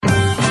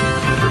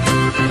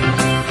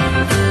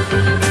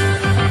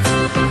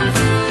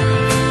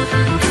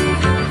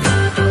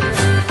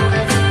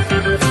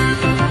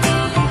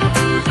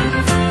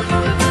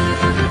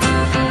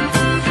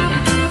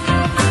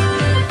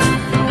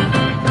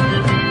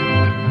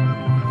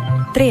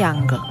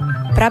Triangel.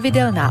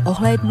 Pravidelná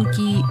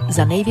ohlédnutí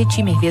za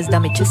největšími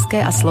hvězdami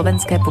české a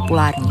slovenské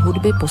populární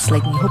hudby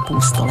posledního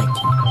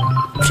půlstoletí.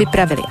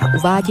 Připravili a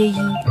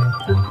uvádějí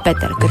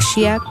Peter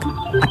Kršiak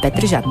a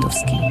Petr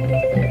Žantovský.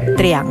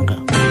 Triangel.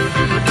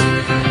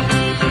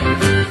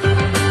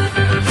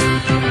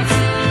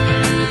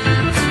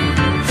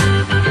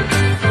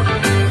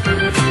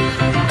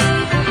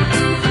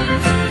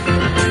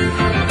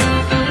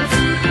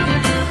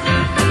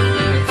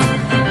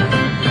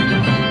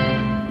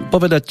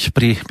 Povedať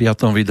pri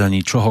 5.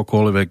 vydaní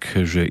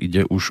čohokoľvek, že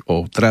ide už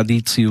o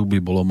tradíciu, by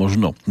bolo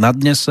možno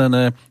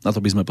nadnesené, na to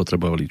by sme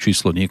potrebovali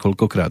číslo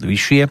niekoľkokrát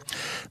vyššie.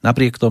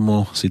 Napriek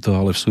tomu si to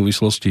ale v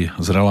súvislosti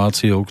s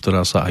reláciou,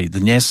 ktorá sa aj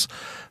dnes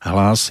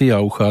hlási a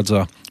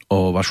uchádza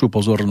o vašu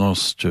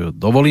pozornosť,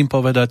 dovolím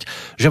povedať,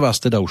 že vás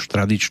teda už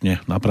tradične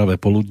na pravé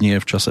poludnie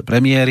v čase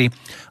premiéry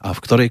a v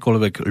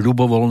ktorejkoľvek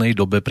ľubovoľnej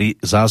dobe pri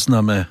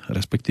zázname,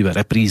 respektíve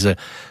repríze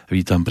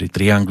vítam pri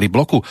Triangli,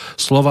 bloku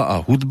slova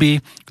a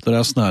hudby, ktorá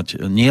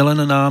snáď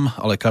nielen nám,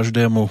 ale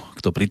každému,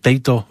 kto pri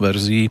tejto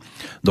verzii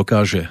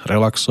dokáže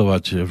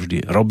relaxovať,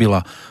 vždy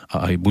robila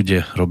a aj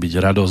bude robiť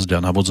radosť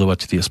a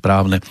navodzovať tie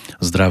správne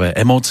zdravé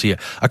emócie.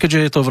 A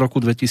keďže je to v roku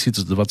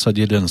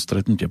 2021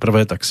 stretnutie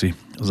prvé, tak si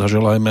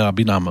zaželajme,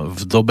 aby nám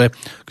v dobe,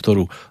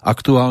 ktorú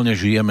aktuálne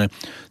žijeme,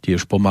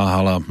 tiež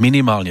pomáhala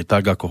minimálne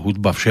tak, ako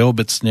hudba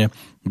všeobecne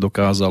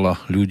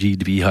dokázala ľudí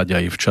dvíhať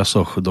aj v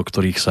časoch, do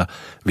ktorých sa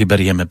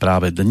vyberieme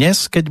práve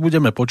dnes, keď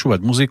budeme počúvať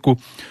muziku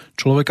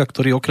človeka,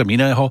 ktorý okrem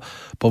iného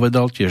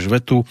povedal tiež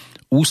vetu: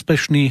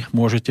 úspešný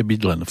môžete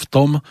byť len v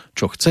tom,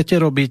 čo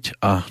chcete robiť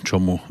a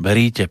čomu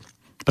veríte.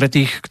 Pre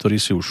tých,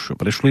 ktorí si už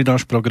prešli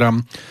náš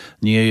program,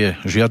 nie je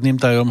žiadnym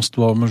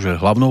tajomstvom,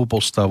 že hlavnou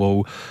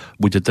postavou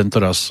bude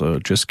tentoraz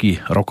český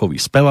rockový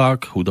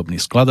spevák, hudobný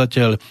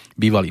skladateľ,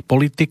 bývalý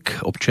politik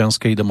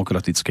Občianskej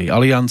demokratickej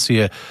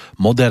aliancie,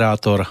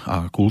 moderátor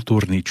a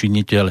kultúrny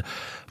činiteľ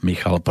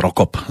Michal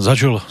Prokop.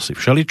 Zažil si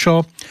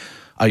všeličo,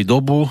 aj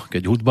dobu,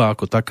 keď hudba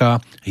ako taká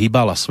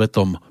hýbala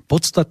svetom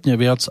podstatne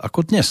viac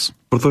ako dnes.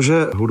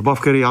 Protože hudba, v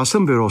které já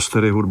jsem vyrost,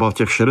 tedy hudba v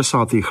těch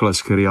 60. let,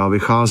 z které já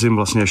vycházím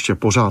vlastně ještě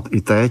pořád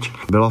i teď,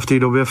 byla v té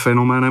době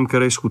fenoménem,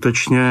 který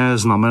skutečně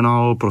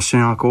znamenal prostě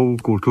nějakou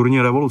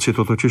kulturní revoluci.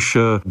 To totiž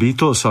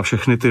Beatles a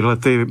všechny tyhle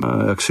ty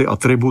jaksi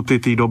atributy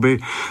té doby,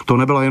 to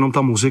nebyla jenom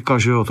ta muzika,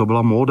 že jo, to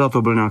byla móda,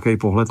 to byl nějaký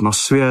pohled na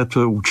svět,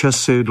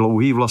 účesy,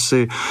 dlouhý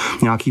vlasy,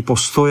 nějaký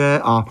postoje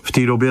a v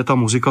té době ta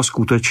muzika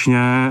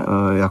skutečně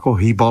jako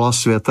hýbala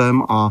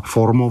světem a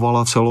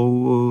formovala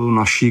celou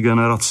naší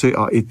generaci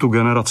a i tu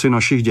generaci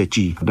našich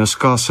dětí.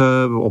 Dneska se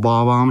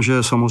obávám,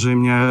 že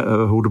samozřejmě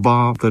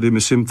hudba, tedy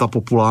myslím ta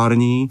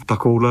populární,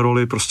 takovouhle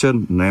roli prostě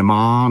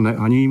nemá,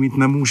 ani ji mít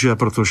nemůže,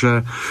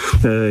 protože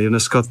je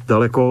dneska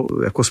daleko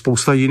jako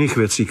spousta jiných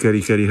věcí,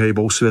 který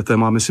hejbou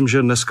světem a myslím,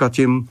 že dneska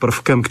tím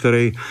prvkem,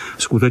 který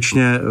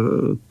skutečně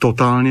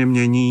totálně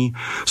mění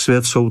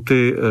svět, jsou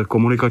ty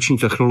komunikační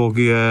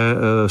technologie,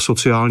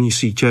 sociální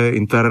sítě,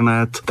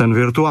 internet, ten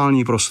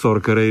virtuální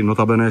prostor, který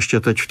notabene ještě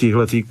teď v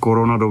téhletý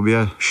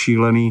koronadobě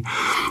šílený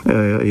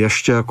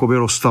ještě jakoby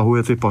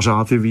roztahuje ty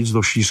pařáty víc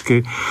do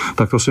šířky,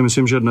 tak to si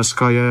myslím, že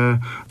dneska je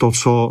to,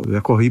 co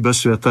jako hýbe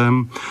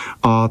světem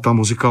a ta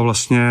muzika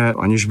vlastně,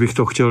 aniž bych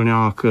to chtěl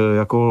nějak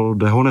jako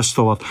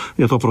dehonestovat,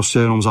 je to prostě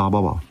jenom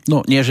zábava.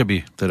 No nie, že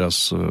by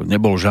teraz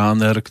nebol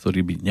žáner,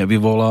 ktorý by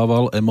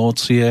nevyvolával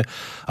emócie,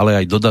 ale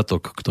aj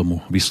dodatok k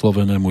tomu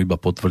vyslovenému iba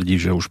potvrdí,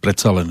 že už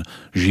predsa len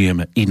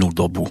žijeme inú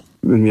dobu.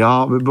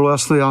 Já by bylo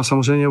jasné, já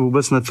samozřejmě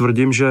vůbec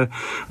netvrdím,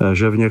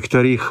 že v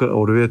některých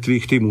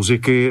odvětvích té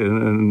muziky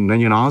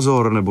není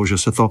názor, nebo že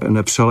se to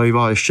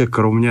nepřelejvá ještě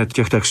kromě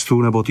těch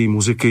textů nebo té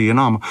muziky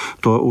jinam.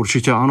 To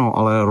určitě ano,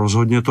 ale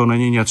rozhodně to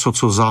není něco,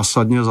 co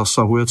zásadně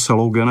zasahuje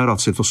celou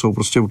generaci. To jsou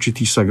prostě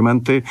určitý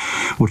segmenty,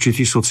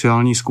 určitý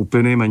sociální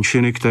skupiny,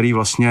 menšiny, které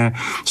vlastně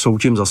jsou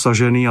tím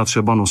zasažený a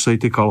třeba nosej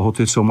ty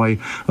kalhoty, co mají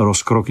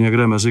rozkrok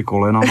někde mezi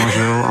kolenama,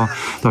 že jo, a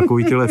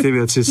takový tyhle ty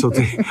věci, co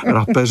ty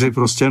rapeři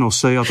prostě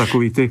nosej a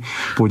takový ty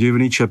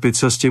podivný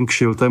čepice s tím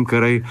kšiltem,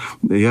 který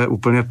je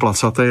úplně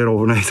placatej,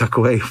 rovnej,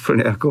 takovej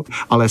úplně jako,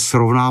 ale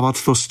srovnávat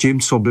to s tím,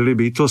 co byli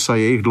Beatles a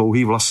jejich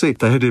dlouhý vlasy,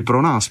 tehdy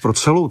pro nás, pro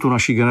celou tu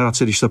naší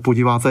generaci, když se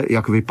podíváte,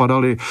 jak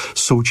vypadali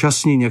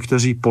současní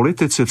někteří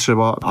politici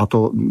třeba, a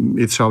to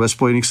i třeba ve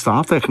Spojených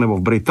státech nebo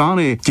v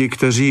Británii, ti,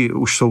 kteří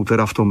už jsou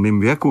teda v tom mým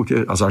věku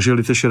a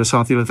zažili ty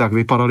 60. let, jak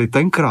vypadali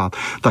tenkrát,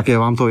 tak je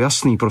vám to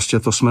jasný, prostě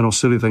to jsme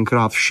nosili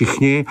tenkrát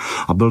všichni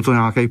a byl to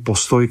nějaký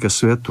postoj ke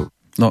světu.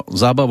 No,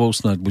 zábavou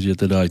snáď bude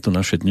teda aj to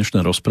naše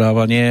dnešné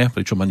rozprávanie,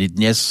 pričom ani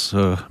dnes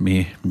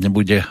mi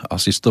nebude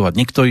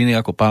asistovať nikto iný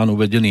ako pán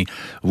uvedený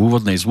v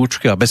úvodnej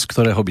zvučke a bez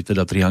ktorého by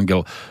teda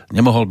Triangel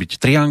nemohol byť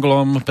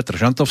Trianglom. Petr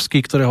Žantovský,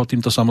 ktorého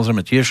týmto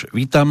samozrejme tiež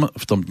vítam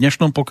v tom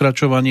dnešnom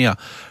pokračovaní a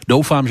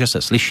doufám, že se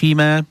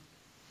slyšíme.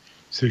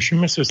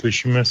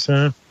 Slyšíme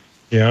se.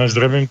 Já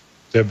zdravím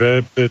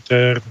tebe,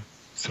 Peter,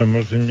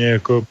 samozřejmě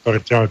jako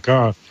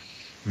parťáka a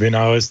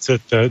vynálezce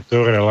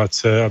této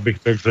relace, abych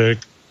tak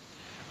řekl.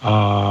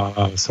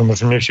 A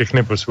samozřejmě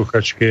všechny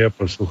posluchačky a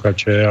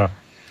posluchače a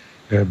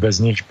bez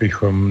nich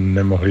bychom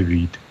nemohli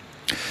vyjít.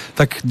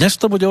 Tak dnes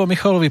to bude o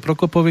Michalovi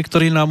Prokopovi,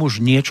 ktorý nám už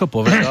niečo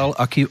povedal,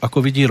 ako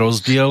vidí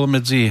rozdiel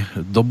medzi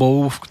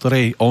dobou, v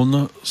ktorej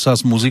on sa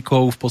s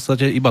muzikou v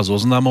podstate iba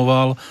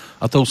zoznamoval,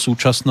 a tou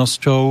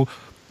súčasnosťou,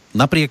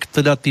 napriek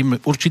teda tým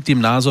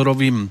určitým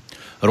názorovým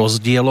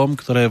rozdielom,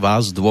 ktoré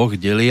vás dvoch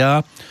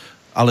delia,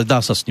 ale dá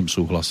sa s ním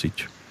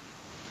súhlasiť.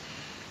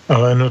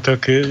 Ale no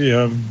tak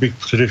já bych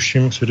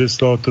především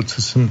předeslal to,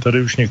 co jsem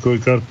tady už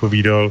několikrát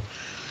povídal,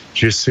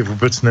 že si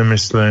vůbec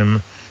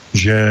nemyslím,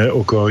 že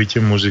o kvalitě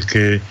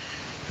muziky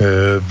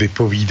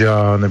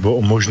vypovídá, nebo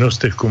o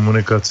možnostech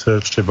komunikace,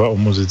 třeba o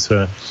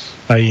muzice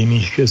a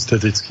jiných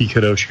estetických a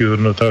dalších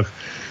hodnotách,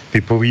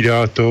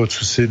 vypovídá to,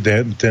 co si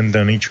ten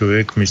daný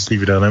člověk myslí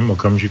v daném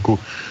okamžiku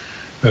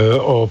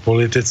o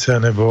politice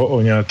nebo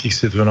o nějakých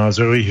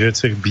světonázorových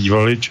věcech.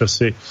 Bývaly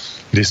časy,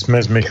 kdy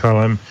jsme s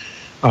Michalem,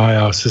 a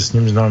já se s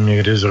ním znám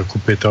někdy z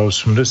roku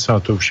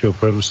 85, to už je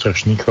opravdu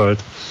strašných let,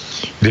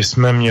 kdy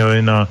jsme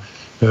měli na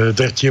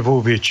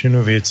drtivou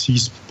většinu věcí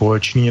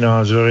společný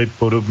názory,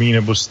 podobný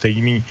nebo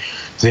stejný,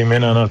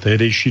 zejména na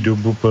tehdejší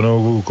dobu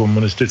plnou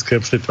komunistické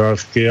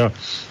přetvářky a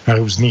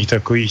různých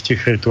takových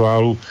těch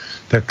rituálů,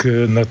 tak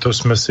na to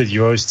jsme se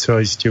dívali zcela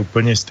jistě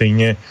úplně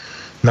stejně.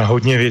 Na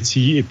hodně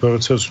věcí i po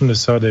roce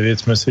 89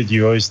 jsme se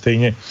dívali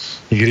stejně,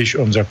 i když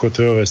on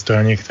zakotvil ve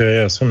straně, které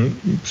já jsem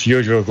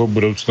příliš velkou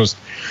budoucnost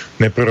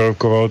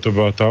neprorokoval, to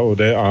byla ta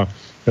ODA, a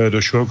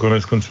došlo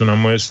konec konců na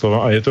moje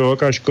slova. A je to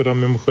velká škoda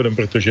mimochodem,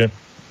 protože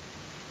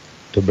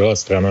to byla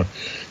strana,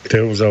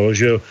 kterou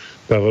založil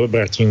Pavel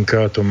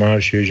Bratinka,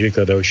 Tomáš Ježek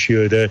a další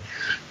lidé,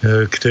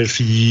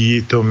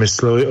 kteří to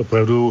mysleli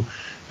opravdu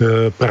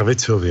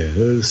pravicově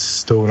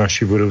s tou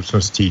naší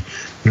budoucností.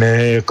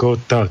 Ne jako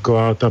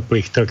taková ta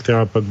plichta,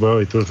 která pak byla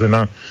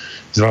vytvořena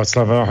z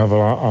Václava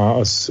Havla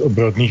a z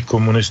obrodných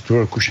komunistů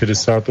roku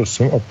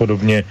 68 a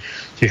podobně,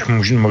 těch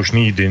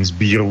možných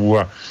Dinsbírů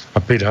a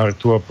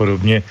Pithartů a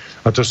podobně.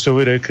 A to jsou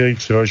lidé, kteří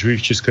převažují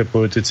v české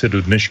politice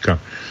do dneška.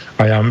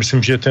 A já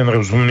myslím, že ten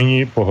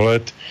rozumný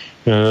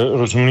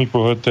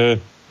pohled té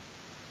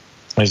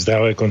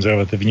zdravé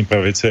konzervativní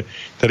pravice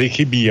tady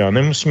chybí. A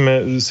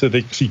nemusíme se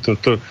teď přijít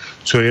to,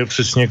 co je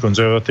přesně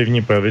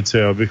konzervativní pravice.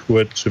 Já bych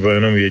uvedl třeba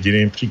jenom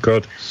jediný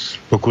příklad.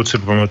 Pokud se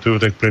pamatuju,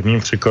 tak prvním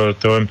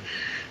překladatelem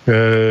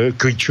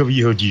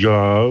klíčového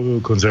díla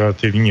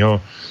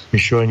konzervativního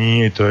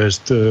myšlení,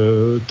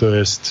 to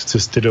jest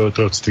Cesty do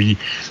otroctví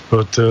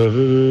od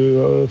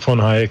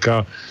von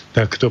Hayeka,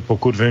 tak to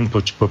pokud vím,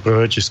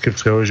 poprvé česky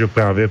přeložil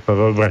právě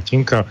Pavel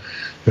Bratinka.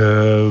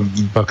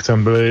 Pak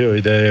tam byli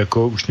lidé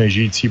jako už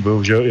nežijící,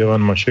 bohužel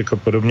Ivan Mašek a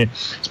podobně.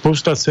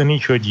 Spousta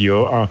cenných lidí,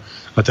 jo,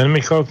 a ten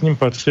Michal k ním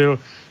patřil,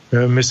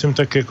 myslím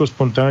tak jako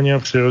spontánně a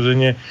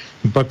přirozeně.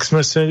 Pak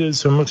jsme se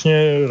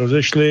samozřejmě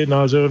rozešli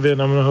názorově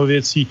na mnoho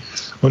věcí.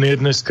 On je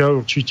dneska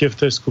určitě v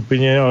té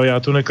skupině, ale já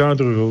to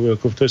nekádruju,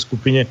 jako v té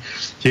skupině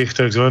těch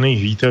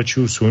takzvaných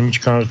vítačů,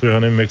 sluníčkářů, já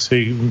nevím, jak se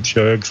jich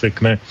člověk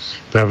řekne,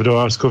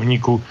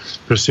 pravdoláskovníků.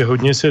 Prostě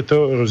hodně se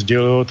to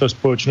rozdělilo, ta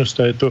společnost,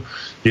 a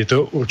je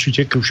to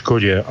určitě k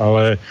škodě,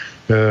 ale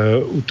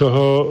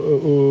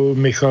u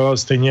Michala,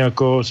 stejně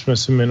jako jsme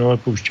si minule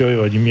pouštěli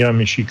Vladimíra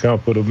Mišíka a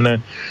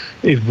podobné,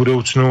 i v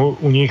budoucnu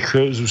u nich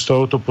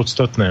zůstalo to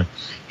podstatné,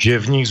 že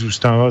v nich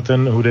zůstává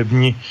ten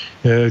hudební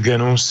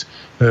genus,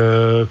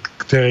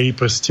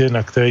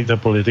 na který ta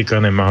politika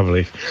nemá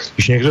vliv.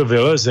 Když někdo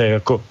vyleze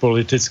jako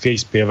politický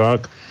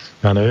zpěvák,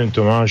 já nevím,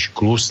 Tomáš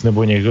Klus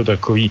nebo někdo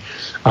takový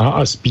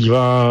a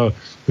zpívá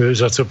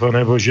za co,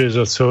 pane bože,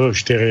 za co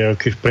 4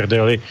 roky v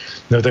prdeli,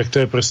 no tak to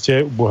je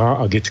prostě ubohá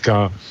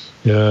agitka,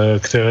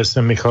 které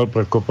se Michal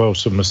Prokop a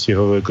osobnosti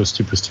jeho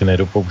velikosti prostě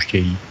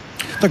nedopouštějí.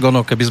 Tak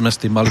ono, keby sme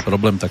s tým mali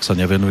problém, tak sa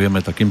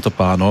nevenujeme takýmto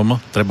pánom.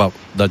 Treba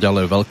dať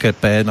ale veľké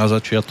P na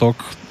začiatok,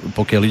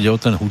 pokiaľ ide o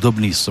ten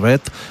hudobný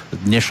svet.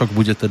 Dnešok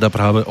bude teda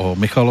práve o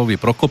Michalovi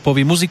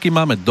Prokopovi. Muziky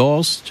máme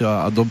dosť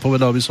a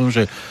povedal by som,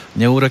 že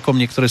neúrekom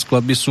niektoré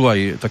skladby sú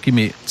aj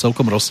takými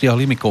celkom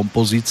rozsiahlými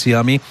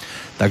kompozíciami.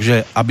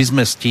 Takže aby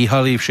sme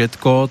stíhali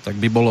všetko,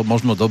 tak by bolo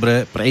možno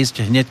dobré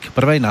prejsť hneď k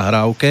prvej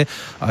nahrávke.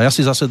 A ja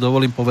si zase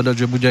dovolím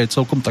povedať, že bude aj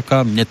celkom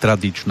taká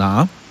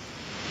netradičná.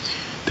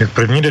 Tak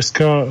první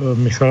deska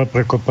Michala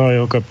Prokopa a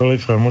jeho kapely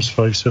Famous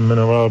Five se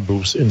jmenovala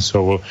Blues in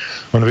Soul.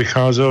 On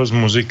vycházel z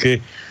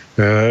muziky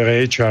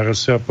Raye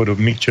Charlese a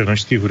podobných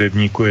černošských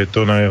hudebníků. Je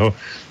to na jeho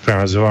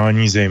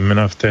frázování,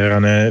 zejména v té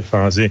rané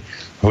fázi,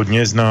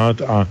 hodně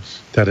znát, a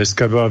ta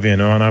deska byla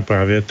věnovaná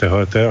právě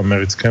téhleté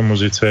americké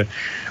muzice.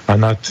 A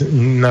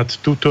nad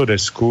tuto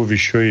desku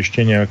vyšly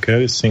ještě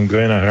nějaké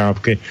singly,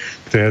 nahrávky,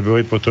 které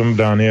byly potom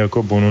dány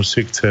jako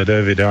bonusy k CD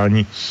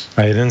vydání,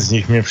 a jeden z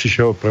nich mě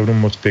přišel opravdu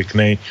moc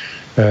pěkný.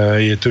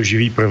 Je to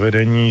živý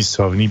provedení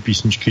slavné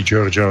písničky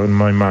Georgia on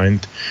My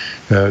Mind,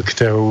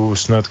 kterou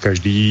snad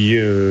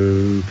každý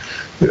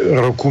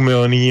rocku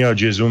milný a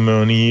jazzu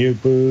milný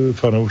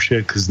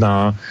fanoušek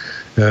zná,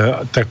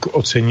 tak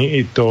ocení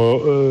i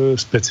to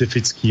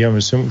specifický a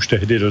myslím už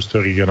tehdy dost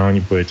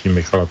originální pojetí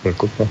Michala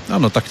Prokopa.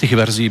 Áno, tak tých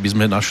verzií by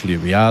sme našli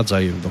viac,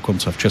 aj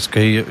dokonca v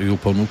českej ju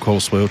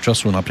ponúkol svojho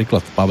času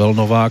napríklad Pavel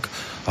Novák,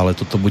 ale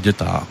toto bude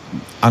tá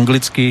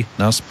anglicky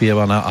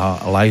naspievaná a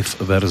live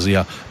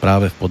verzia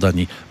práve v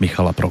podaní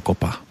Michala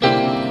Prokopa.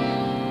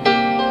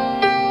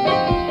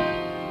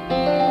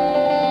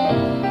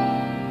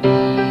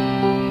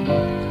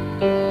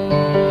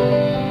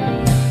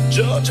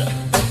 Georgia.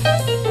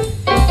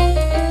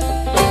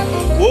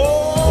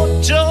 Whoa,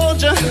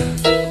 Georgia.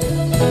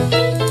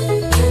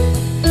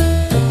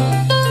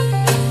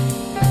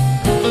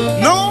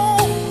 No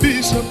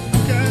piece of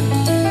cake.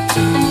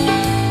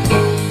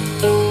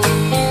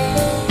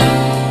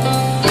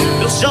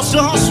 It's just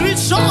a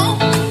sweet song.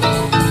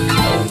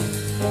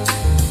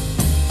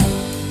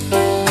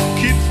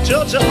 Keep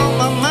Georgia on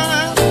my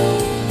mind.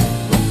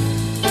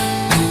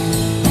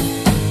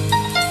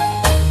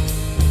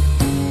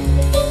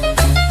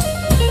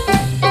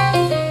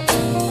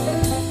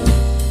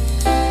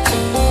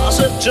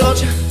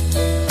 Georgia,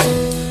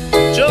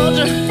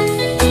 Georgia,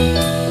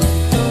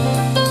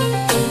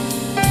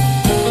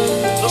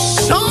 the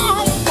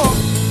song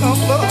of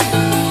love,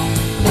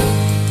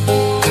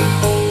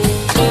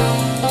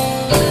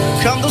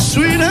 come the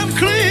sweet and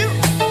clear,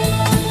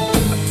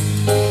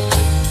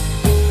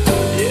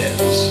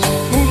 yes,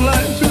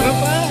 moonlight to the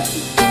back.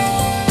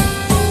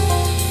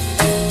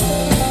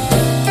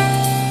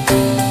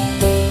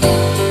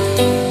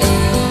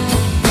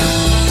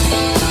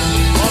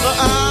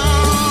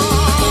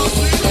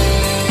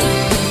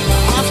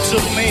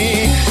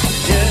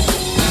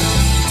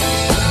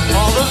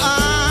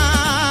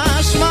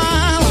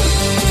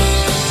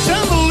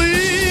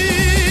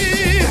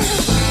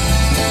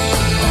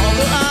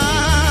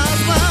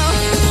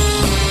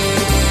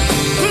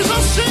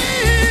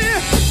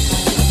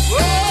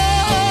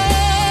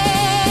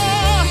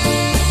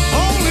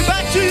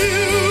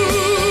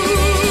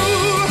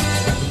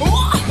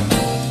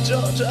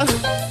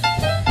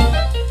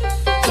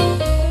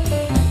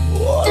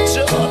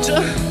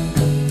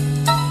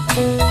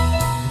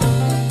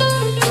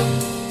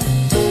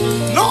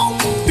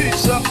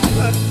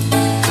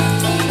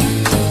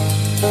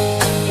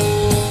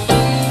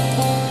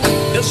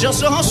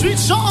 Just a sweet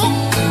song.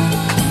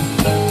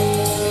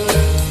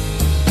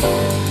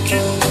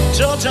 Keep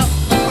Georgia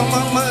on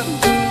my mind.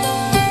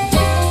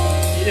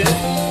 Yeah.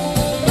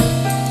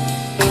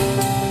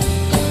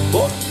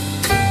 Boy.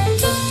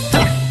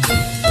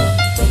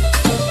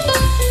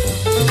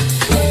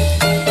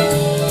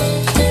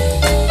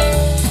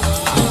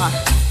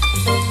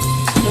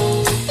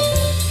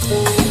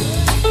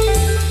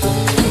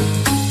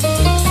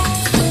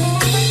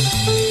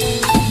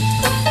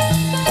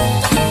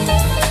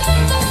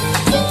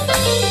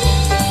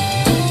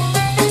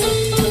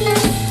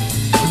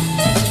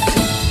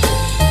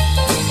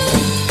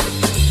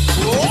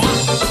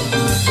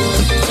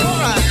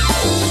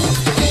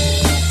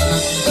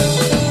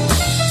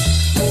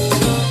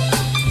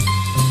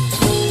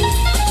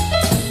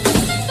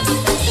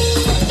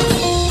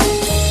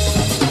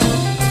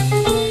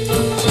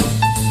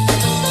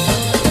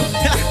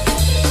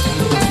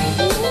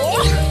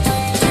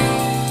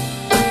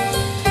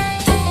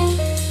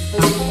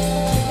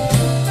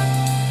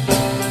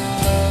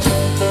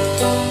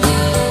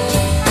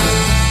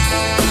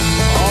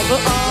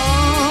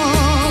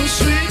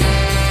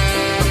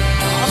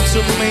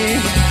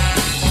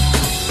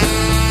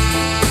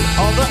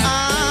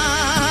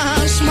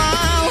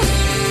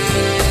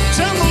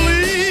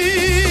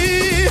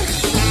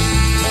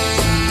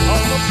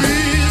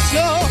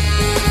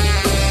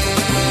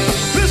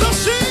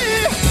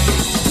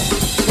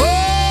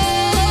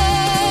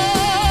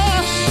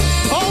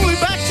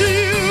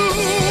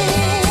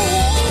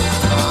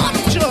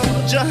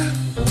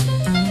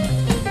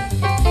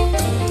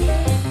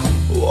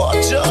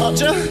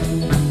 Georgia,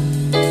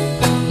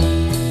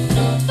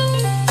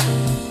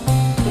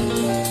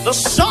 the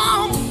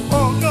song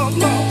of your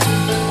love,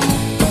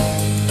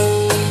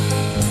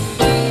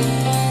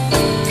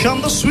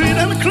 come the sweet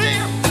and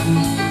clear,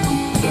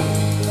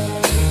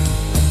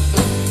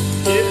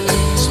 yeah,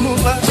 smooth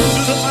like to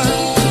the mind,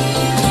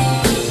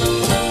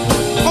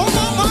 on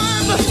my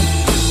mind,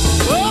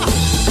 oh,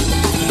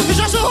 it's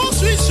just a whole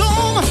sweet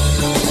song,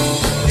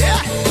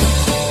 yeah,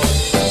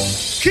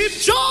 keep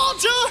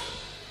Georgia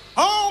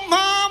on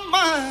my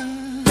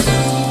mind.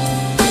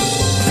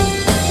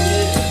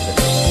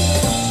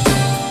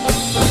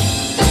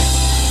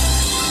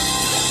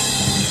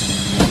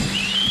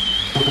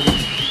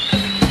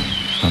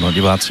 Áno,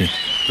 diváci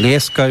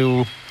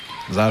lieskajú,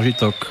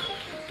 zážitok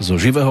zo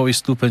živého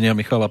vystúpenia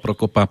Michala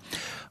Prokopa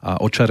a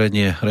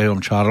očarenie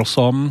Rayom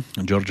Charlesom,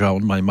 Georgia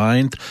on my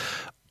mind.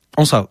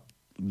 On sa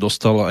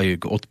dostal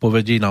aj k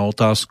odpovedi na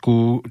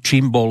otázku,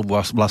 čím bol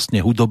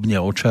vlastne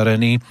hudobne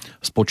očarený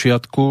z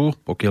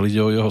počiatku, pokiaľ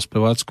ide o jeho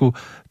spevácku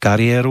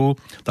kariéru.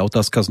 Tá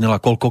otázka znela,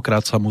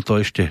 koľkokrát sa mu to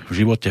ešte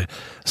v živote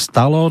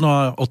stalo, no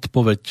a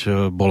odpoveď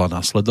bola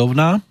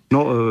následovná.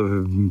 No,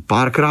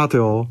 párkrát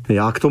jo.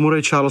 Já k tomu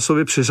Ray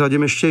Charlesovi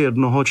přiřadím ještě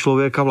jednoho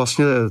člověka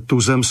vlastně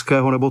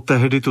tuzemského, nebo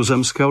tehdy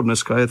tuzemského,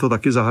 dneska je to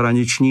taky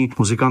zahraniční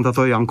muzikant, a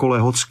to je Janko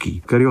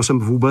Lehocký, kterýho jsem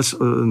vůbec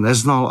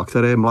neznal a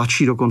který je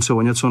mladší dokonce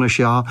o něco než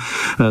já.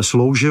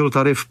 Sloužil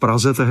tady v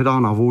Praze tehdy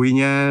na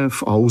vojně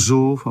v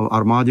Auzu, v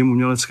armádním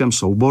uměleckém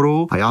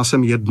souboru a já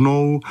jsem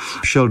jednou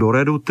šel do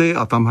Reduty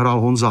a tam hrál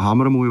Honza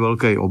Hamr, můj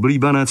velký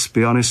oblíbenec,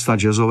 pianista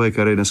jazzový,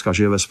 který dneska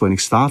žije ve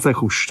Spojených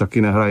státech, už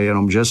taky nehraje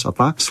jenom jazz a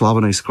tak,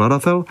 slavný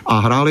skladatel. A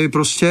hráli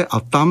prostě a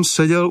tam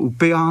seděl u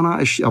piána,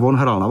 a on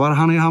hrál na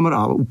varhany Hamr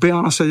a u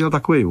piána seděl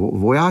takový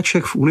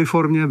vojáček v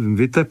uniformě,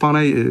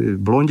 vytepaný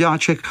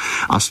blonďáček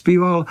a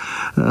zpíval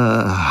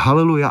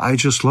Hallelujah, I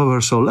just love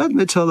her, so let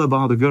me tell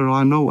about the girl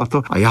I know.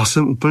 A já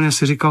jsem úplně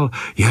si říkal,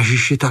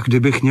 Ježiši, tak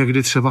kdybych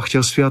někdy třeba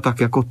chtěl zpívat tak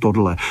jako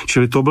tohle.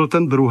 Čili to byl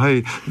ten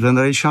druhej, ten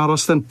Ray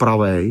Charles, ten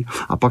pravej,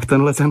 a pak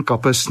tenhle ten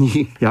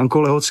kapesní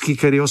Janko Lehocký,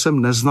 kterýho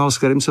jsem neznal, s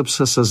kterým jsem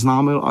se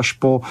seznámil až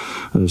po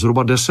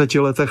zhruba 10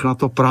 letech na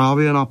to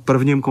právě na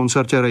prvním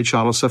koncertě Ray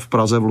Charlese v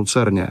Praze v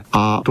Lucerně.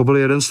 A to byl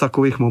jeden z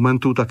takových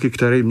momentů taky,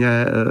 který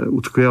mě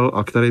utkvěl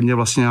a který mě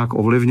vlastně nějak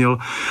ovlivnil.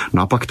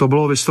 No a pak to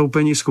bylo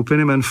vystoupení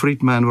skupiny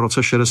Manfred Mann v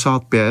roce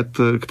 65,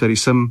 který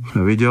jsem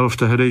viděl v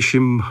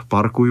tehdejším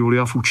parku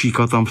Julia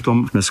Fučíka, tam v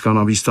tom dneska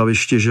na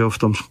výstavišti, že jo, v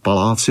tom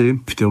paláci,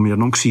 v tom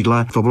jednom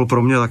křídle. To bylo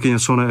pro mě taky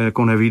něco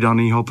jako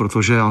nevídanýho,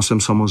 protože já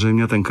jsem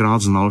samozřejmě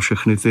tenkrát znal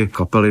všechny ty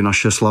kapely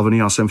naše slavný.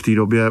 Já jsem v té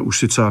době už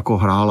sice jako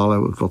hrál, ale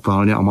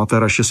totálně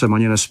amatér, ještě jsem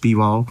ani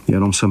nespíval,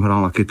 jenom jsem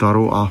hrál na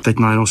kytaru a teď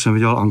najednou jsem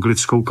viděl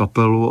anglickou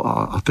kapelu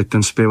a teď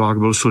ten zpěvák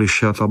byl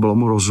slyšet a bylo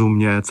mu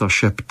rozumět a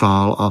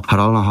šeptal a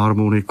hrál na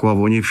harmoniku a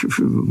oni,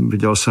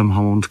 viděl jsem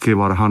hamontky,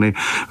 varhany,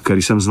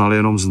 který jsem znal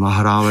jenom z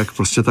nahrávek,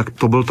 prostě tak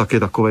to byl taky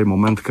takovej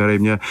moment, který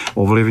mě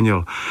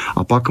ovlivnil.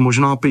 A pak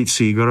možná Pete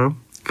Seeger,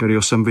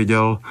 kterýho jsem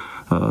viděl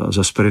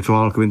se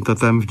Spiritual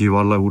Quintetem v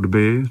divadle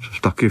hudby,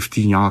 taky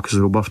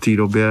zhruba v té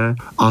době.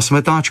 A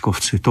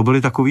Smetáčkovci, to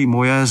byly takový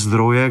moje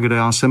zdroje, kde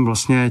já jsem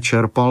vlastně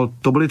čerpal,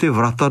 to byly ty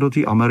vrata do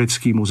té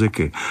americké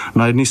muziky.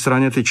 Na jedné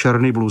straně ty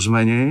černý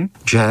bluesmeni,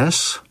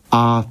 jazz,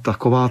 a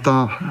taková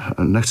ta,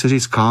 nechci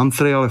říct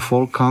country, ale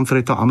folk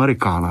country, ta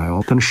amerikána,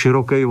 jo. Ten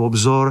široký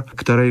obzor,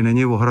 který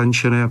není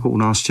ohraničený jako u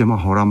nás těma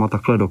horama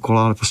takhle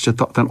dokola, ale prostě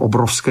ten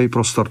obrovský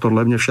prostor,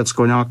 tohle mě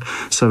všecko nějak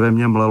se ve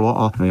mně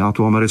mlelo a já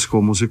tu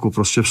americkou muziku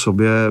prostě v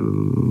sobě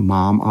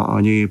mám a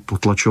ani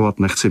potlačovat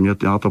nechci.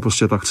 Já to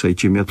prostě tak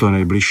cítím, je to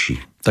nejbližší.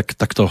 Tak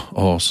takto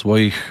o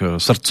svojich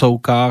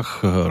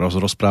srdcovkách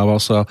rozprával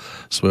sa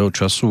svojho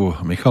času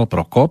Michal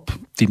Prokop.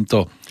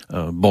 Týmto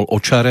bol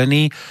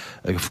očarený.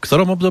 V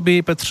ktorom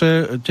období,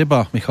 Petře,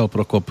 teba Michal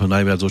Prokop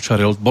najviac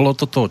očaril? Bolo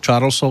to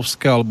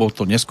Charlesovské, alebo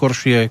to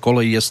neskoršie,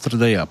 Kolej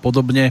Yesterday a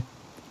podobne?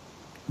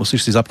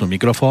 Musíš si zapnúť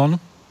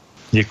mikrofon.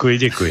 Děkuji.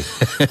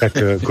 Tak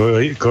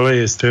Kolej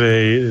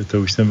Yesterday,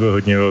 to už jsem byl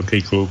hodně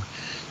velký kluk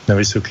na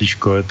vysoké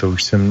škole, to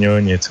už jsem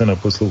měl něco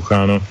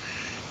naposloucháno.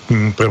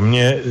 Pro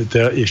mě,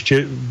 teda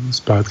ještě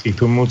zpátky k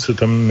tomu, co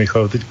tam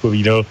Michal teď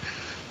povídal,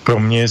 pro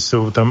mě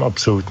jsou tam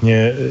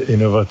absolutně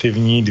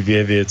inovativní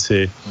dvě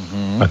věci.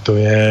 A to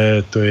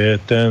je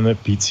ten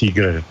Pete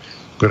Seeger,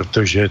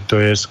 protože to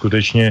je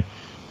skutečně,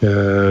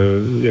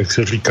 jak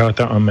se říká,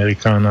 ta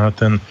amerikána,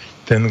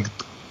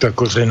 ta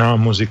kořená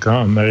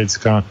muzika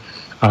americká,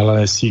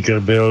 ale Seeger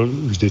byl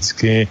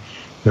vždycky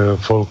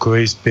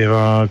folkový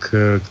zpěvák,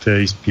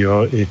 který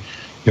zpíval i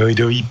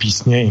lidový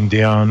písně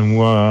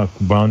indiánů a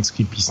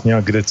kubánský písně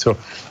a kdeco.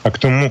 A k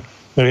tomu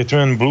rhythm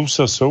and blues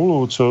a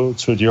soulu,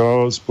 co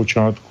dělal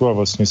zpočátku a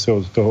vlastně se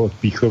od toho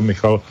odpíchl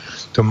Michal,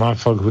 to má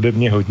fakt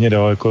hudebně hodně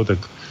daleko, tak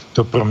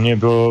to pro mě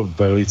bylo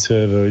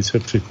velice, velice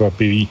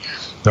překvapivý.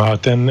 No a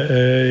ten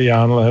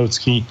Jan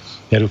Lehocký,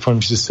 já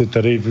doufám, že se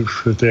tady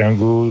v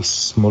Trianglu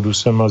s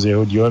Modusem a s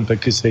jeho dílem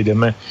taky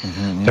sejdeme,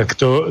 tak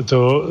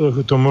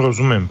tomu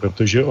rozumím,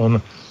 protože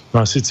on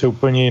má sice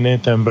úplně jiný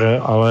tembr,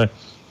 ale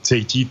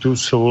cítí tu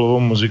soulovou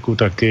muziku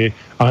taky,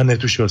 ale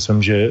netušil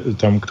jsem, že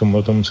tam k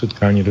tomu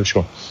setkání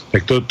došlo.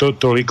 Tak to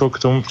toliko k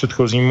tomu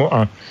předchozímu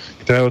a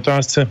k té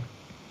otázce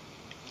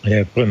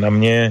na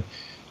mě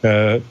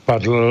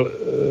padl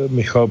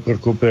Michal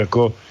Prokop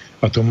jako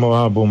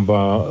atomová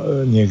bomba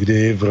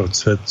někdy v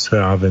roce, co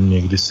já vím,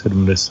 někdy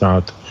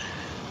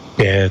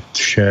 75,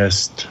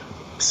 6,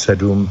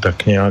 7,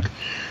 tak nějak,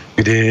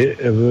 kdy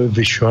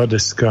vyšla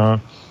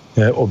deska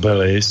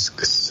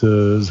Obelisk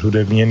s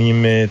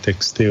hudebněnými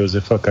texty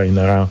Josefa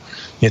Kajnara.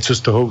 Něco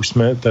z toho už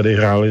jsme tady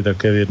hráli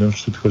také v jednom z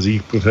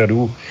předchozích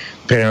pořadů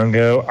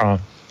Triangel a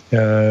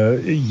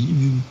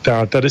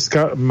ta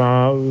deska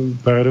má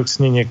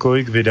paradoxně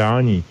několik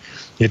vydání.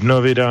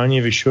 Jedno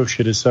vydání vyšlo v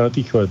 60.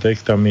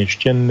 letech, tam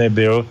ještě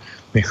nebyl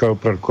Michal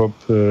Prokop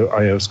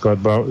a jeho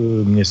skladba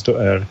Město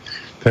R.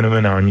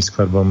 Fenomenální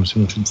skladba,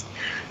 musím říct.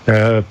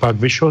 Pak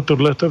vyšlo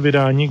tohleto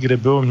vydání, kde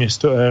bylo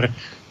Město R,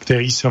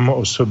 který samo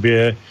o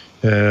sobě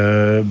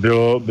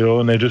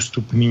bylo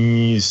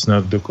nedostupný,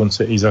 snad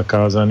dokonce i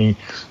zakázaný,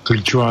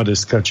 klíčová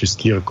deska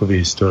české rockové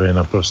historie,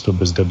 naprosto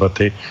bez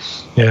debaty.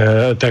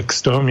 Tak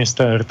z toho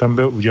Města R tam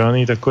byl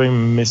udělaný takový,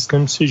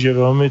 myslím si, že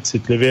velmi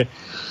citlivě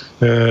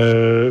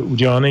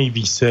udělaný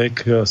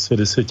výsek, asi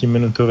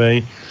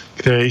 10minutovej,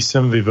 který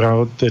jsem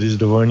vybral tedy s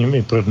dovolením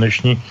i pro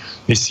dnešní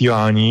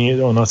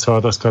vysílání. Ona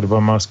celá ta skladba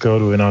má skoro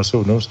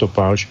dvojnásobnou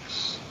stopáž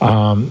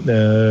a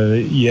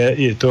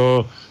je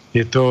to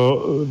je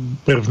to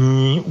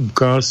první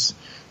úkaz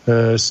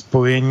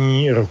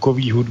spojení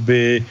rockové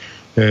hudby,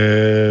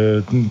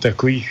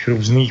 takových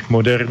různých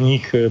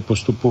moderních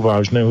postupů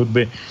vážné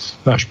hudby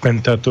až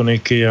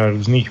pentatoniky a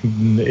různých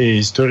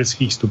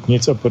historických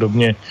stupnic a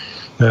podobně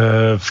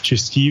v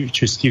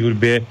české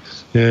hudbě.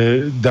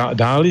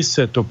 Dáli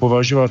se to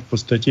považovat v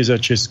podstatě za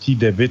český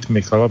debut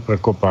Michala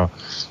Prokopa,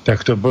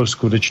 tak to byl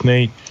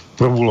skutečný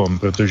průlom,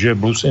 protože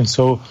Blues and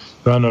Soul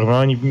byla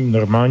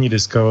normální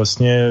deska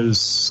vlastně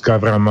s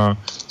coverama,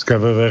 s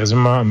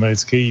coververzema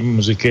americké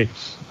muziky,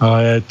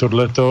 ale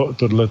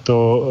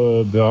tohleto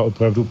byla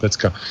opravdu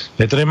pecka.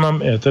 Já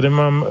tady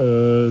mám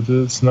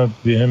snad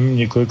během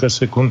několika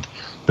sekund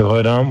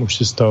dohledám, už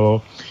se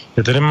stalo.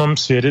 Já tady mám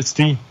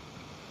svědectví,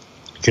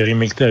 který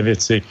mi k té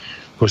věci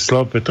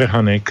poslal Petr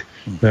Hanek,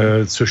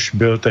 což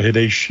byl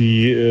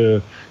tehdejší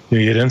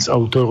jeden z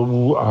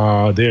autorů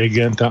a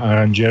dirigent a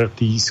aranžér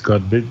té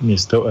skladby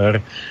Město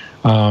R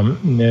a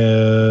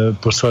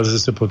posledně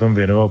se potom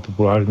věnoval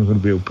populární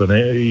hudbě úplně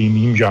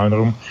jiným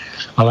žánrům,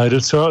 ale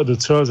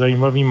docela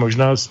zajímavý,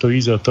 možná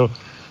stojí za to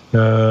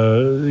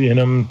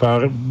jenom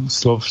pár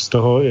slov z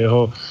toho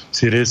jeho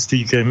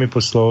svědectví, který mi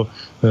poslal,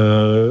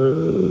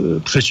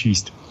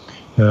 přečíst.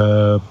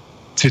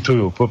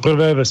 Cituju.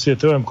 Poprvé ve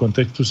světovém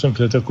kontextu jsem v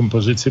této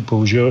kompozici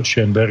použil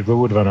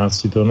Schoenbergovu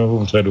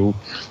 12-tónovou řadu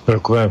v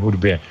rockové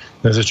hudbě.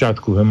 Na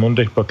začátku v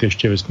Hemondech, pak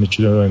ještě ve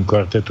smyčkovém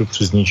kvartetu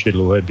přes níž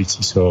dlouhé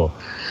bicí solo.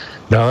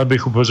 Dále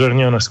bych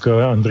upozornil na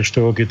skvělé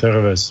Andrštovo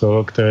kytarové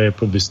solo, které je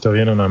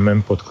vystavěno na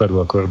mém podkladu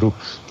akordu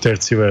v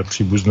terciové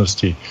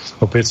příbuznosti.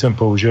 Opět jsem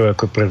použil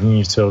jako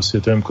první v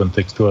celosvětovém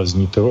kontextu a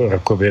zní to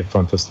rockově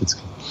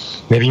fantasticky.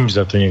 Nevím,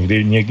 zda to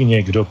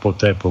někdo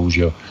poté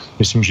použil.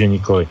 Myslím, že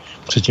nikoli.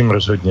 Předtím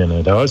rozhodně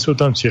ne. Dále jsou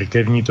tam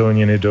církevní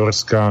tóniny,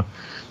 dorská,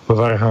 po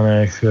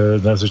varhanech,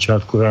 na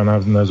začátku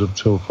hraná na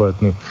zobcovou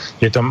flétnu.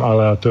 Je tam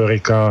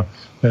aleatorika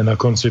na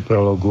konci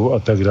prologu a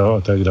tak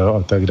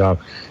dále.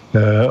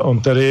 On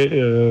tady,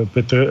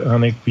 Petr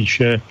Hanek,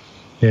 píše,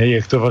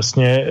 jak to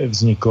vlastně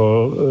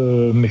vzniklo.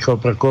 Michal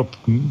Prokop,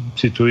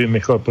 cituji,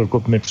 Michal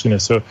Prokop mi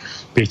přinesl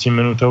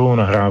 5minutovou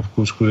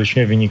nahrávku,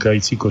 skutečně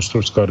vynikající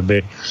kostru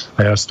skladby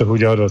a já z toho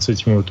udělal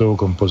 20minutovou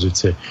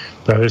kompozici.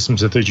 Právě jsem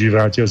se teď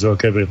vrátil z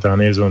Velké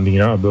Británie, z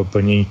Londýna a byl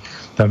plný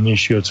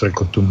tamnějšího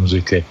cvrkotu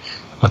muziky.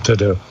 A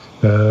tedy.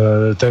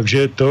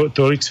 Takže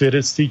tolik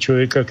svědectví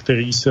člověka,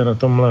 který se na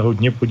tomhle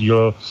hodně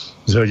podílel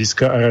z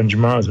hlediska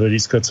aranžma a z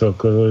hlediska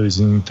celkového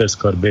znění té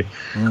skladby.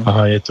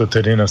 A je to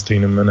tedy na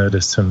stejnomenné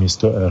desce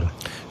Město R.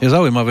 Je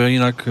zaujímavé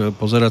inak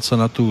pozerať sa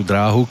na tú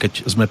dráhu,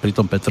 keď sme pri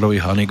tom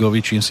Petrovi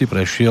Hanigovi, čím si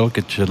prešiel,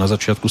 keď na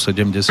začiatku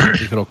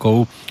 70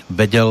 rokov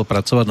vedel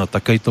pracovať na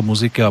takejto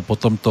muzike a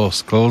potom to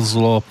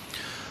sklzlo.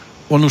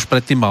 On už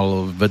predtým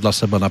mal vedľa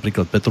seba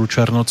napríklad Petru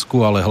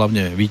Černockú, ale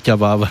hlavne Víťa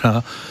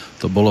Vávra.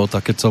 To bolo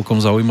také celkom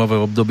zaujímavé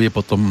obdobie.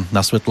 Potom na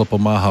svetlo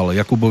pomáhal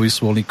Jakubovi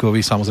Svolníkovi,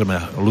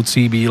 samozrejme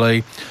Lucii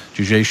Bílej,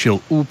 čiže išiel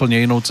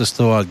úplne inou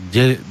cestou a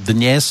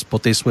dnes po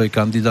tej svojej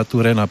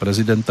kandidatúre na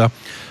prezidenta,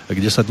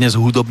 kde sa dnes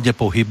hudobne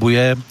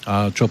pohybuje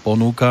a čo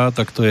ponúka,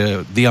 tak to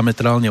je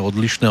diametrálne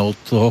odlišné od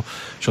toho,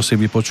 čo si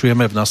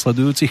vypočujeme v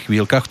nasledujúcich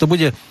chvíľkach. To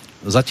bude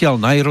zatiaľ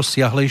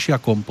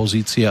najrozsiahlejšia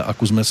kompozícia,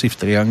 akú sme si v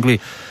Triangli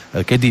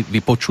kedy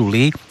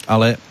vypočuli,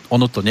 ale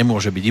ono to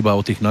nemôže byť iba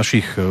o tých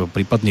našich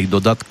prípadných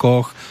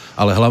dodatkoch,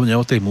 ale hlavne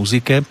o tej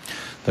muzike.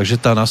 Takže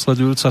tá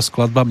nasledujúca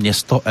skladba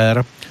Město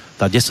R,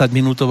 tá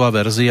 10-minútová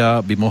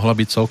verzia by mohla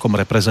byť celkom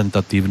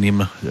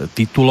reprezentatívnym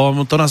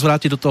titulom. To nás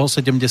vráti do toho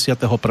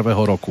 71.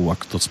 roku,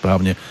 ak to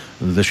správne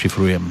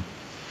dešifrujem.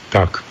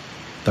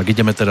 Tak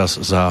ideme teraz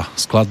za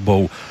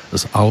skladbou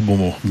z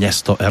albumu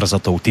Město R, za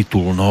tou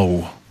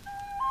titulnou.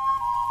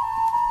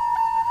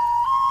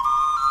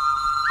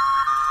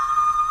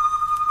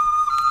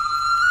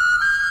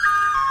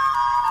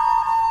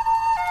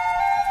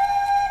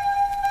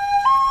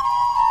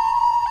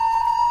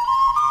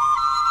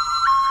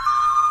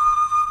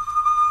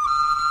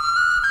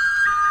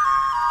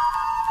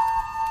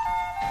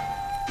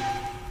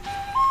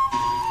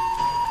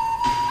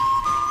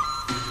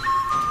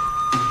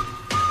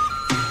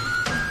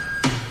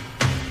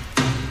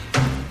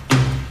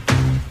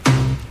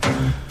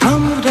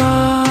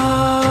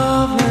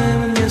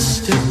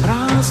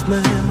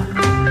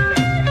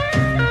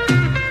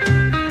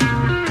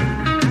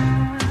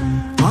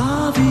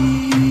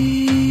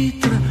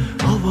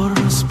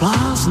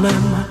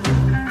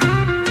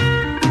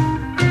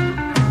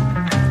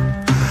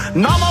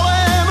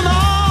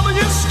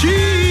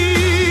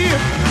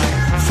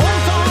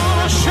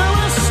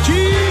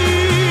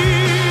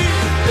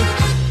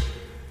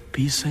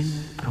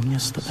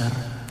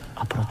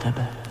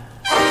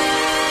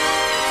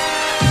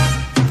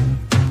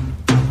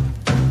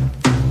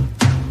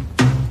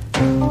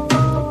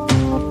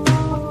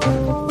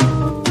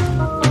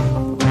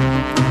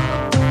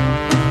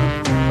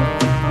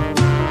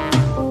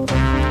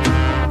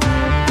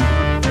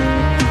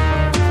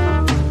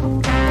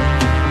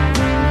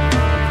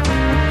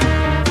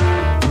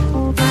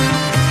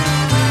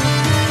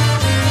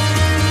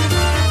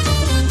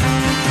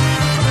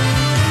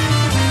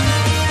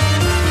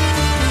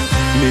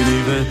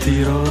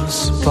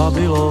 Tyros,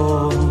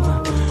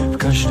 Babylon, v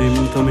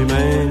každém tom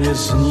jméně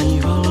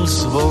zníval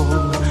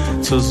zvon,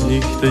 co z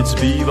nich teď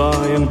zbývá,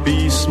 jen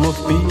písmo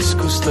v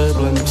písku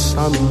stéblem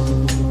psaný.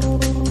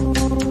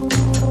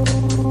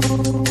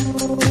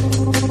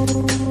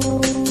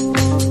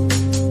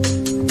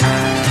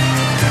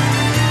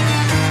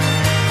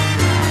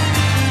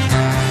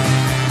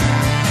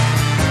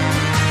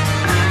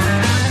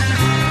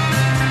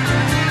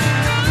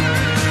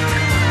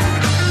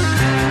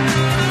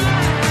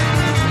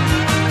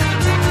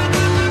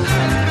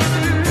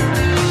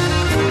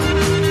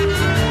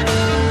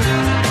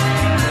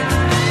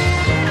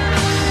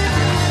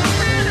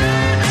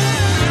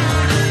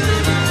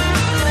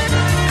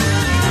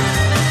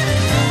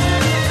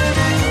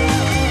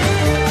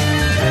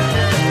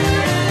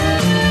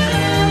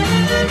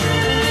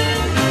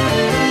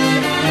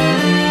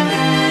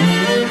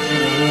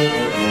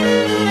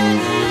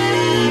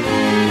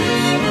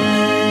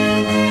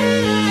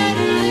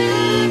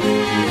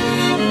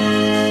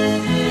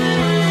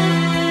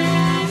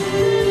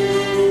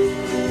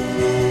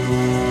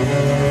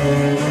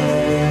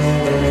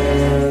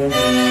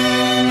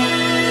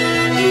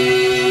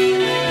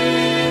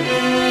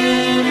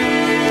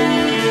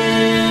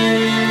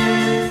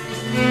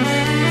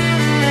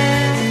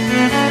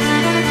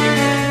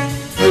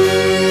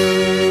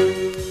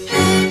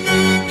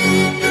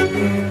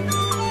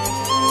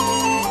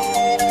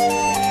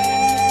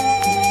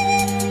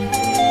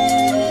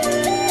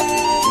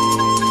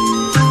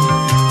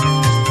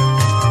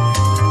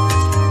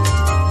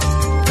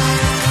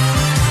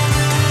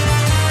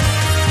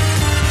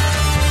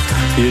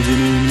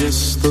 Jediný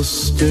město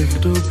z těch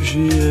dob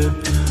žije,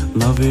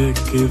 na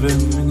věky ve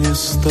mně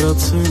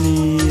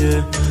ztracený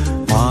je.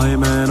 Má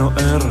jméno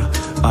R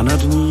a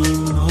nad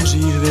ním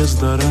hoří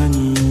hvězda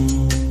raní.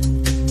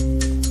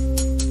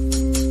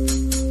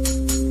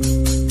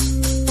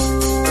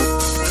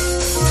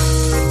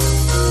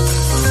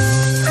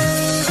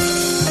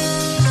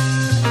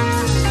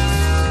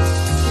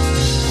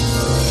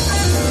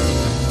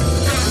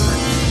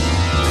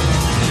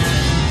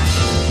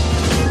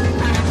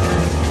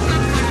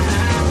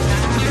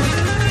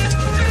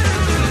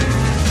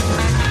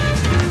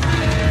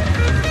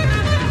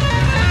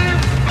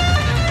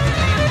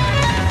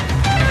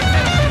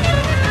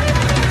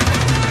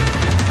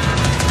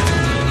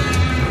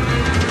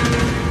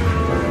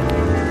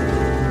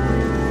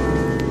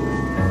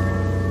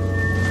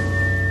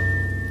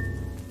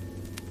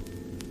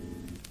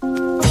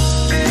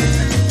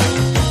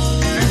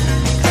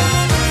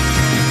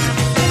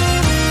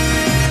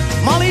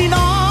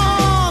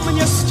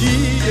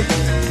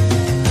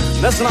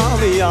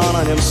 Neznámý já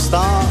na něm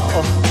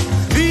stál,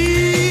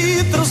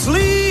 vítr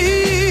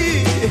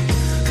zlý,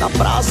 na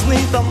prázdný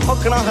tam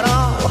okna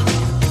hrál,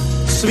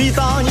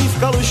 svítání v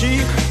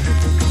kalužích,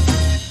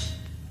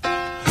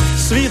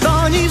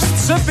 svítání v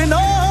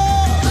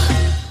střepinách,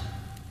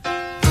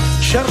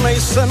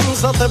 černej sen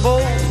za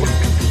tebou,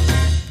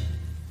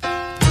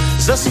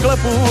 ze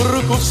sklepů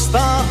ruku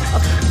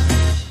vstát.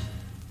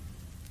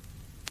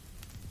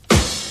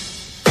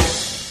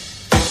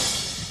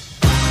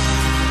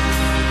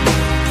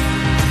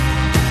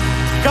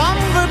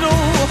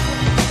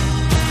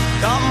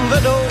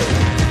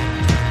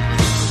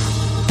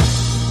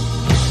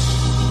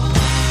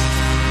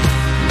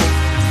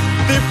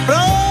 Ty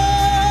prázdný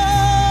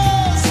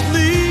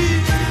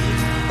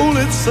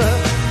ulice,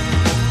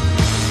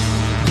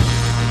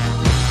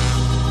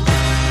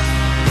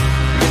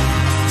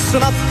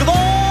 snad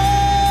tvou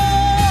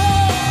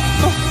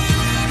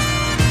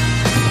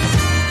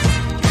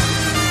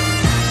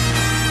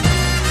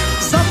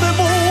za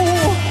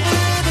tebou,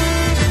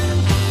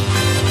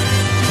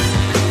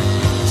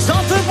 za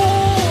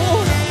tebou.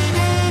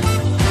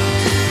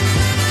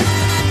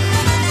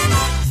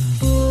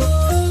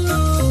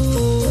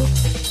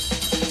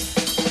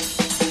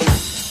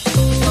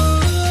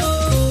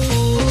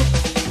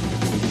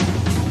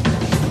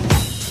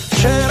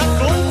 Včera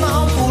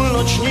klounám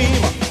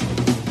půlnočním,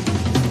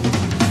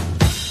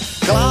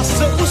 k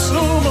lásce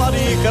usnul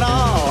mladý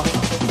král.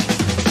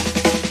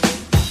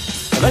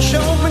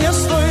 Vešel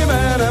město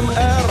jménem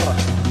R,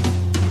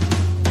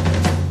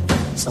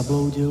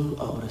 zabloudil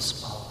a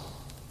odespal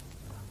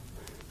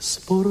z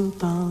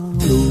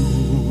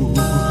portálů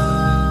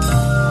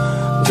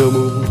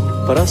domů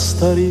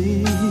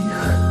prastarých.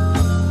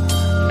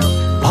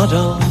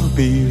 Padal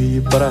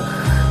bílý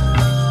prach,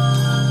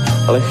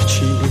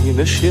 lehčí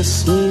než je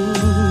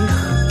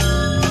sníh,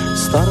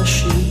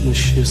 starší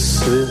než je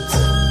svět,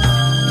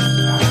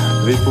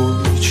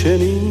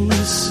 vypůjčený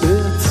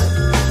svět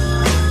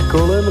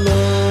kolem nás.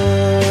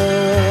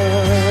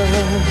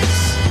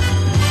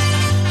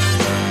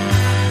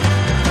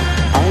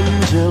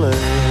 Andělé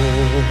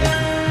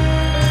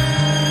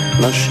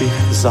našich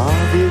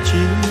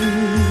závětí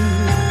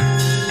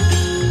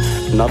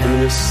nad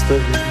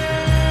městem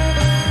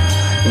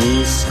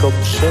nízko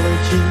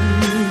přeletí,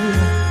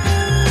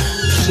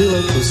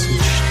 přiletu si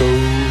čtou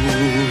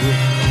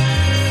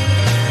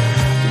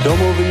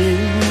domovní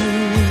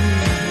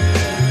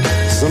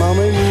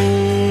znamení.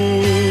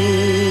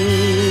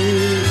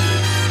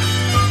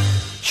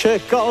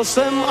 Čekal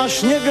jsem,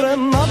 až někde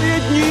nad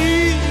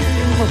jedním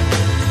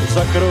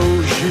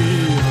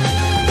zakrouží,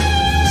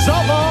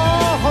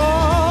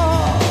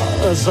 zaváhá,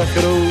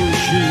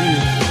 zakrouží,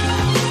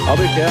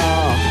 abych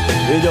já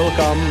viděl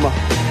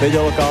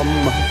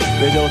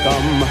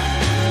kam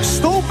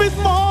vstoupit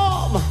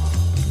mám.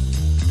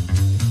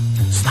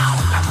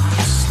 Stálo tam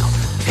město,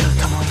 byl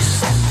to můj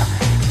sen,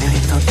 byly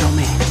to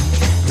domy,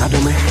 na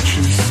domech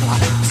čísla,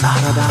 v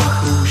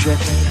zahradách růže,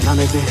 na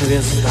nebi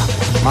hvězda,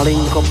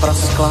 malinko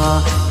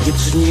prasklá,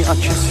 vnitřní a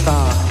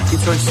čistá, ti,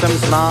 co jsem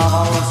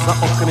znával,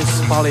 za okny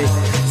spali,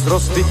 z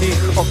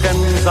rozbitých oken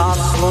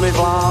záslony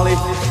vlály,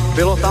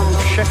 bylo tam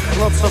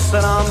všechno, co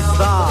se nám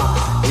zdá,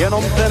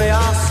 jenom ten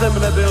já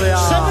jsem nebyl já.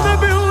 Jsem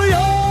nebyl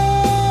já.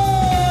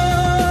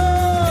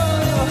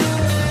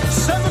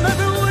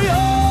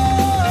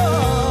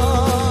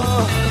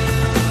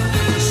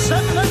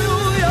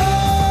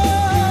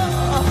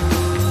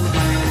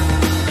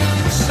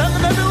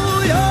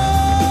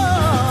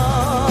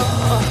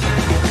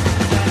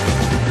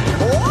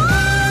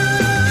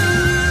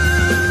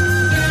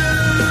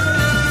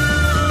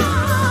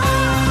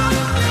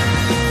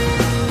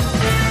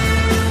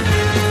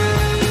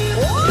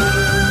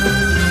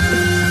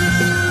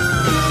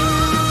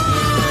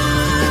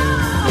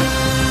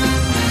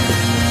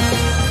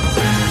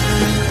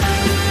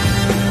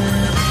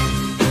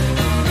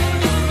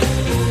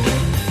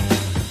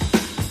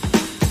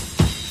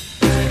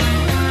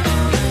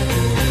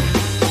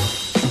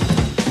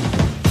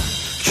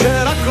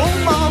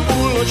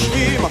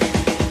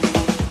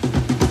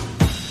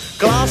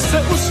 Klásce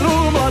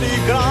usnul mladý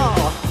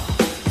král,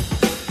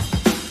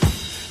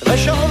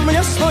 vešel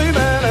město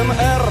jménem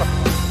R.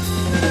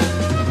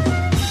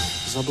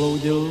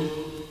 Zabloudil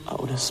a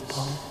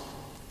odespal.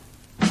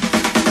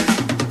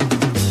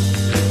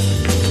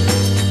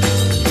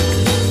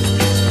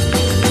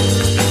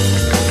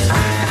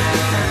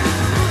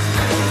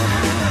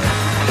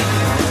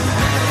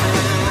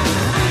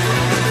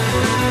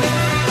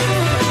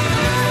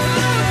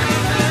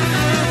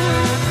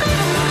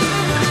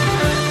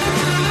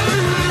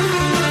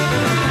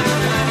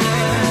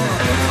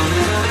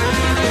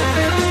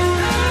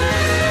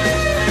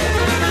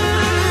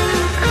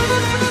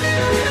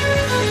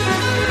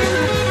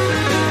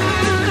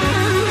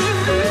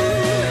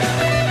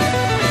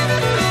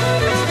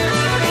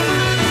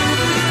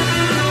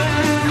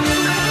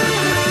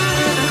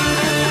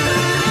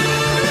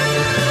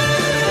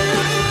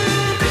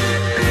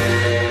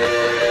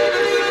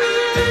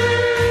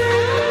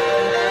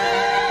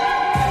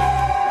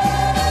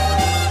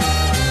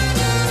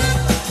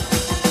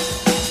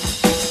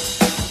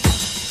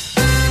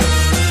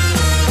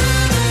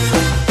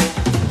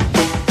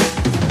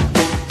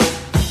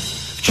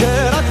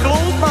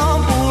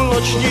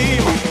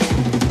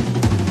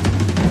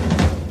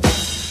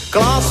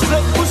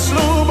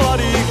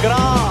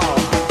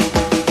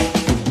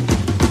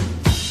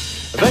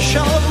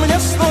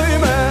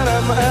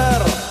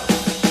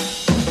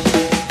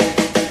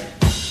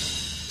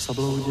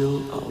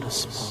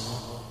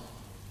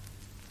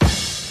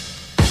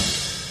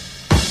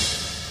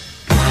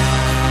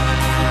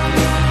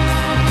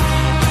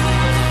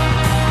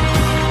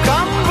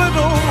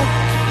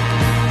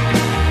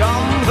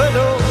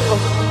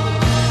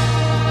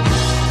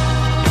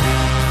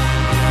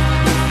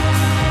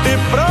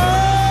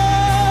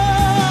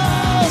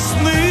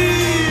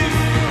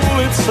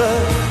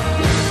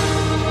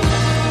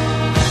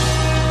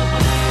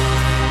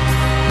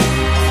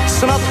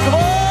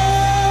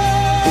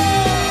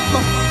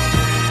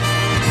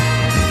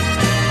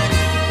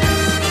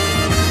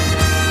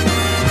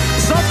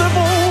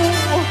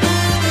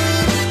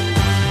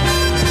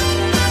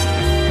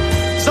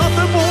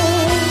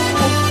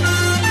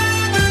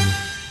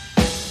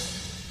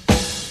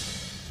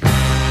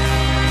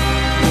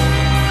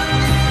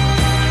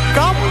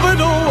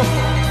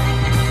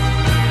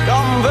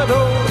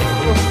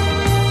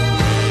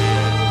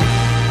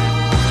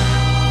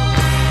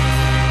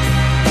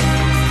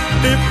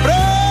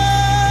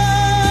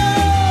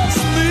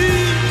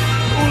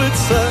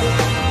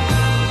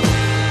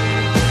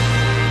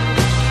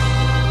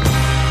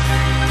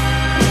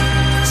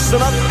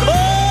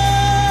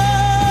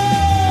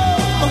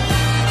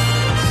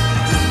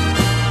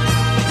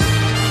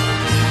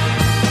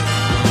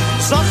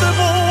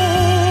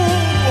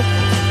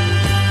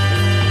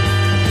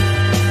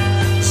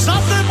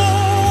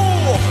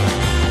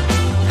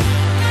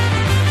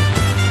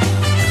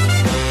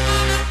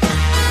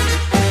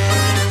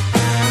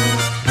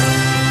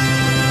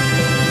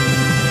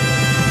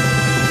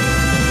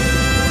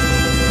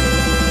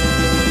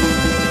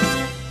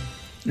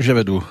 Že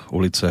vedú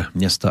ulice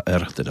mesta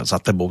R, teda za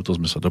tebou, to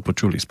sme sa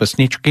dopočuli z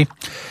pesničky.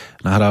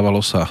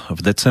 Nahrávalo sa v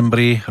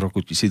decembri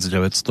roku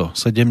 1970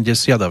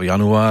 a v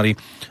januári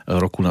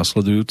roku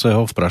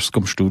nasledujúceho v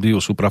pražskom štúdiu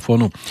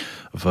Suprafonu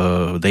v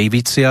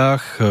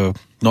Dejviciach.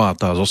 No a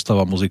tá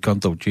zostava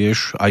muzikantov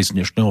tiež aj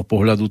z dnešného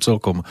pohľadu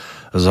celkom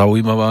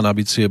zaujímavá. Na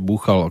bicie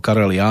búchal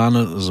Karel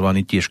Ján,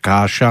 zvaný tiež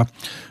Káša,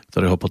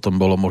 ktorého potom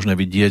bolo možné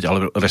vidieť,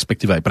 ale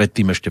respektíve aj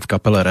predtým ešte v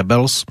kapele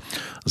Rebels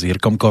s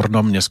Jirkom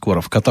Kornom,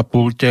 neskôr v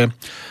Katapulte.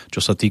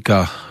 Čo sa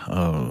týka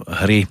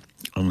hry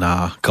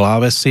na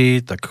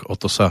klávesy, tak o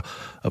to sa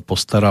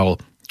postaral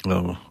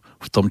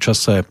v tom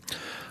čase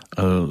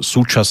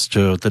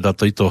súčasť teda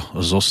tejto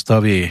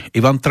zostavy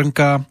Ivan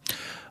Trnka,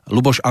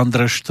 Luboš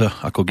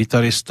Andršt ako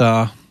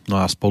gitarista, no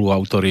a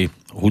spoluautori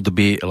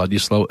hudby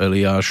Ladislav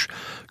Eliáš,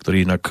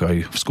 ktorý inak aj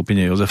v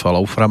skupine Jozefa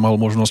Laufra mal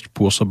možnosť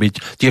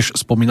pôsobiť, tiež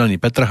spomínaný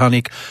Petr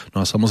Hanik,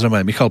 no a samozrejme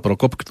aj Michal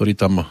Prokop, ktorý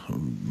tam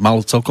mal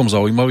celkom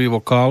zaujímavý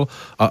vokál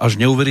a až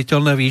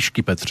neuveriteľné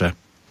výšky, Petře.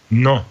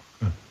 No,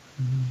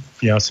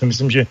 já si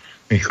myslím, že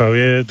Michal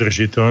je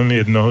držitelem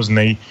jednoho z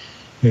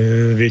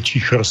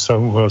největších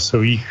rozsahů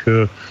hlasových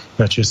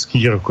na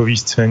české rockové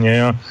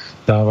scéně a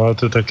dává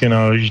to taky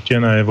náležitě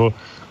najevo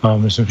a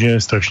myslím, že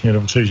je strašně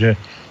dobře, že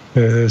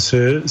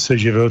se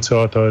živil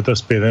celá ta léta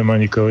zpěvem a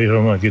nikoli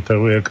hrou na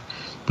gitaru, jak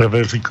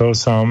prvé říkal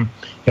sám.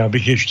 Já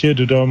bych ještě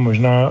dodal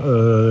možná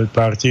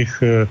pár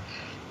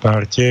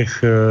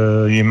těch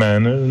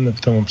jmen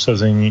v tom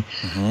obsazení,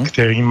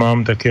 který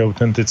mám taky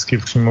autenticky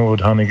přímo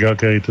od Haniga,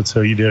 který to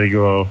celý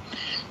dirigoval.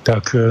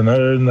 Tak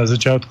na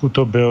začátku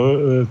to byl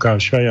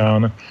Káša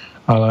Ján,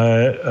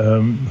 ale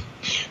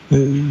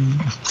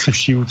při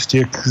vší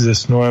úctě k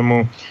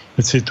zesnulému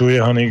cituji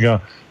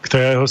Haniga,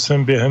 kterého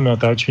jsem během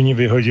natáčení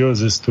vyhodil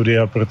ze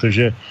studia,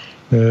 protože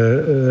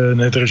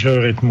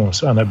nedržel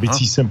rytmus a na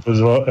bicí jsem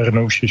pozval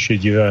Ernouše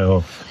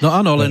Šedivého. No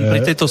áno, len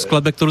pri tejto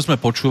skladbe, ktorú sme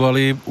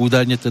počúvali,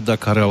 údajne teda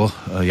Karel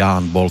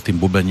Ján bol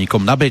tým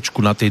bubeníkom. Na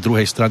bečku na tej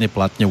druhej strane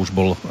platne už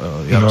bol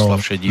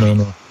Jaroslav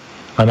Šedivý. No.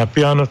 A na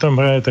piano tam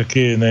hraje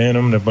taky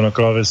nejenom, nebo na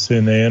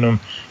klávesy, nejenom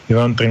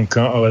Ivan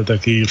Trnka, ale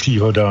taky Jiří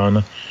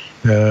Hodán,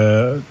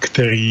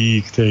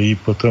 který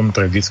potom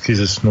tragicky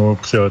zesnul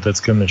při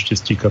leteckém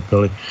neštěstí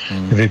kapely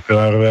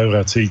Vypilárové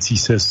vracející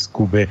se z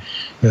Kuby.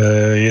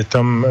 Je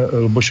tam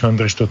Luboš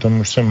Andršt, o tom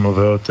už jsem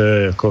mluvil, to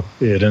je jako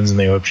jeden z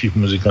nejlepších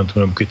muzikantů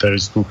nebo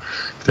kytaristů,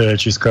 které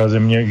česká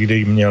země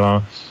kdy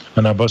měla.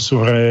 A na basu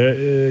hraje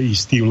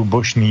jistý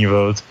Luboš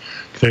Nývelt,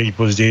 který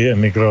později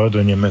emigroval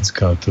do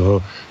Německa.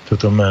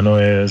 Toto jméno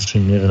je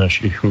zřejmě v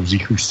našich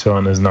luzích už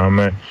zcela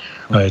neznámé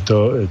a je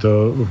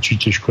to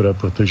určitě škoda,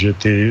 protože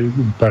ty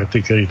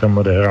party, které tam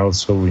odehrál,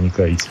 jsou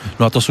vynikající.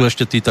 No a to sú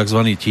ešte tí tzv.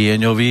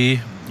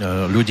 Tieňoví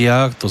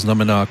ľudia, to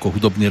znamená ako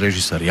hudobný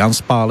režisér Jan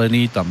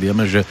Spálený, tam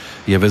vieme, že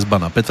je väzba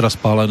na Petra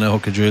Spáleného,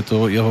 keďže je to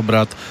jeho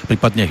brat,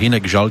 prípadne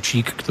Hinek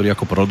Žalčík, ktorý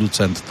ako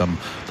producent tam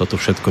toto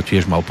všetko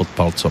tiež mal pod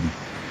palcom.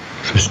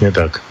 Přesně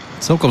tak.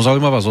 Celkom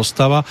zaujímavá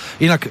zostava.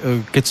 Inak,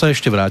 keď sa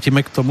ešte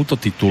vrátime k tomuto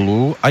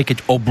titulu, aj keď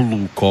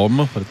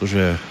oblúkom,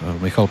 pretože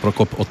Michal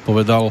Prokop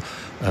odpovedal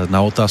na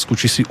otázku,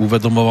 či si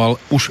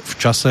uvedomoval už v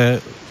čase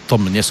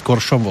tom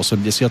neskoršom, v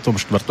 84.,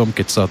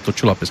 keď sa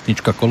točila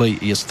pesnička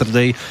Kolej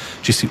Yesterday,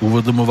 či si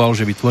uvedomoval,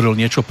 že vytvoril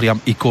niečo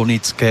priam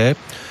ikonické,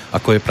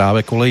 ako je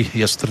práve Kolej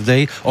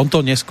Yesterday. On to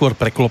neskôr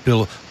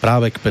preklopil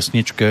práve k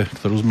pesničke,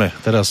 ktorú sme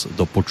teraz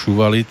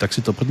dopočúvali, tak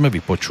si to poďme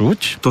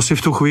vypočuť. To si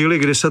v tu chvíli,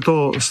 kdy se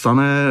to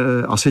stane,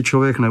 asi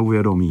člověk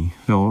neuvědomí.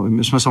 Jo?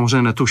 My jsme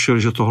samozřejmě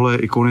netušili, že tohle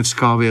je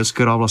ikonická věc,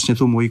 která vlastně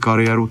tu moji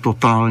kariéru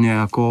totálně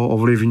jako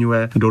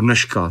ovlivňuje do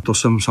dneška. To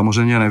jsem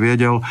samozřejmě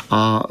nevěděl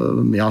a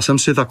já jsem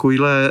si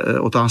takovýhle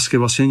otázky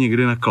vlastně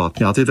nikdy neklad.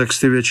 Já ty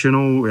texty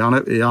většinou,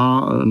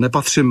 já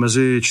nepatřím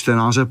mezi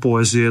čtenáře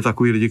poezie,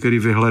 takový lidi, kteří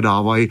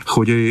vyhledávají,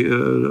 chodí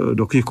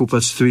do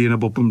knihkupectví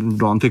nebo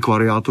do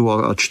antikvariátu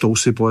a čtou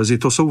si poezii.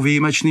 To jsou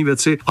výjimečné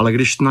věci, ale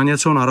když na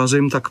něco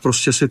narazím, tak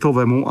prostě si to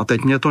vemu a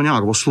teď mě to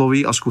nějak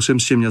osloví a zkusím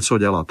s tím něco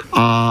dělat.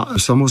 A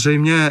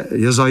samozřejmě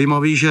je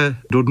zajímavý, že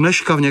do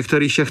dneška v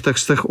některých těch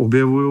textech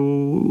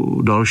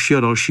objevuju další a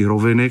další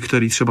roviny,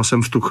 který třeba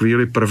jsem v tu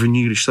chvíli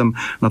první, když jsem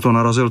na to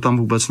narazil, tam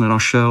vůbec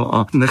nenašel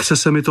a nechce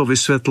se mi to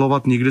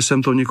vysvětlovat, nikdy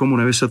jsem to nikomu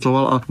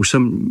nevysvětloval a už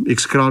jsem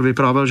xkrát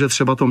vyprávěl, že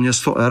třeba to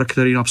Město R,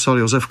 který napsal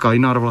Josef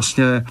Kajnar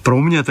vlastně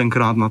pro mě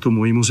tenkrát na tu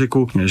moji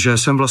muziku, že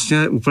jsem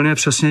vlastně úplně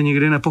přesně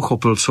nikdy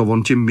nepochopil, co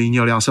on tím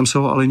mínil. Já jsem se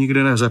ho ale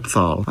nikdy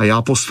nezeptal. A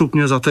já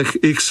postupně za těch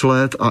x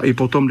let a i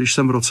potom, když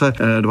jsem v roce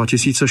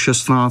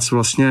 2016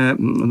 vlastně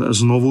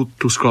znovu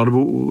tu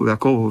skladbu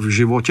jako v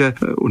životě,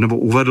 nebo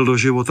uvedl do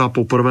života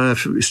poprvé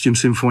s tím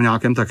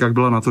symfoniákem, tak jak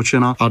byla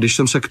natočena. A když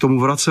jsem se k tomu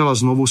vracel a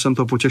znovu jsem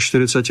to po těch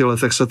 40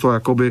 letech se to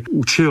jakoby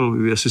učil,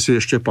 jestli si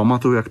ještě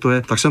pamatuju, jak to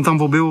je, tak jsem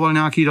tam objevoval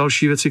nějaký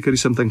další věci, které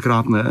jsem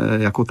tenkrát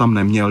jako tam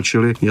neměl.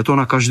 Čili je to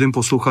na každém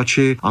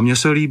posluchači a mně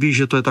se líbí,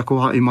 že to je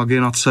taková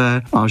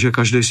imaginace a že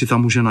každý si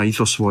tam může najít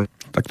to svoje.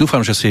 Tak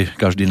dúfam, že si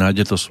každý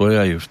nájde to svoje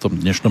aj v tom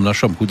dnešnom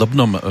našom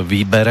hudobnom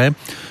výbere.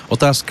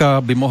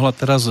 Otázka by mohla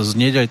teraz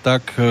znieť aj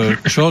tak,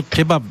 čo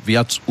teba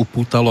viac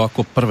upútalo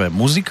ako prvé,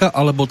 muzika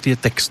alebo tie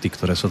texty,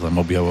 ktoré sa tam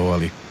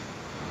objavovali?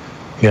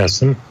 Já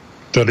jsem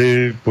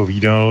tady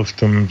povídal v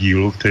tom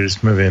dílu, který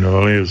jsme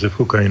věnovali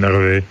Josefu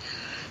Kajnarovi,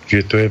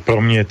 že to je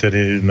pro mě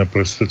tedy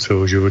naprosto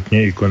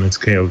celoživotně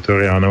ikonický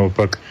autor. Já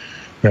naopak,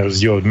 na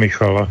rozdíl od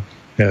Michala,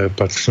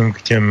 patřím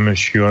k těm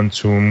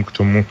šílencům, k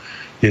tomu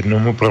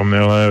jednomu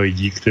promile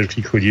lidí,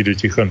 kteří chodí do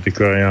těch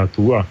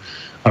antikvariátů a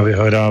a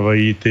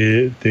vyhledávají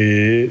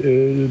ty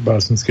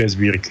básnické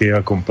sbírky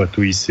a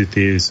kompletují si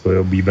ty svoje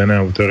oblíbené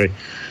autory.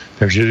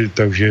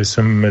 Takže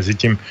jsem mezi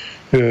tím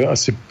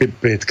asi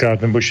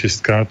 5krát nebo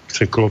 6krát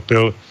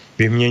překlopil,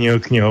 vyměnil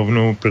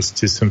knihovnu,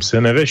 prostě jsem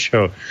se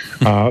nevešel.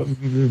 A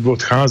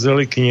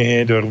odcházely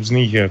knihy do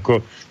různých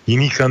jako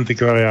jiných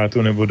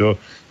antikvariátů nebo do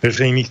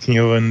veřejných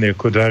knihoven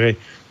jako dary.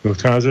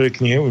 Odcházely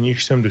knihy, u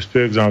nich jsem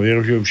dospěl k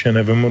závěru, že už je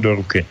nevemu do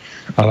ruky.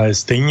 Ale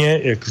stejně,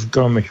 jak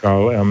říkal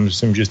Michal, já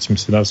myslím, že s tím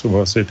se dá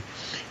souhlasit,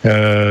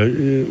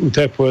 u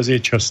té poezie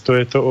často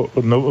je to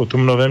o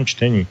tom novém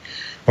čtení.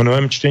 O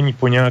novém čtení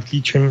po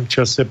nějaký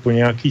čase, po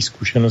nějaký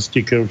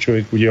zkušenosti, kterou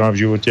člověk udělá v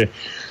životě.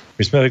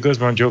 My jsme takhle s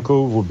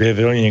manželkou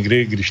objevili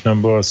někdy, když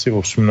nám bylo asi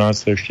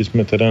 18, a ještě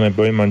jsme teda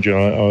nebyli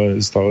manželé,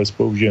 ale stále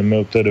spolu žijeme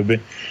od té doby,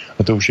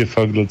 a to už je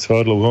fakt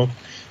docela dlouho,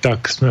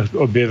 tak jsme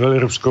objevili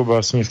ruskou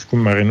básnířku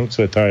Marinu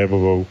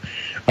Cvetajevovou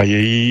a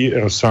její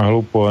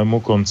rozsáhlou poému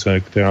Konce,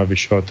 která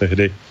vyšla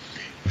tehdy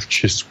v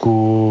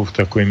Česku v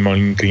takovým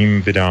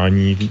malinkým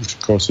vydání,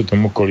 říkalo se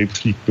tomu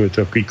Kolibřík, byly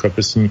takový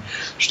kapesní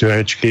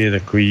čtverečky,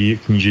 takový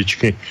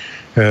knížičky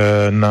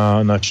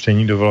na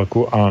čtení do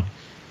vlaku a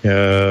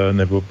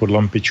nebo pod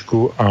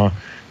lampičku a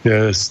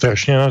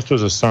strašně nás to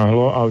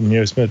zasáhlo a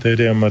měli jsme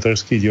tehdy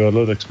amatérský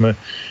divadlo,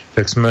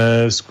 tak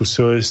jsme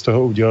zkusili z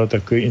toho udělat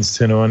takový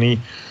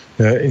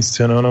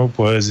inscenovanou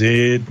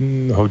poezii,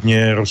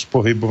 hodně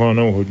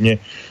rozpohybovanou, hodně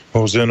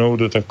hozenou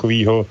do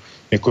takového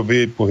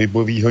jakoby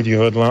pohybového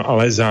divadla,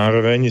 ale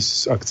zároveň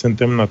s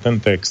akcentem na ten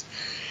text.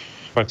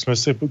 Pak jsme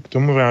se k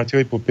tomu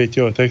vrátili po 5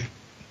 letech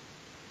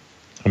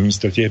a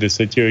místo těch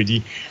 10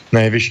 lidí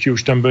na jevišti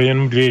už tam byly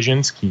jenom 2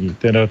 ženský,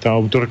 teda ta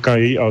autorka,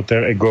 její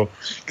alter ego,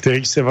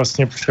 který se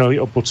vlastně přeli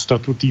o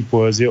podstatu té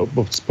poezie, o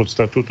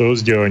podstatu toho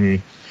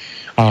sdělení.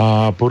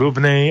 A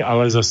podobnej,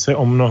 ale zase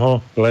o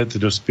mnoho let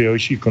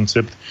dospělejší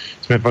koncept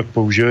jsme pak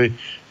použili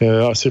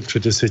asi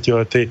před 10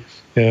 lety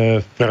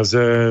v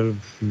Praze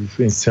v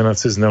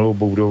inscenaci s Nelou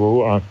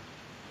Boudovou a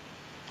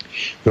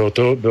bylo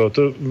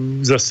to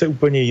zase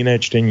úplně jiné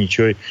čtení,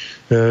 čili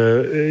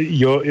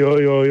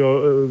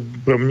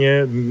pro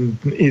mě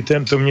i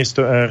to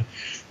město R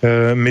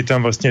mi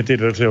tam vlastně ty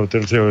dveře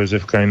otevřel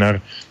Josef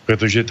Kajnar,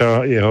 protože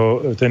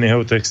ten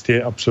jeho text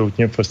je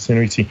absolutně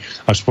fascinující.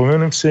 A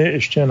vzpomenu si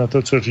ještě na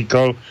to, co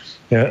říkal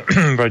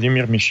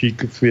Vladimír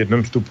Mišík v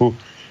jednom vstupu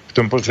v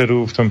tom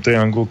pořadu, v tom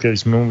Trianglu, který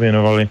jsme mu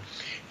věnovali,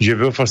 že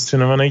byl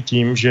fascinovaný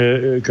tím,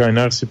 že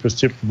Kajnar si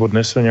prostě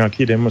odnesl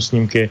nějaký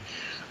demosnímky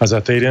a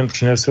za týden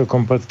přinesl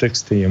komplet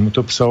texty. Jemu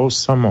to psalo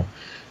samo.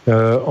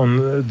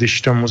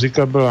 Když ta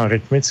muzika byla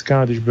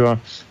rytmická, když byla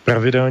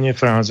pravidelně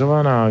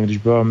frázovaná, když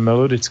byla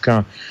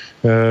melodická,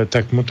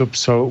 tak mu to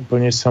psalo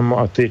úplně samo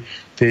a ty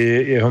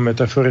jeho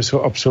metafory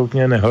jsou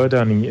absolutně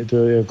nehledaný. To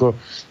je jako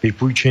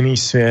vypůjčený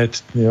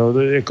svět. Jo?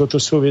 Jako to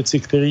jsou věci,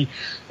 které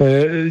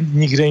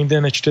nikde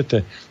jinde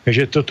nečtete.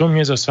 Takže toto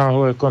mě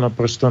zasáhlo jako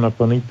naprosto na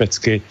plný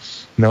pecky.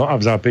 No a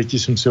v zápětí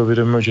jsem si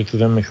uvědomil, že to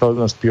ten Michal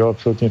naspíval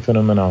absolutně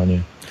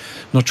fenomenálně.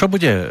 No čo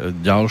bude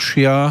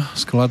ďalšia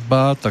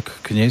skladba, tak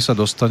k nej sa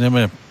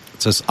dostaneme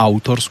cez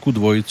autorskú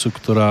dvojicu,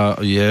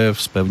 ktorá je v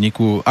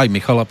spevníku aj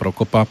Michala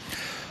Prokopa.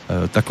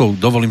 Takou,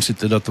 dovolím si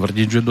teda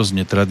tvrdiť, že dosť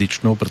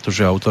netradičnou,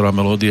 pretože autora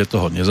melódie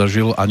toho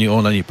nezažil ani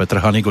on, ani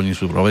Petr Hanik, oni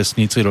sú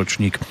rovesníci,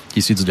 ročník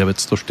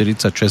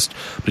 1946,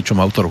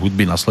 pričom autor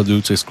hudby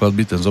nasledujúcej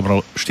skladby, ten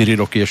zomrel 4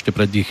 roky ešte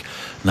pred ich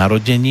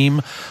narodením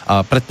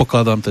a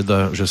predpokladám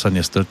teda, že sa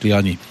nestretli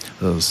ani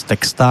s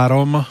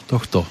textárom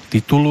tohto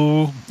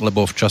titulu,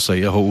 lebo v čase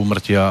jeho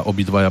úmrtia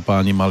obidvaja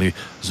páni mali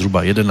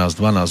zhruba 11-12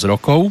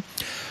 rokov.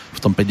 V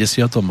tom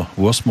 58.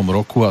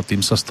 roku a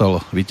tým sa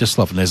stal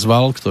Víteslav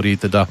Nezval, ktorý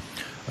teda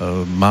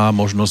má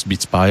možnosť byť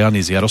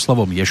spájaný s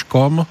Jaroslavom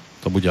Ježkom,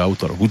 to bude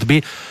autor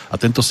hudby a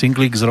tento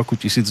singlík z roku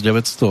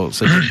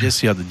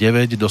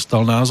 1979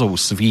 dostal názov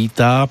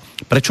Svíta.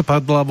 Prečo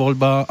padla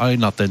voľba aj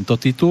na tento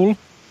titul?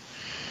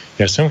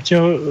 Já jsem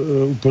chtěl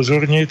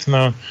upozornit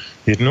na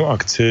jednu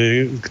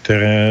akci,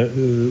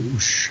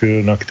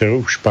 na kterou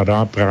už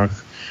padá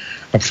prach.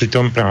 A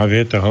přitom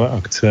právě tahle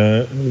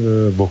akce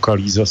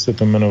Vokalíza se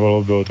to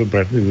jmenovalo, bylo to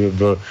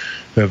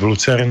v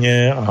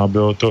Lucerně a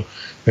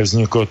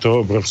vzniklo to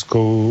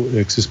obrovskou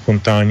jaksi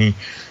spontánní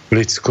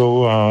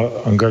lidskou a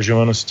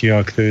angažovaností a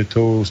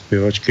aktivitou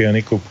zpěvačky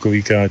Jany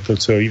Koupkový, která to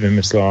celý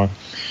vymyslela.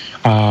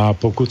 A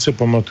pokud se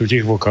pamatuju,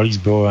 těch vokalíz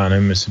bylo, já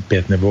nevím, jestli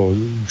 5 nebo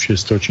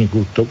 6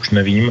 ročníků, to už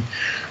nevím,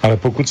 ale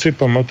pokud si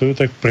pamatuju,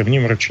 tak v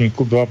prvním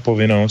ročníku byla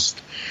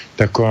povinnost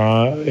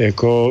taková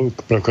jako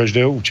pro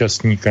každého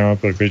účastníka,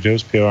 pro každého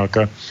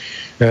zpěváka,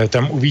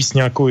 tam uvíct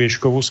nějakou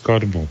Ježkovou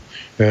skladbu.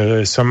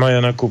 Sama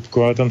Jana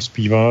Koupková tam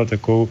zpívala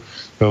takovou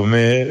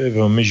velmi,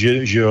 velmi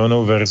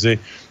živelnou verzi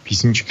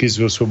písničky z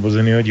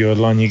Osvobozeného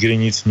divadla Nikdy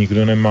nic,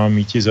 nikdo nemá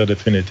míti za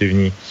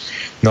definitivní.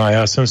 No a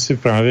já jsem si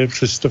právě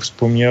přesto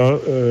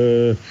vzpomněl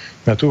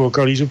na tu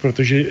vokalízu,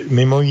 protože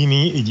mimo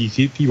jiný i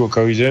díky té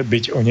vokalíze,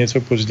 byť o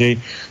něco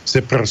později,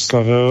 se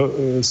proslavil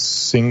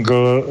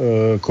single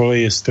Call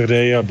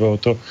Yesterday a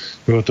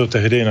bylo to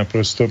tehdy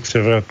naprosto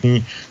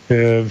převratný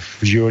v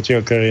životě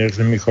a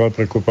kariéře Michala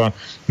Prokopa.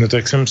 No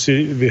tak jsem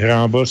si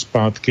vyhrábal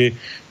zpátky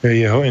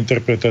jeho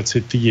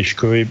interpretaci té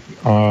Ježkovy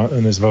a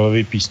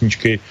Nezvalové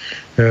písničky,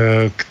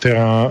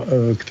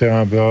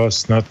 která byla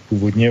snad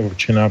původně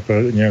určená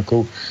pro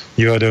nějakou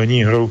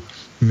divadelní hru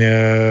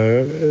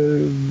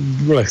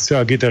lehce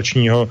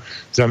agitačního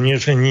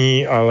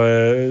zaměření, ale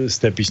z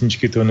té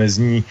písničky to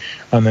nezní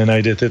a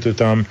nenajdete to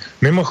tam.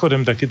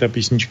 Mimochodem taky ta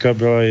písnička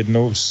byla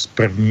jednou z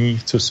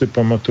prvních, co si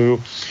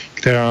pamatuju,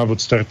 která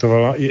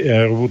odstartovala i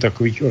éru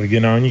takových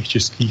originálních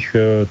českých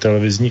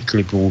televizních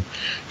klipů.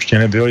 Ještě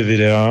nebyly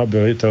videa,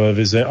 byly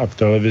televize a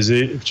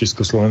v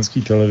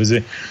československé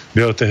televizi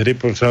byl tehdy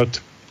pořád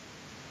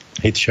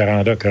hit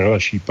šaráda Karla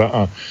Šípa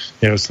a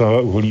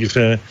Jaroslava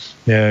Uhlíře,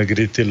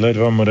 kdy tyhle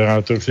dva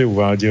moderátoři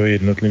uváděli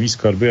jednotlivý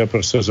skladby a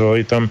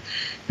prosazovali tam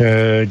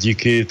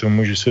díky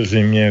tomu, že se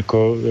zřejmě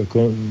jako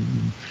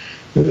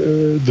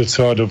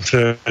docela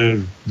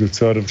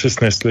dobře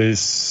snesli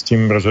s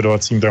tím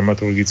rozhodovacím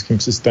dramaturgickým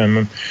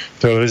systémem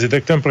v televizi,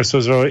 tak tam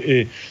prosazovali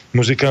i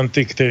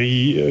muzikanty,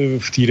 který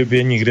v té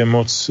době nikde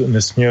moc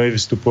nesměli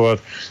vystupovat.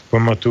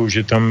 Pamatuju,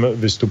 že tam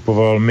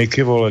vystupoval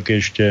Miky Volek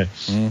ještě,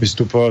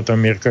 vystupoval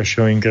tam Jirka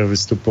Šolinker,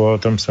 vystupoval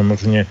tam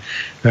samozřejmě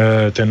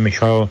ten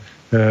Michal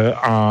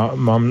a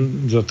mám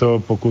za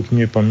to, pokud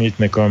mě paměť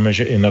neklame,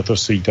 že i na to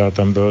svítá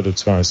tam byl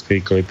docela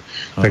hezký klip,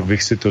 tak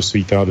bych si to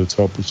svítá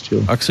docela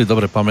pustil. Ak si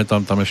dobre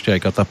pamätám, tam ešte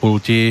aj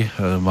Katapulti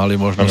mali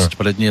možnosť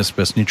predniesť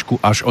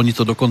pesničku, až oni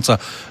to dokonca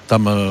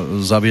tam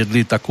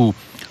zaviedli takú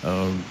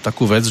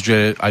vec,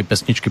 že aj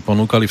pesničky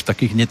ponúkali v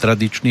takých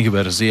netradičných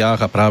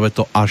verziách a práve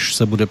to Až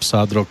se bude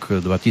psát rok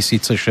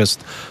 2006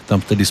 tam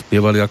vtedy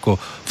spievali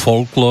ako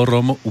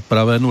folklórom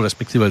upravenú,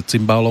 respektíve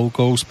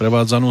cymbálovkou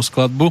sprevádzanú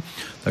skladbu,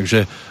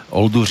 takže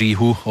Oldu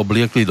Říhu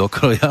obliekli do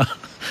kroja.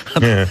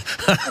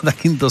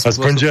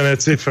 Aspoň, že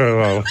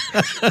necifroval.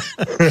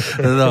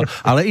 No,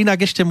 ale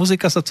inak ešte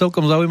muzika sa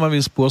celkom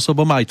zaujímavým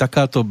spôsobom, aj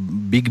takáto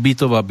big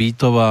beatová,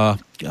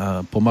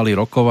 pomaly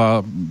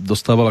rocková,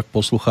 dostávala k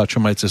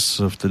poslucháčom aj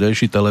cez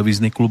vtedejší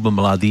televízny klub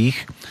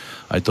mladých.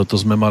 Aj toto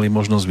sme mali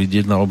možnosť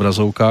vidieť na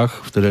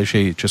obrazovkách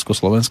vtedejšej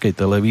československej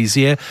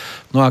televízie.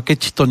 No a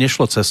keď to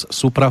nešlo cez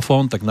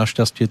Suprafon, tak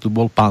našťastie tu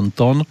bol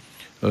Panton,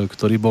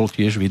 ktorý bol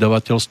tiež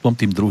vydavateľstvom,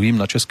 tým druhým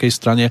na českej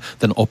strane.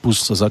 Ten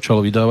opus sa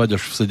začal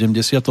vydávať až v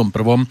 71.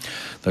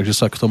 Takže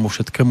sa k tomu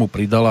všetkému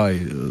pridala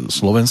aj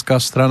slovenská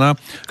strana,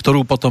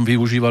 ktorú potom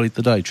využívali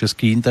teda aj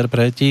českí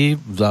interpreti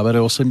v závere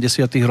 80.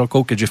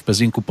 rokov, keďže v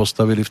Pezinku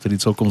postavili vtedy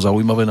celkom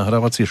zaujímavé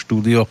nahrávacie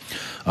štúdio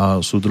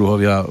a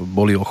súdruhovia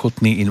boli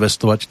ochotní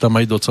investovať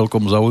tam aj do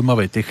celkom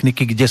zaujímavej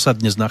techniky, kde sa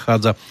dnes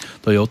nachádza,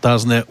 to je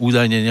otázne,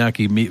 údajne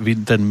nejaký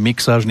ten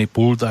mixážny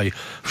pult aj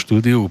v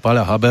štúdiu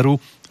Paľa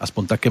Haberu.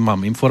 Aspoň také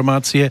mám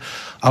informácie,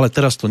 ale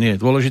teraz to nie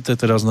je dôležité,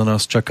 teraz na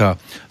nás čaká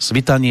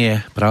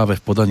svitanie práve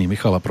v podaní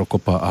Michala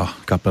Prokopa a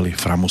kapely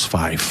Framus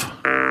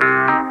 5.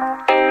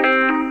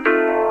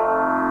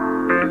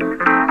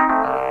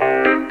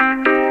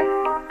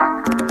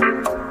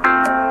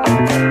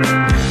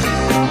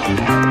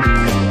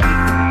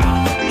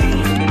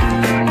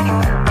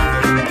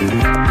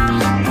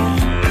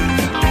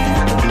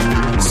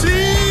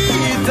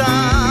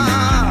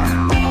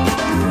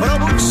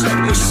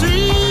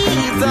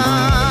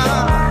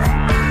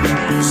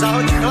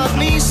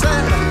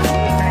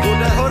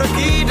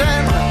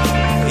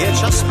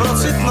 Čas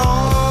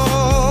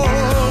procitnout,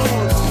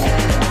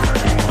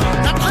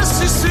 takhle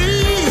si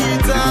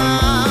svítá,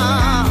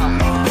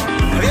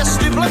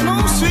 hvězdy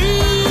blednou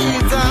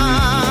svítá,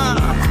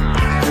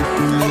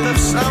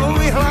 otev na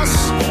můj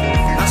hlas,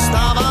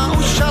 nastává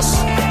už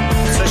čas,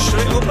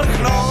 chceš-li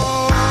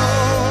uprchnout.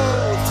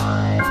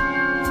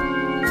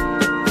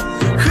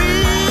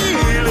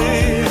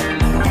 Chvíli,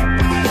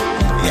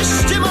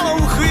 ještě malou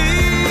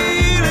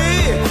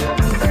chvíli,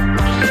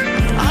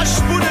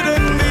 až bude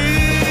den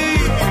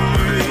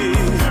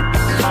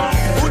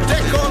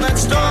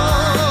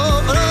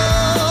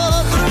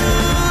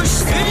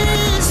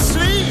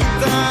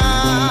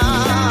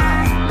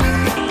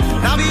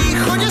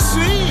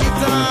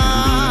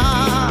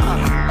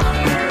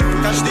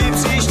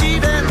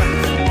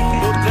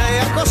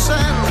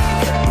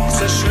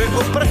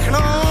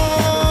uprchnout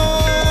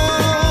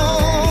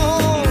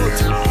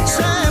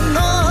se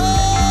mnou.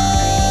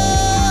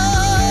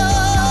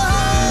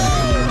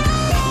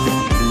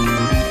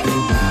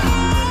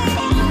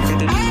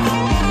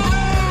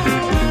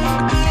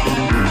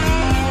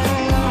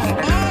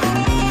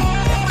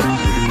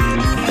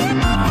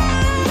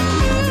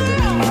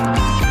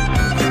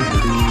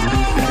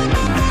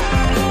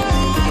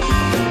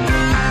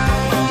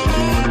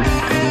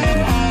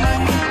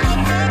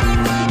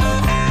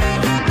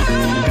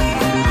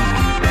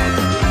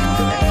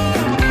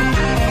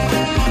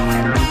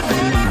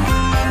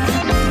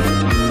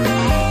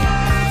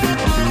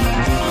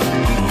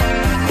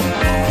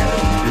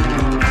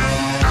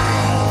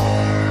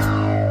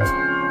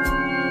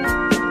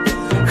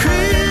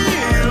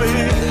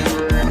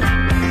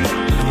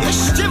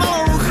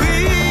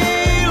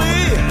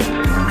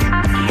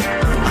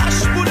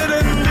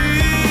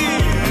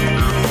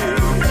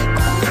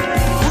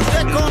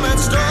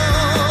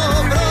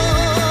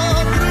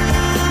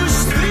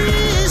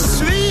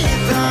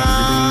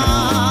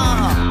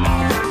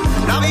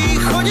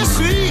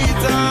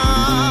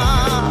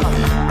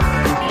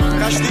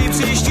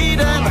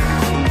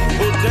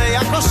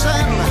 a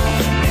sen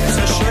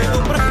přešli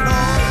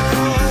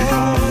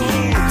uprchnout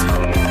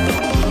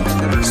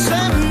se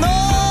mnou,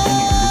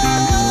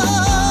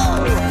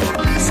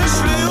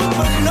 přešli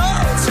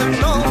uprchnout se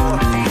mnou,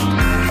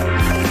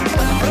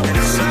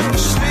 jsem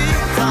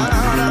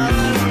svítá.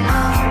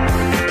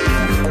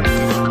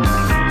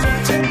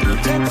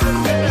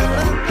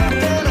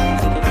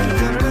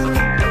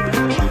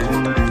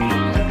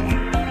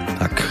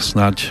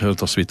 Snáď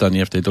to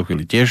svitanie v tejto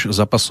chvíli tiež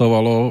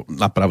zapasovalo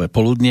na pravé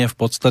poludnie v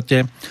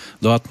podstate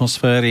do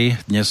atmosféry.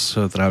 Dnes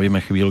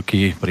trávime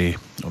chvíľky pri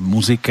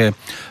muzike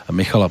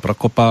Michala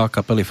Prokopa,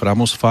 kapely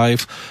Framus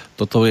 5.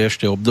 Toto je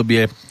ešte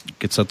obdobie,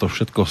 keď sa to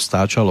všetko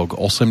stáčalo k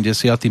 80.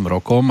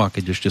 rokom a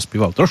keď ešte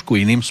spieval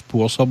trošku iným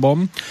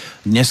spôsobom.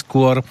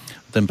 Neskôr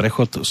ten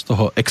prechod z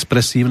toho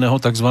expresívneho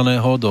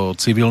takzvaného do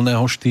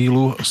civilného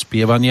štýlu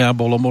spievania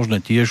bolo možné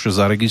tiež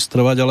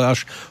zaregistrovať, ale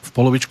až v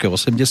polovičke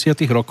 80.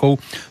 rokov.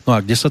 No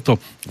a kde sa to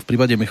v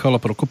prípade Michala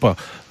Prokopa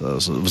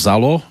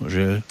vzalo,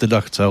 že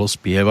teda chcel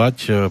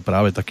spievať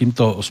práve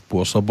takýmto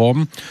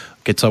spôsobom,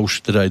 keď sa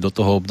už teda aj do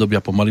toho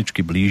obdobia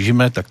pomaličky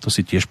blížime, tak to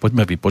si tiež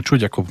poďme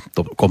vypočuť, ako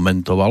to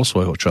komentoval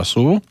svojho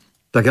času.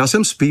 Tak já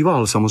jsem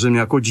zpíval, samozřejmě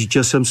jako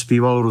dítě jsem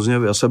zpíval různě,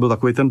 já jsem byl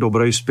takový ten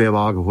dobrý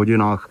zpěvák v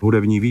hodinách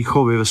hudební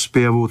výchovy, ve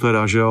zpěvu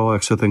teda, že jo,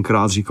 jak se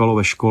tenkrát říkalo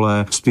ve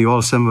škole.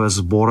 Zpíval jsem ve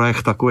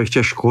sborech, takových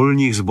těch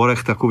školních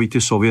sborech, takový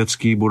ty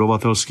sovětský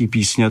budovatelský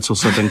písně, co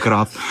se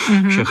tenkrát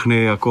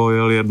všechny jako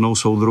jel jednou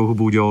soudruh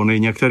Budějony.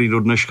 Některý do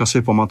dneška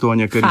si pamatuju a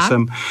některý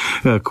jsem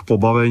k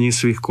pobavení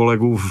svých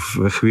kolegů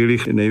ve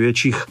chvílích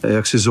největších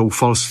jaksi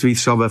zoufalství,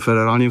 třeba ve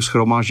federálním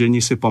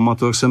shromáždění si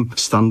pamatuju, jak jsem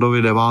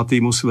Standovi 9.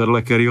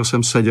 vedle kterého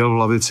jsem seděl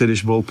v lavici,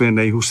 když bylo úplně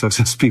nejhůř, tak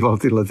jsem zpíval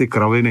tyhle ty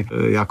kraviny.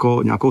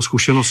 Jako nějakou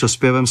zkušenost se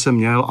zpěvem jsem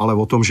měl, ale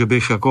o tom, že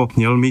bych jako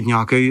měl mít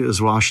nějaký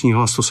zvláštní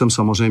hlas, to jsem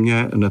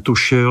samozřejmě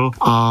netušil.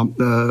 A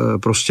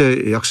prostě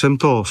jak jsem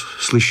to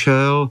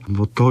slyšel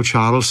od toho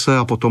Charlese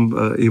a potom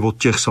i od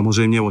těch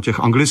samozřejmě od těch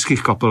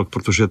anglických kapel,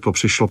 protože to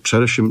přišlo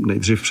především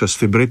nejdřív přes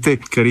ty Brity,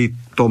 který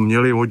to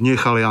měli od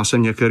nich, ale já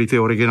jsem některé ty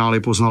originály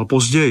poznal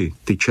později,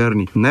 ty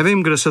černý.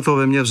 Nevím, kde se to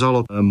ve mně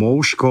vzalo.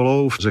 Mou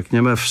školou,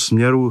 řekněme v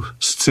směru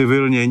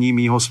zcivilnění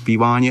mýho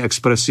zpívání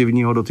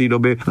expresivního do té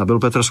doby byl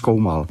Petr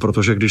Zkoumal,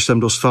 protože když jsem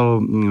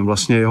dostal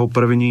vlastně jeho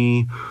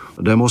první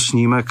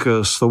demosnímek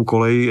s tou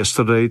kolejí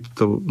Yesterday,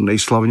 to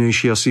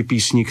nejslavnější asi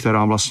písní,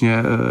 která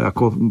vlastně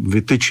jako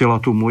vytyčila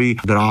tu moji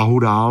dráhu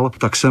dál,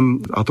 tak jsem,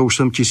 a to už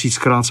jsem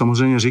 1000krát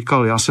samozřejmě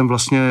říkal, já jsem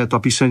vlastně, ta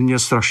píseň mě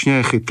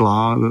strašně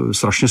chytla,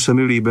 strašně se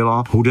mi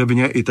líbila,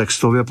 hudebně i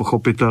textově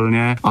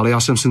pochopitelně, ale já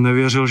jsem si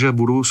nevěřil, že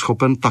budu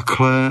schopen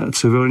takhle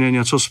civilně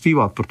něco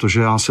zpívat,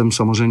 protože já jsem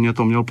samozřejmě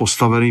to měl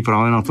postavený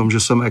právě na tom, že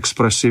jsem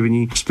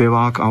expresivní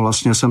zpěvák a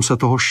vlastně jsem se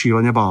toho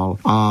šíleně bál.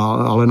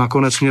 Ale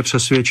nakonec mě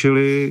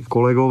přesvědčili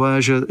kolegové,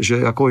 že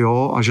jako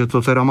jo a že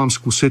to teda mám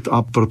zkusit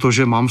a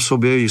protože mám v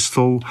sobě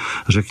jistou,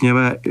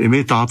 řekněme,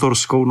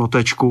 imitátorskou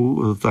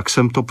notečku, tak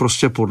jsem to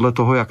prostě podle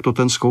toho, jak to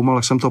ten zkoumal,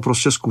 tak jsem to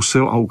prostě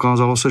zkusil a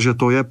ukázalo se, že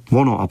to je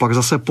ono. A pak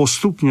zase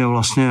postupně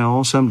vlastně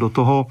jo, jsem do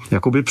toho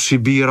jakoby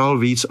přibíral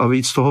víc a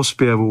víc toho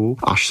zpěvu,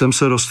 až jsem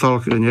se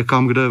dostal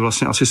někam, kde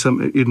vlastně asi jsem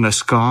i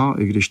dneska,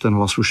 i když ten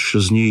hlas už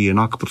zní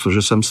jinak,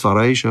 protože jsem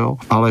starý, že jo,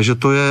 ale že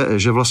to je,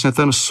 že vlastně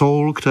ten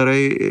soul,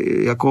 který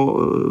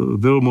jako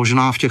byl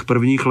možná v těch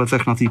prvních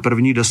letech na té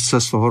první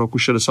desce z toho roku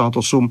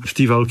 68 v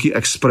té velké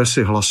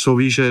expresi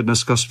hlasový, že je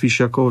dneska spíš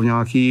jako v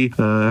nějaký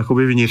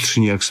jakoby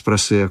vnitřní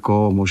expresi,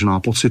 jako možná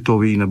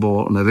pocitový,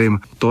 nebo nevím.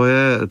 To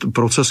je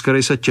proces,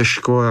 který se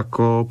těžko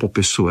jako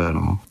popisuje.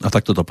 No. A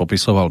takto to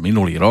popisoval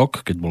minulý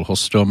rok, keď bol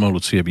hosťom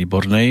Lucie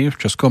Výbornej v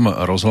Českom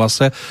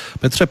rozhlase.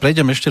 Petře,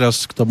 prejdem ešte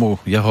raz k tomu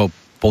jeho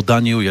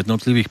podaniu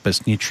jednotlivých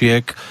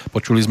pesničiek.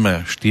 Počuli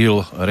sme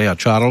štýl Raya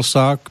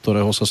Charlesa,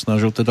 ktorého sa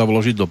snažil teda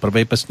vložiť do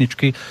prvej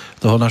pesničky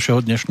toho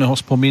našeho dnešného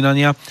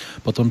spomínania.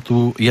 Potom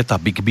tu je tá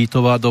big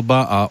beatová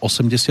doba a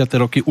 80.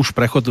 roky už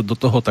prechod do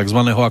toho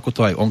takzvaného, ako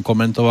to aj on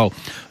komentoval,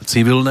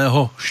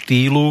 civilného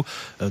štýlu.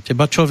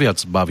 Teba čo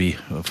viac baví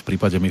v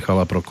prípade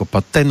Michala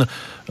Prokopa? Ten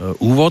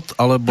úvod,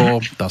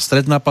 alebo tá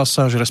stredná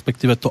pasáž,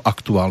 respektíve to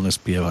aktuálne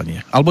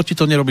spievanie? Alebo ti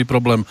to nerobí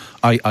problém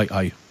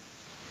aj?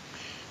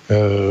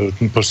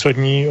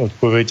 Poslední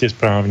odpověď je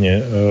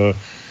správně.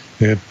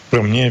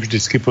 Pro mě je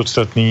vždycky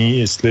podstatný,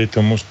 jestli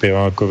tomu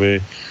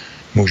zpěvákovi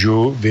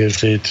můžu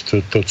věřit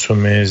to, co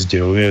mi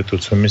sděluje, to,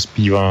 co mi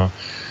zpívá.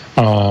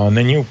 A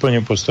není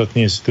úplně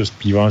podstatný, jestli to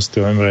zpívá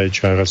stylem Raye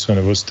Charlesa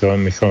nebo stylem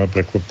Michala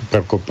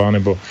Prokopa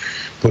nebo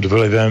pod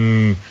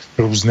vlivem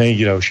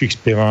různých dalších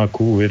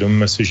zpěváků.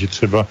 Uvědomíme si, že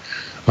třeba,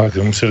 a k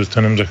tomu se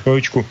dostaneme za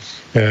chvíličku,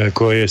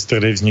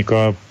 Yesterday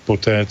vznikla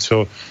poté,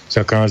 co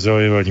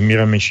zakázali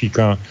Vladimíra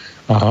Mišíka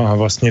a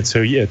vlastně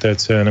celý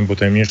ETC, nebo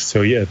téměř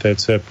celý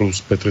ETC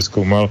plus Petr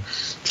Zkoumal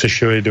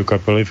přešli do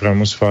kapely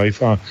Framus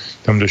 5 a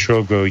tam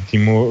došlo k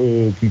velikému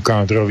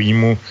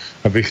kádrovému,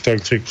 abych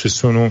tak řekl,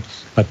 přesunu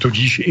a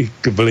tudíž i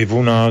k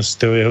vlivu na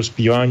styl jeho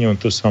zpívání, on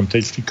to sám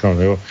teď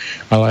říkal, jo.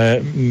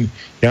 Ale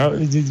já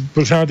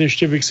pořád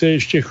bych se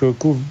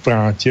chvilku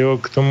vrátil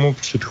k tomu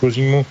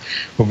předchozímu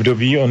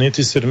období. Ony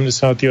ty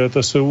 70.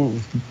 leta jsou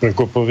v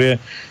Prokopově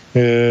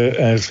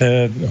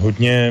éře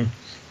hodně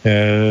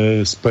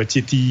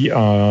spletitý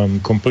a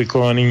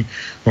komplikovaný.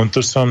 On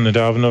to sám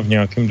nedávno v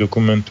nějakém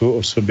dokumentu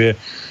o sobě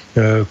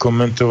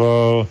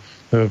komentoval,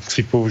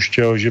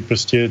 připouštěl, že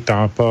prostě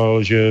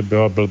tápal, že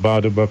byla blbá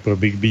doba pro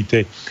big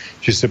beaty,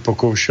 že se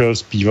pokoušel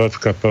zpívat v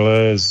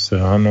kapele s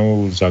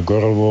Hanou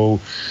Zagorovou,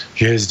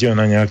 že jezdil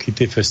na nějaký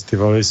ty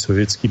festivaly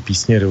sovětský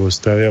písně do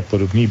Ostravy a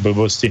podobné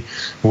blbosti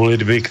u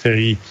lidby,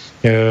 který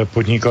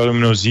podnikali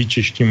mnozí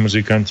čeští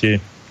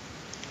muzikanti,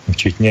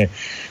 včetně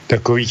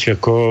takových,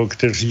 jako,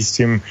 kteří s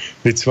tím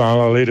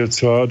vycválali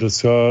docela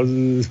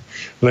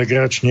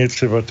legračně.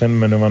 Třeba ten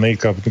jmenovaný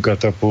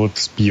Katapult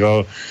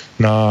zpíval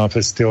na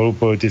festivalu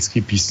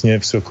politické písně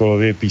v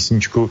Sokolově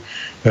písničku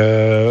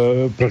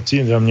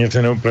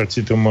zaměřenou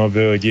proti tomu,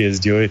 aby lidi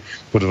jezdili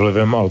pod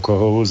vlivem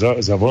alkoholu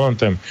za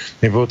volantem.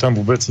 Nebylo tam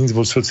vůbec nic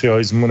o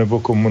socialismu nebo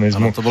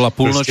komunismu. Ano, to byla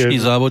půlnoční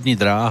závodní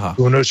dráha.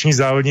 Půlnoční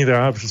závodní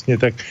dráha, přesně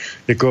tak,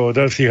 jako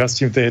Odalfíha s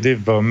tím tehdy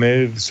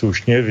velmi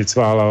slušně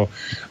vycválal.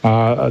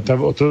 A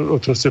tam o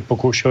to se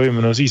pokoušeli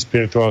mnozí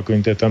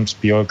spirituálky, tam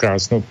zpíval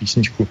krásnou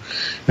písničku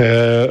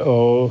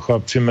o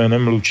chlapci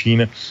jménem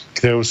Lučín,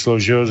 kterou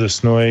složil ze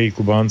snulej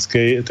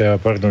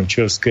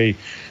čilský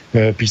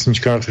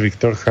písničkář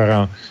Viktor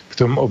Chara v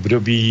tom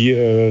období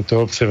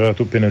toho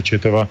převratu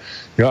Pinochetova.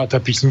 Jo, a ta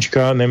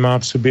písnička nemá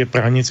v sobě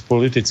nic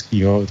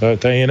politického,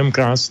 ta je jenom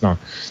krásná.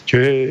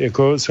 Čili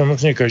jako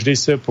samozřejmě každý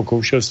se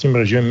pokoušel s tím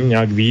režimem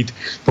nějak vyjít,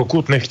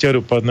 pokud nechtěl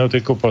dopadnout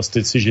jako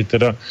plastici, že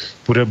teda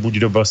bude buď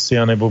do basy,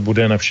 anebo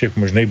bude na všech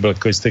možných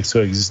blacklistech, co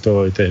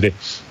existovaly tehdy.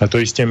 A to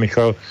jistě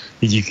Michal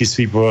i díky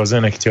svý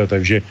povaze nechtěl,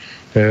 takže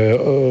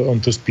on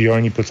to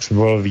zpívání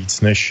potřeboval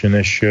víc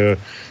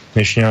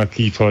než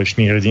nějaký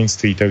falešný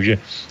hrdinství, takže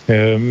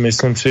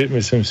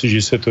myslím si,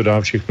 že se to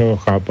dá všechno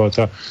chápat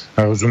a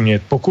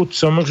rozumět. Pokud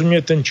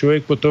samozřejmě ten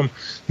člověk potom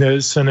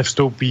se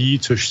nevstoupí,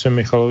 což se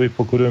Michalovi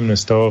pokud jim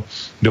nestalo,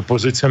 do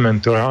pozice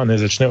mentora a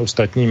nezačne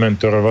ostatní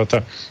mentorovat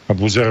a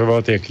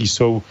buzerovat, jaký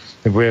jsou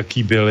nebo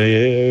jaký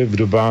byli v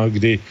dobách,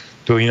 kdy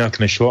to jinak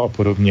nešlo a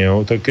podobně,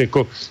 jo. Tak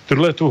jako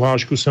tu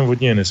hlášku jsem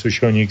od něj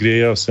neslyšel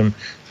nikdy a jsem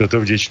za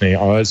to vděčný.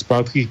 Ale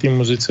zpátky k té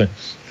muzice.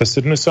 Ta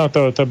 70.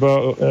 leta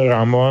byla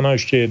rámována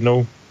ještě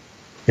jednou.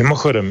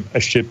 Mimochodem,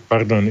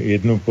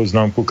 jednu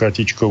poznámku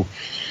kratičkou.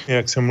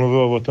 Jak jsem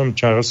mluvil o tom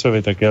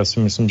Charlesovi, tak já si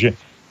myslím, že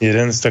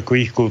jeden z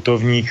takových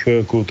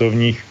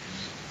kultovních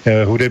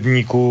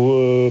hudebníků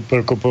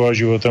Prokopova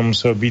života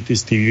musel být i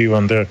Stevie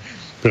Wonder,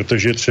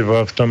 protože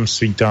třeba v tom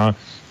Svítá,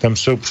 tam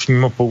jsou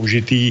přímo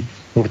použitý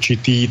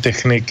určitý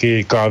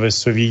techniky,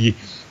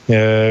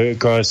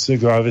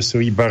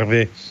 klávesový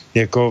barvy,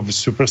 jako v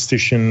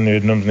Superstition,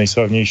 jednom z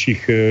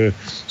nejslavnějších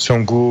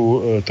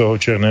songů toho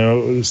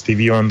černého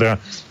Stevie Wondera.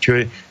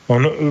 Čili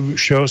on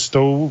šel s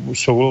tou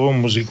soulovou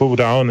muzikou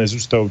dál,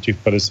 nezůstal u těch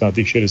 50.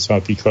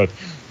 60. let.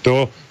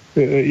 To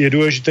je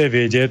důležité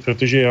vědět,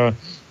 protože já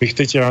bych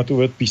teď rád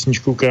uvedl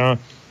písničku, která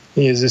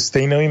je ze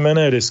stejné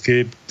jmenné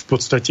desky v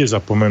podstatě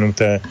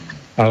zapomenuté,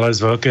 ale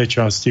z velké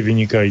části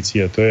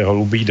vynikající, a to je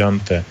Holubý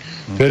Dante.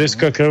 To je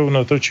deska, kterou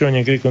natočil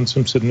někdy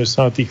koncem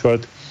 70.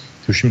 let,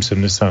 tuším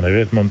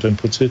 79, mám ten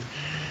pocit,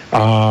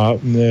 a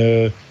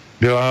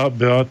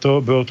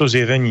bylo to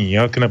zjevení,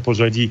 jak na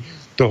pozadí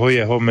toho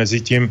jeho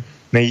mezi tím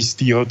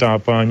nejistýho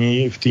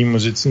tápání v té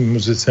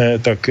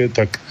muzice,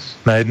 tak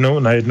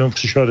najednou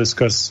přišla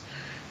deska s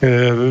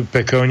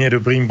pekelně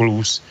dobrým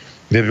blues,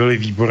 kde byli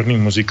výborní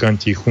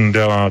muzikanti,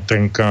 Chundela,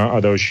 Trnka a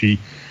další.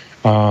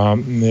 A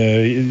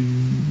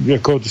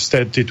jako z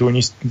té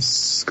titulní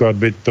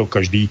skladby to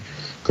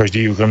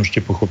každý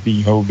okamžitě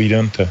pochopí Holubý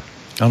Dante.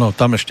 Áno,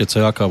 tam ešte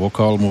CAK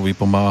vokál mu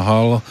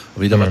vypomáhal,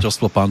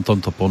 vydavateľstvo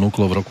Panton to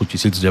ponúklo v roku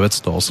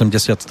 1980,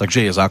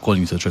 takže je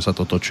zákonité, že sa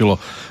to točilo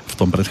v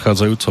tom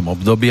predchádzajúcom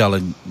období,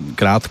 ale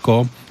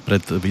krátko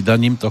pred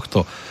vydaním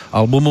tohto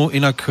albumu.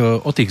 Inak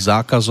o tých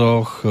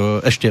zákazoch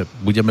ešte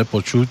budeme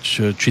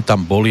počuť, či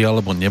tam boli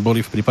alebo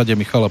neboli v prípade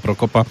Michala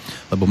Prokopa,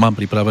 lebo mám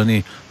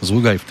pripravený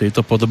zvuk aj v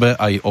tejto podobe,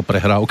 aj o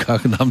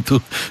prehrávkach nám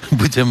tu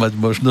bude mať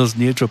možnosť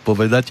niečo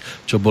povedať,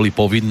 čo boli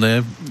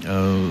povinné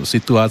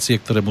situácie,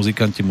 ktoré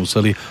muzikanti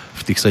museli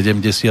v tých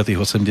 70.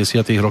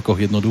 80.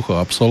 rokoch jednoducho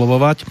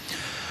absolvovať,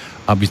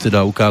 aby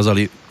teda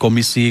ukázali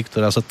komisii,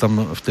 ktorá sa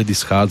tam vtedy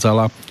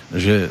schádzala,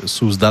 že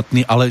sú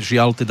zdatní, ale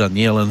žiaľ teda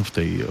nie len v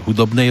tej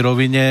hudobnej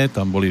rovine,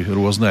 tam boli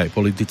rôzne aj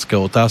politické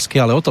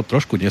otázky, ale o to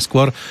trošku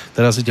neskôr.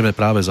 Teraz ideme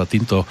práve za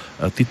týmto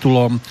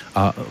titulom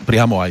a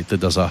priamo aj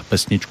teda za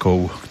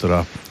pesničkou,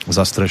 ktorá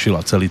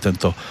zastrešila celý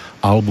tento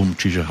album,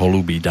 čiže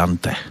Holubý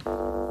Dante.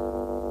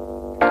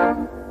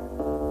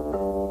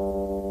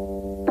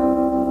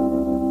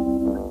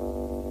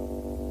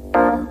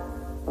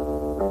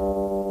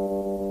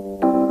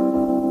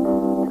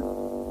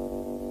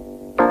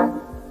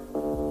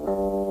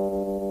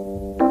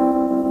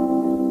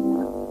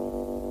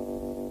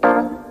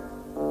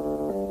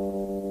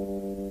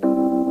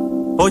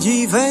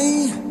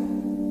 Podívej,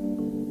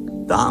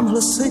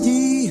 támhle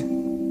sedí,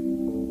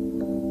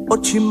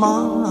 oči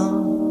má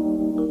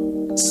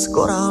z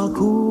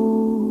korálků.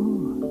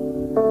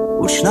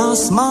 Už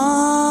nás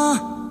má,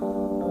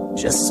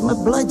 že jsme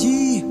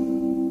bledí,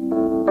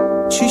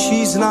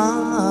 čiší z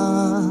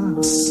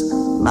nás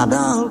na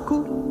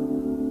dálku.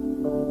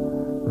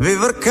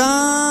 Vyvrká,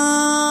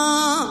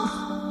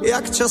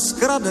 jak čas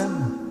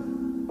kradem,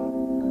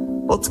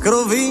 pod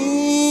kroví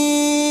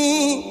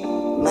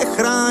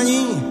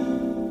nechrání.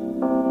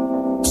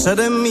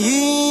 Předem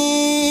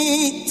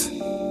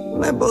jít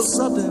nebo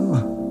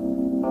zadem,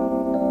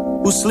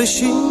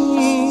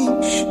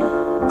 uslyšíš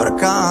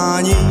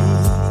prkání.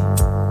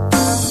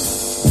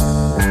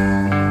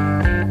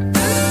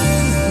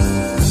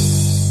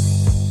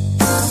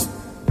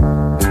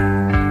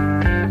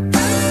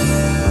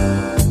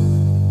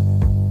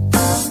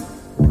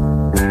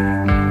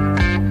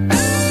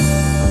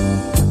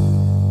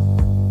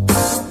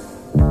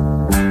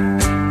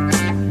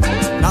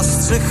 Na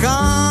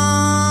střechách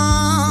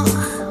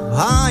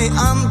háj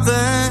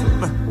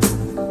antén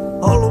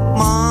holub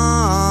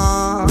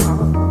má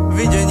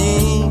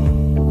vidění.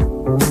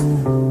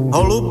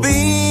 Holubí,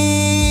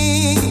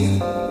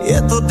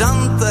 je to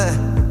Dante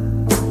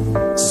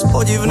s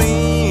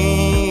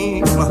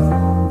podivným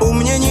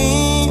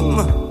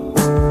uměním.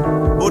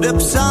 Bude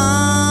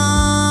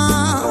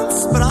psát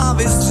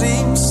zprávy z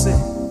Římsy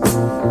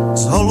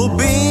s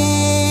holubí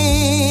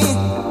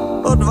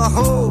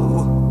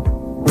odvahou,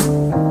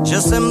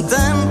 že jsem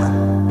ten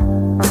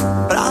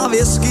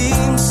právě s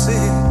kým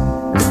si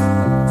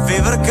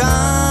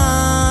vyvrká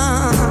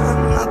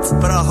nad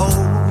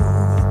Prahou.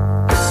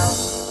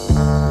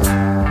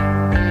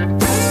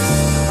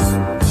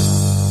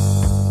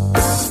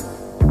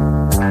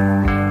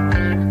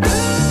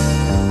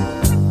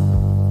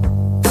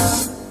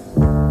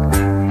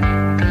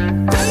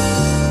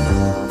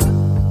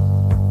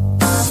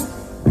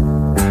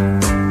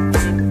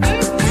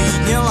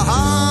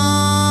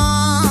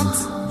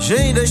 Že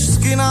jdeš z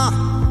kina,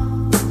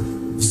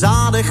 v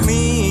zádech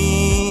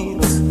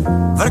mít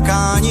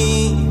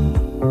vrkání,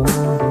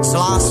 z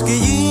lásky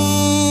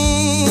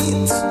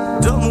jít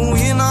domů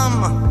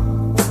jinam,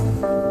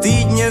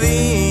 týdně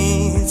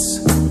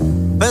víc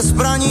bez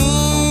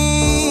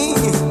zbraní.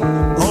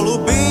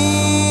 Holubí,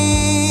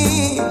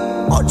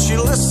 oči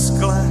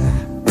lesklé,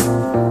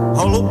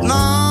 holub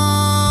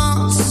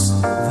nás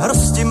v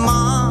hrsti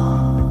má,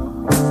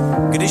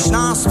 když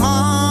nás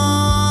má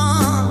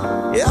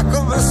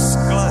jako ve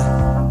skle,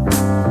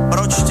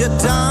 proč tě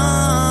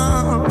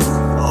tam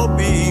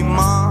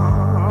objímám.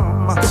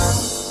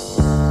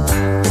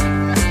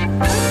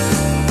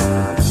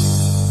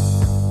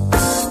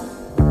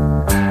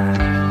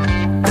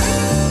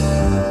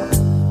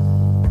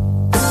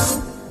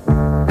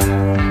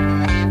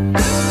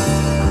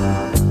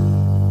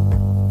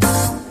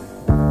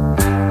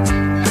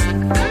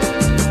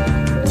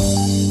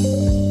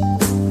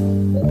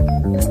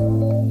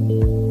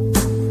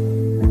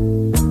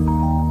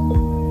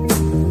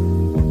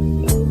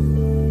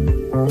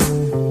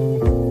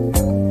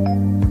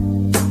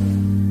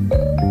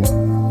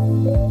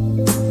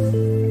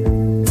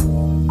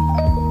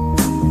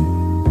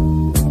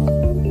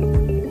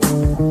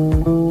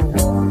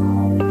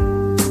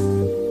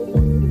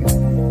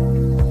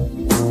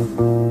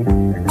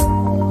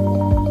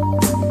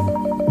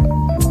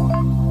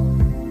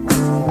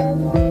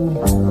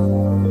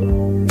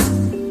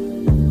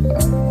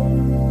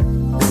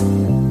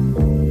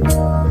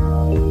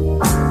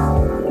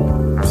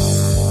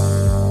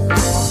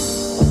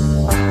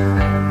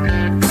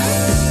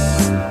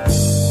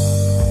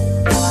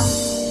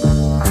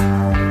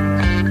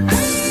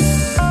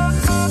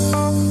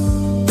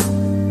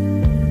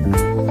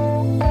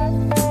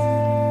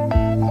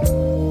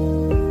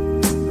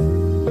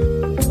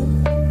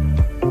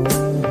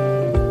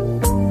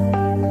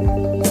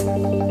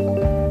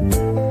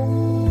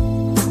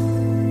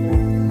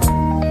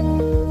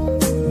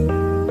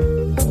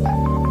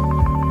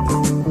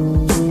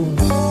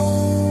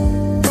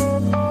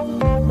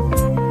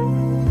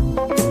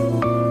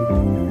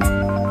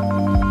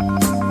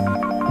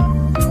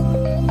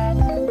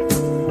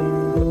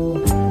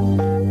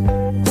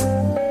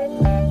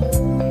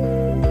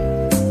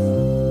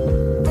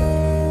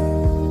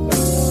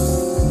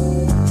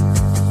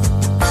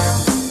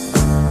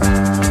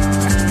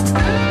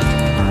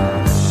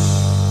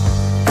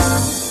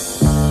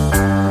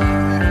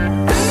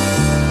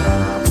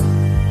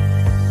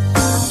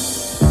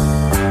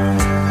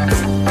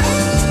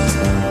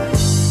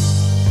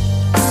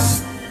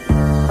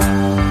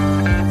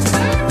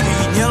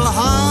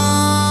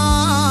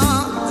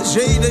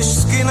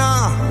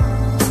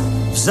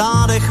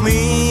 zádech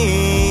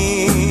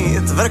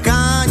mít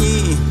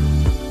vrkání,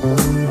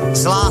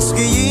 z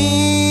lásky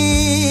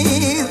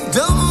jít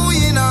domů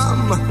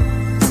jinam,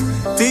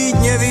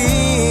 týdně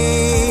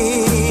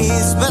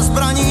víc bez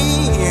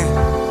zbraní.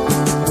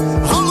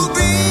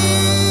 Holubí,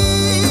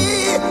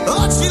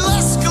 oči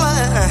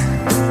lesklé,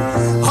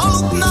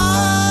 holub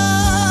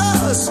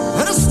nás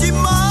hrsti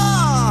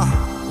má,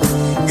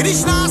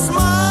 když nás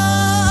má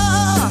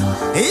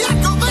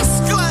jako ve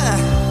skle,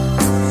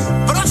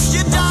 proč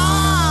tě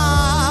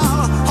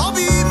dál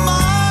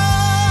objímám?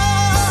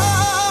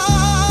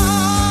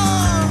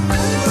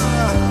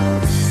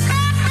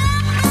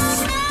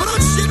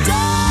 Proč tě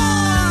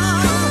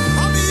dál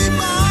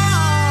objímám?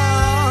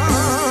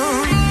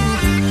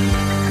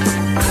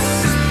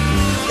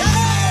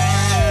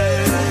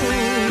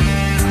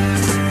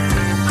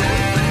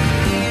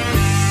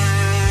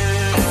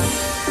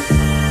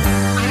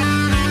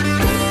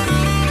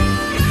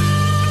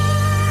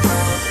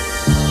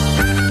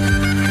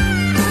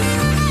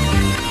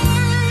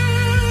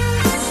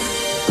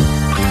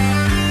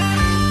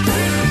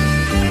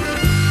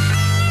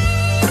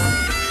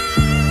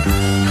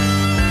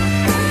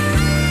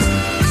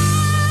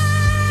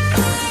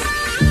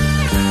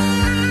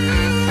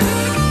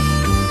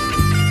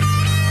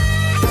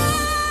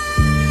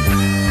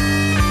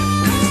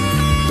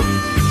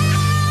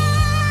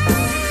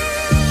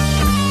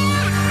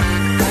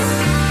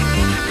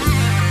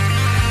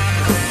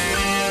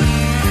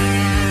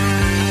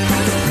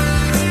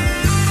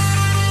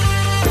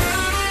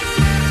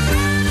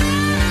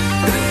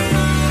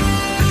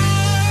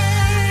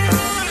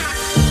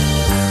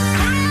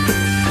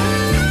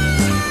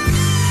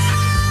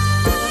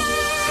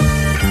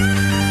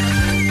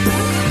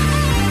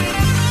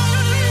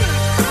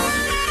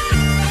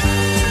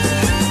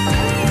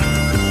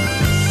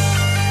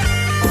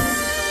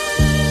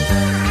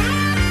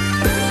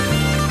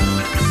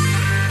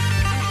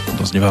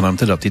 Zaznieva nám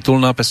teda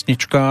titulná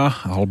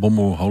pesnička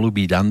albumu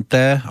Holubí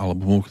Dante,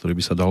 albumu, ktorý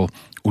by sa dal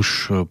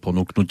už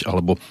ponúknuť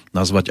alebo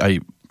nazvať aj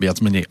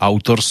viac menej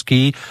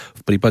autorský.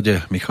 V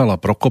prípade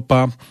Michala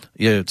Prokopa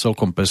je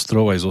celkom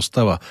pestrou aj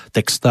zostava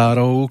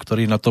textárov,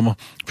 ktorí na tom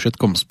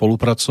všetkom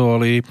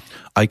spolupracovali,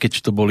 aj keď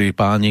to boli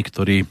páni,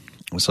 ktorí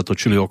sa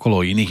točili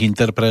okolo iných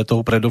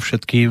interpretov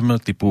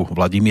predovšetkým, typu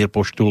Vladimír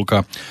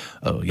Poštulka,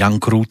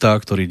 Jan Krúta,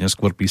 ktorý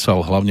neskôr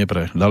písal hlavne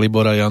pre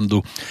Dalibora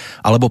Jandu,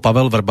 alebo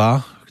Pavel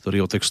Vrba,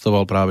 ktorý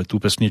otextoval práve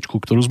tú pesničku,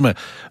 ktorú sme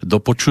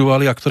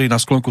dopočúvali a ktorý na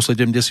sklonku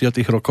 70.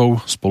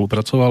 rokov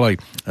spolupracoval aj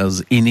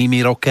s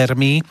inými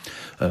rockermi,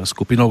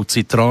 skupinou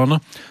Citron,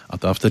 a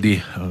tá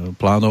vtedy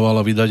plánovala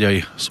vydať aj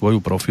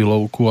svoju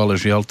profilovku, ale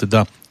žiaľ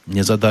teda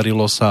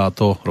nezadarilo sa a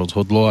to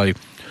rozhodlo aj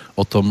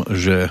o tom,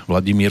 že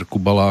Vladimír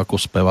Kubala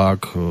ako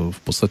spevák v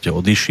podstate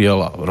odišiel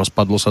a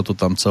rozpadlo sa to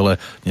tam celé.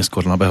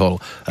 Neskôr nabehol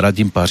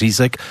Radim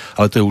Pařízek,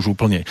 ale to je už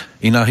úplne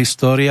iná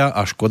história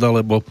a škoda,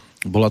 lebo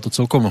bola to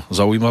celkom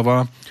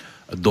zaujímavá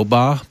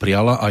doba,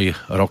 priala aj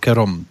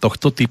rockerom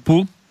tohto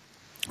typu.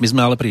 My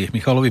sme ale pri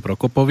Michalovi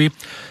Prokopovi,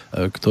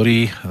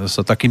 ktorý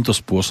sa takýmto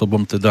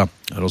spôsobom teda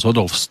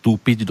rozhodol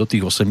vstúpiť do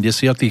tých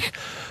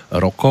 80.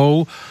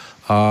 rokov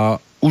a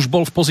už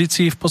bol v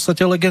pozícii v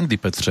podstate legendy,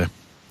 Petře.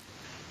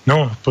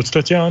 No, v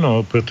podstatě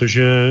ano,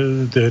 protože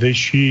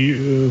tehdejší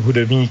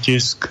hudební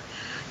tisk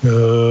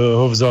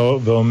ho vzal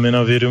velmi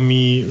na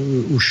vědomí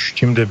už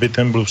tím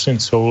debutem Blues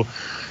and Soul,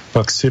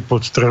 pak si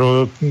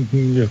podtrhl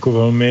jako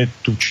velmi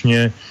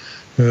tučně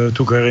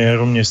tu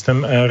kariéru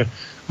Městem R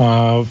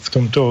a v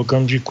tomto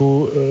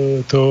okamžiku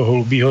toho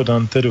Holubího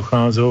Dante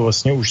docházelo,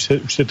 vlastně už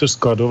se to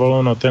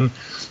skladovalo na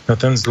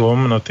ten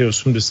zlom, na ty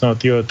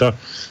 80. leta,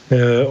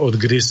 od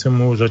kdy se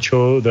mu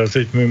začalo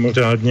dařit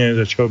mimořádně,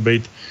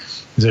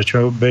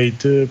 začal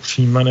být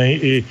přijímaný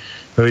i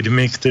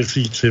lidmi,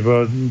 kteří třeba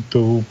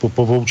tou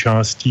popovou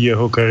částí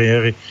jeho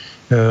kariéry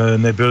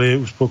nebyli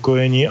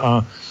uspokojeni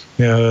a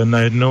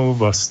najednou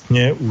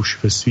vlastně už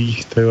ve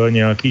svých třeba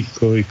nějakých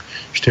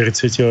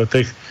 40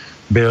 letech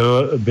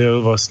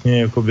byl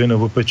vlastně jakoby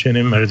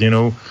novopečeným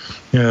hrdinou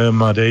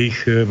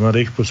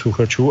mladých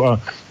posluchačů a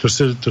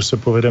to se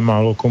povede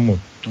málo komu.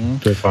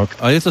 To je fakt.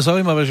 A je to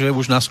zaujímavé, že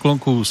už na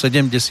sklonku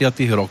 70.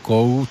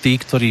 rokov, tí,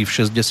 ktorí v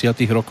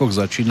 60. rokoch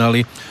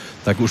začínali,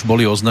 tak už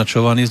boli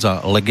označovaní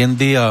za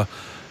legendy a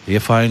je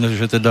fajn,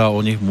 že teda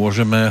o nich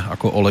môžeme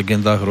ako o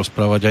legendách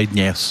rozprávať aj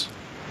dnes.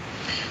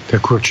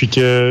 Tak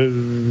určitě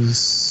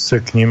se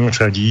k nim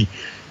řadí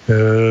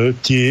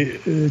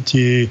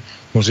ti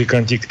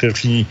muzikanti,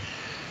 kteří,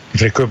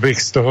 řekl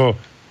bych, z toho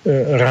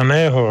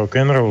raného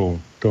rock'n'rollu,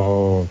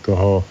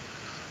 toho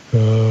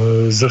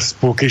ze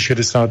spolky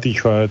 60.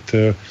 let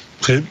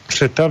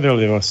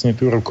přetavili vlastně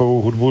tu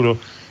rockovou hudbu do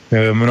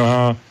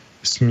mnoha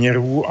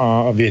směrů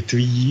a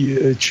větví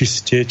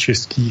čistě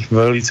českých,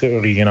 velice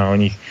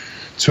originálních.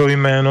 Co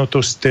jméno,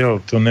 to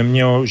styl, to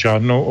nemělo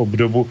žádnou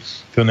obdobu,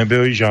 to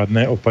nebyly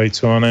žádné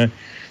opajcované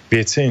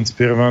věci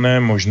inspirované,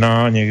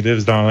 možná někde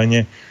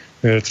vzdáleně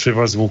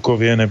třeba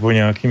zvukově nebo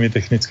nějakými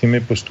technickými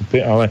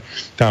postupy, ale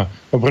ta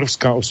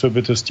obrovská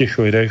osobitost těch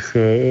lidech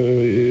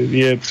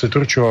je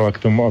přeturčovala k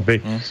tomu,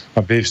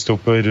 aby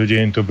vstoupili do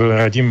dějin. To byl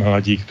Radim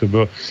Hladík, to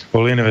byl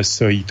Olin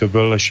Veselý, to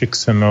byl Lešek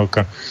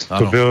Semelka,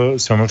 to byl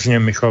samozřejmě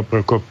Michal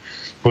Prokop.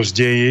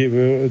 Později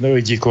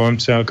lidi kolem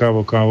CLK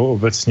Vokálu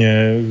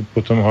obecně,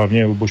 potom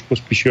hlavně Luboš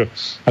Pospíšil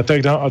a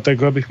tak dále. A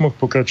takhle bych mohl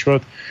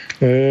pokračovat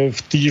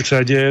v té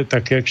řadě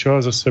tak, jak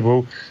šla za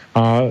sebou.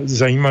 A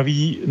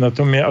zajímavý na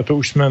tom je, a to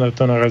už jsme na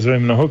to narazili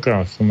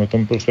mnohokrát na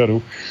tom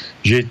pořadu,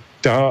 že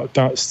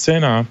ta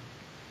scéna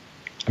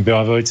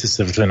byla velice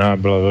sevřená,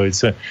 byla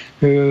velice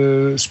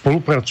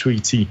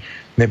spolupracující.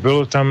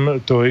 Nebylo tam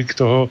tolik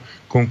toho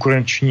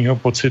konkurenčního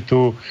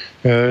pocitu,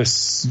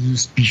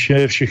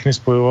 spíše všechny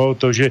spojovalo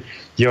to, že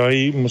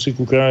dělají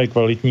muziku, která je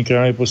kvalitní,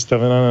 která je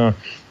postavena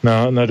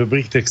na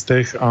dobrých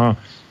textech a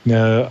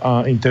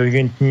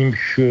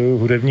inteligentních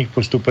hudebních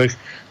postupech,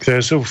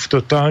 které jsou v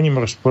totálním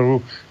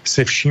rozporu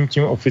se vším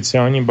tím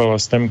oficiálním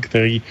balastem,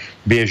 který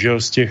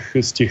běžel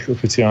z těch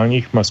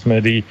oficiálních mass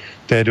médií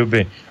té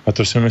doby. A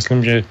to si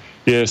myslím, že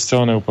je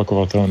zcela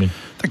neopakovatelný.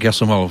 Tak ja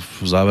som mal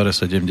v závere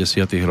 70.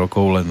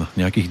 rokov len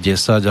nejakých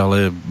 10,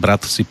 ale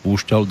brat si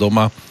púšťal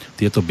doma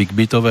tieto big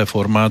beatové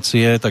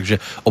formácie,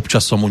 takže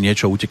občas som mu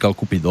niečo utekal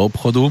kúpiť do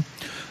obchodu.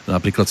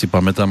 Napríklad si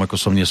pamätám, ako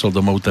som niesol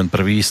domov ten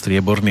prvý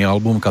strieborný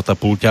album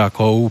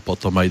Katapulťákov,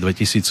 potom aj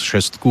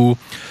 2006,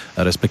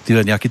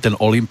 respektíve nejaký ten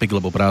Olympik,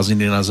 lebo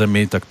Prázdniny na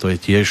zemi, tak to je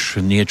tiež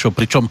niečo,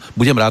 pričom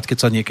budem rád,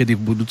 keď sa niekedy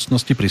v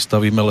budúcnosti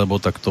pristavíme, lebo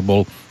tak to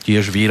bol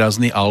tiež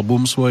výrazný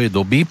album svojej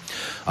doby,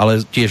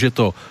 ale tiež je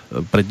to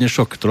pre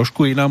dnešok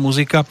trošku iná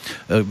muzika.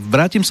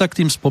 Vrátim sa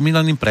k tým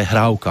spomínaným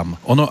prehrávkam.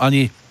 Ono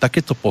ani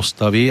takéto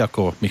postavy,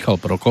 ako Michal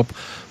Prokop,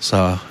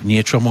 sa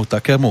niečomu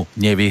takému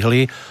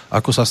nevyhli.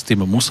 Ako sa s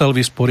tým musel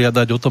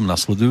vysporiadať, o tom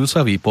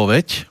nasledujúca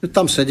výpoveď?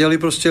 Tam seděli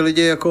prostě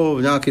lidi jako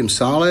v nějakém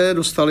sále,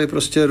 dostali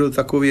prostě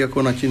takový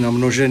jako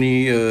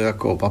namnožený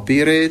jako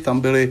papíry,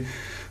 tam byly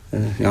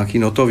nějaký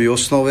notový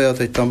osnovy a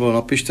teď tam bylo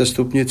napište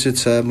stupnici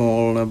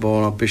C-mol,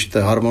 nebo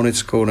napište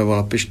harmonickou, nebo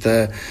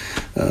napište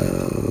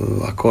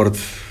akord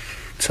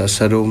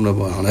C7,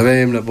 nebo já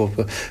nevím, nebo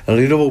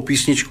lidovou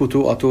písničku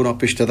tu a tu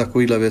napište,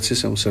 takovýhle věci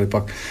se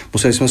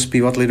museli jsme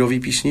zpívat lidové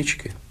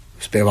písničky.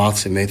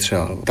 Zpěváci, my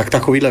třeba. Tak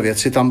takovýhle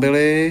věci tam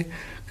byly,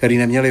 který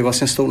neměli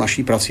vlastně s tou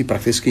naší prací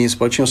prakticky nic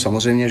společného.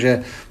 Samozřejmě, že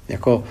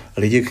jako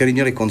lidi, kteří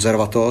měli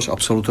konzervatoř,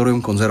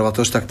 absolutorium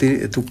konzervatoř, tak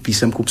tu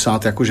písemku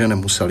psát jakože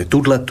nemuseli.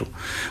 Tudletu.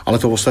 Ale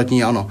to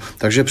ostatní ano.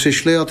 Takže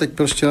přišli a teď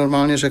prostě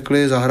normálně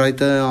řekli,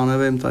 zahrajte, já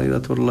nevím, tadyhle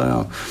tohle.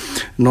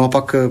 No a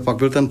pak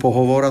byl ten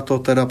pohovor a to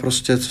teda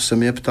prostě, co se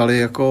mě ptali,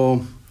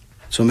 jako,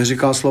 co mi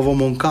říká slovo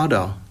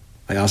monkáda.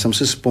 A já jsem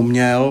si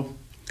vzpomněl,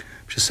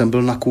 že jsem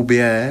byl na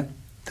Kubě,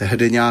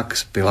 tehdy nějak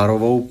s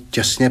Pilarovou,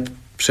 těsně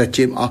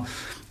předtím a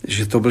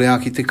že to byly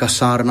nějaký ty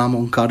kasárna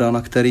Moncada,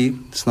 na který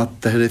snad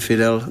tehdy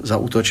Fidel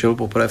zaútočil,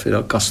 poprvé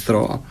Fidel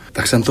Castro.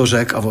 Tak jsem to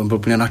řekl a on byl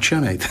úplně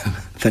nadšenej,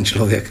 ten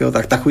člověk. Jo.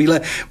 Tak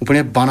takovýhle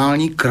úplně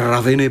banální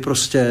kraviny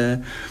prostě.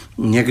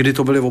 Někdy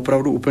to byly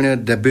opravdu úplně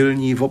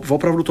debilní,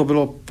 opravdu to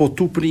bylo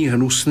potupný,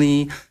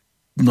 hnusný.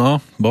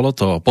 No, bolo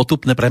to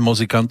potupné pre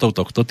muzikantov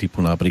tohto typu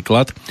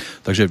napríklad.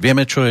 Takže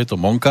vieme, čo je to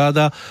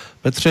monkáda.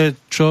 Petře,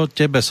 čo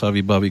tebe sa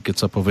vybaví, keď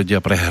sa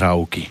povedia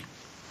prehrávky?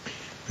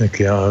 Tak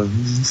já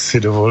si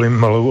dovolím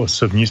malou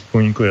osobní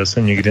vzpomínku. Já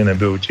jsem nikdy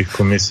nebyl u těch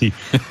komisí,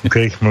 o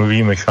kterých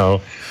mluví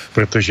Michal,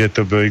 protože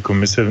to byly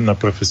komise na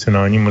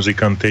profesionální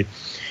muzikanty.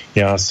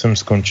 Já jsem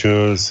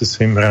skončil se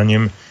svým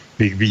hraním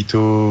big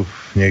beatu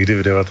někdy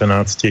v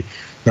 19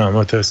 na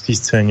amatérské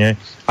scéně,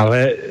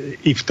 ale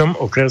i v tom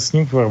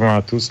okresním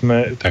formátu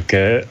jsme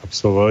také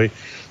absolvovali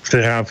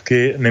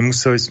přehrávky.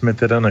 Nemuseli jsme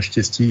teda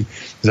naštěstí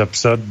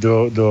zapsat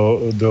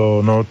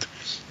do not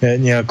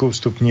nějakou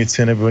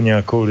stupnici nebo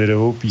nějakou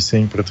lidovou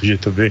píseň, protože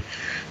to by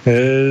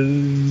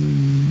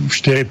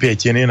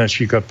 4/5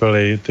 naší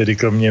kapely, tedy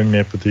kromě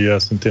mě, protože já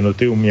jsem ty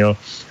noty uměl,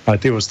 a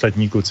ty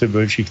ostatní kluci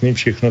byli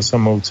všechno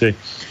samouci,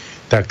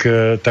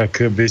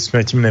 tak by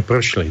jsme tím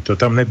neprošli. To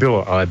tam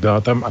nebylo, ale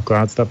byla tam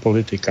akorát ta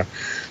politika.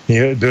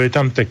 Byly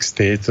tam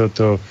texty,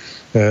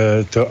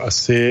 to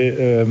asi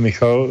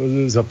Michal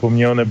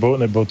zapomněl,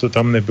 nebo to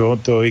tam nebylo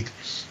tolik,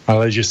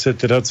 ale že se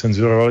teda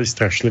cenzurovali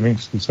strašlivým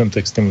způsobem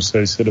texty,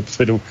 museli se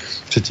dopředu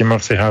před těma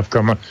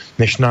přehrávkama,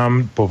 než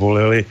nám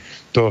povolili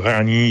to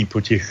hraní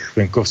po těch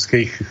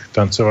venkovských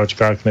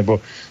tancovačkách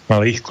nebo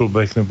malých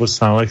klubech nebo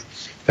sálech,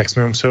 tak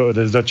jsme museli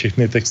odevzdat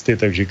všechny texty,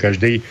 takže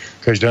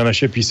každá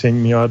naše píseň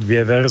měla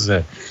 2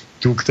 verze.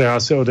 Tu, která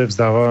se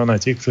odevzdávala na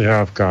těch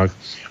přehrávkách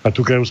a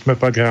tu, kterou jsme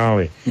pak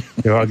hráli.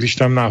 Jo, a když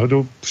tam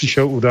náhodou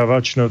přišel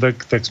udavač, no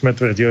tak jsme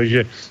tvrdili,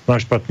 že má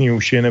špatný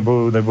uši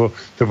nebo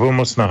to bylo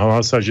moc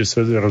nahlas a že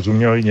se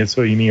rozuměli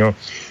něco jiného.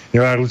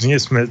 Jo, a různě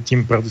jsme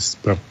tím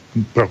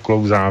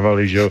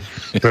proklouzávali, že jo,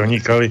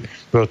 pronikali.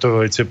 Bylo to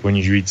velice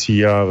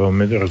ponižující a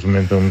velmi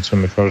rozumím tomu, co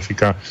Michal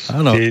říká.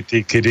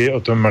 Ty kidy o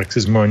tom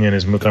marxismu a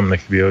leninizmu tam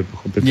nechvíli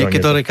pochopitelně.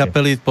 Niektoré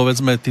kapely,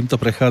 povedzme, týmto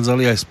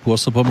prechádzali aj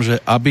spôsobom,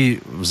 že aby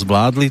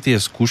zvládli tie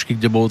skúšky,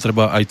 kde bolo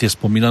treba aj tie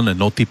spomínané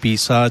noty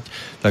písať,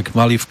 tak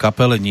mali v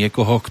kapele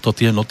niekoho, kto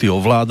tie noty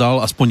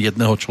ovládal, aspoň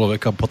jedného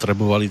človeka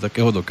potrebovali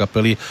takého do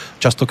kapely.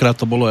 Častokrát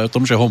to bolo aj o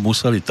tom, že ho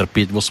museli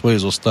trpieť vo svojej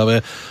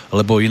zostave,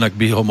 lebo inak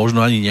by ho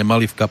možno ani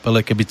nemali v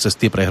kapele, keby cez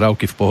tie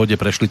prehrávky v pohode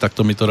prešli.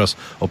 Takto mi to raz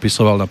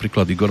opisoval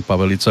napríklad Igor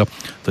Pavelica,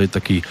 to je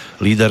taký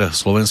líder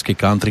slovenskej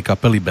country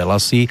kapely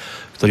Belasy,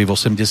 ktorí v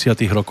 80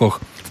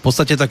 rokoch v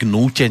podstate tak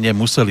nútene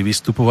museli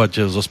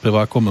vystupovať so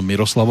spevákom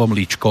Miroslavom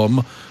Líčkom,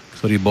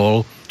 ktorý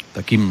bol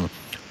takým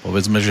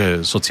povedzme,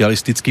 že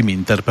socialistickým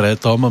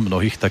interpretom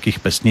mnohých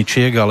takých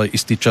pesničiek, ale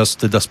istý čas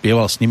teda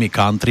spieval s nimi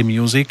country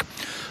music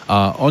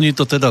a oni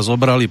to teda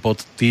zobrali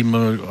pod tým,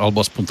 alebo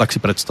aspoň tak si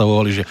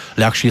predstavovali, že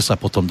ľahšie sa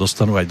potom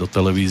dostanú aj do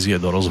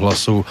televízie, do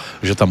rozhlasu,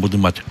 že tam budú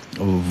mať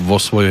vo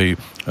svojej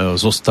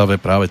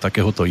zostave práve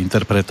takéhoto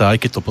interpreta,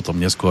 aj keď to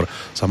potom neskôr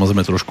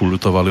samozrejme trošku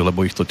ľutovali,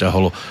 lebo ich to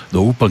ťahalo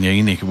do úplne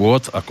iných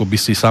vôd, ako by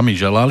si sami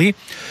želali.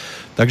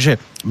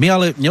 Takže my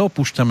ale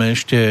neopúšťame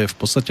ešte v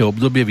podstate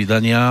obdobie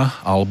vydania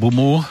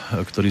albumu,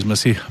 ktorý sme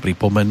si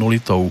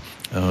pripomenuli tou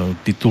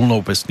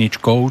titulnou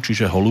pesničkou,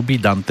 čiže Holubí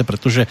Dante,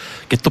 pretože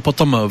keď to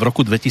potom v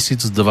roku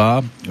 2002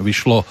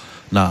 vyšlo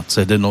na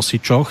CD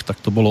nosičoch, tak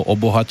to bolo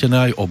obohatené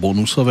aj o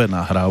bonusové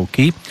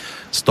nahrávky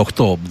z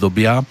tohto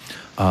obdobia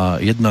a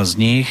jedna z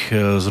nich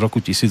z roku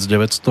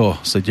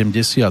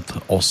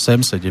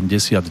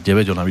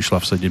 1978-79, ona vyšla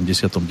v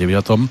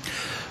 79.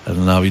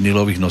 na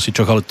vinilových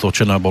nosičoch, ale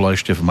točená bola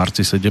ešte v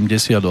marci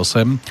 78,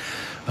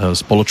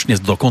 spoločne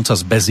dokonca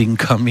s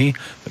Bezinkami,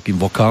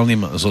 takým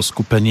vokálnym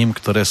zoskupením,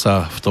 ktoré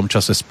sa v tom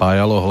čase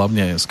spájalo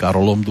hlavne s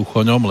Karolom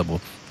Duchoňom, lebo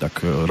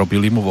tak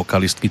robili mu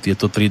vokalistky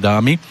tieto tri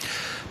dámy.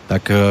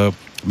 Tak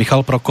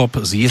Michal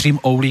Prokop s Jiřím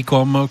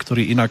Oulíkom,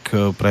 ktorý inak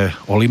pre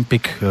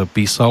Olympik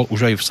písal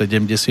už aj v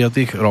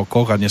 70.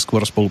 rokoch a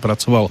neskôr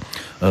spolupracoval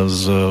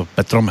s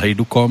Petrom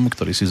Hejdukom,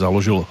 ktorý si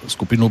založil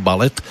skupinu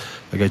Balet,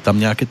 tak aj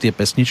tam nejaké tie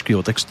pesničky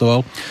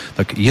otextoval.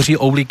 Tak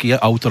Jiří Oulík je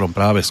autorom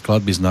práve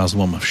skladby s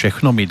názvom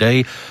Všechno mi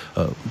dej.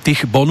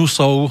 Tých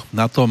bonusov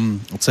na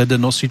tom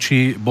CD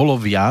nosiči bolo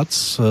viac,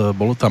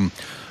 bolo tam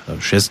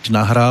 6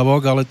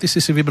 nahrávok, ale ty si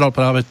vybral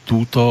práve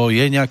túto.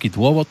 Je nejaký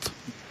dôvod?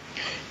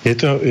 Je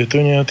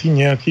to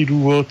nějaký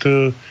důvod,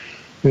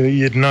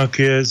 jednak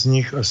je z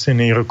nich asi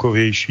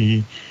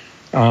nejrokovější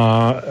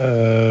a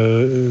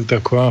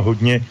taková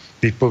hodně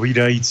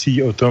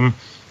vypovídající o tom,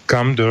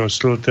 kam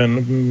dorostl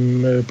ten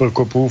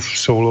Prokopův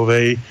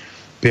soulovej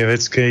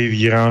pěvecký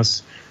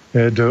výraz,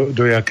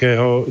 do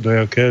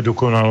jaké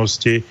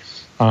dokonalosti,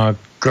 a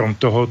krom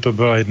toho to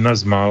byla jedna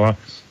z mála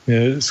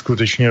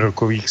skutečně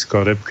rokových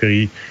skladeb,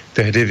 který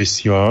tehdy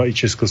vysílala i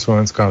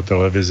československá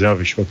televize a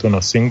vyšlo to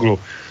na singlu.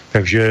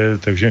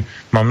 Takže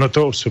mám na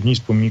to osobní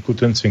vzpomínku,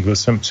 ten single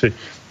jsem si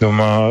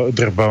doma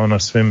drbal na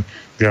svém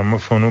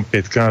gramofonu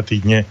 5krát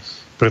týdně,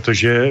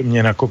 protože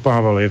mě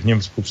nakopával, je v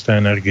něm spousta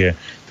energie.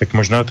 Tak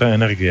možná ta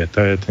energie, to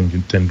je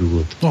ten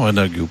důvod. No,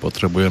 energiu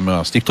potrebujeme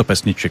a z týchto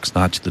pesniček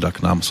snáď teda k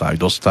nám sa aj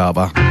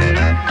dostáva.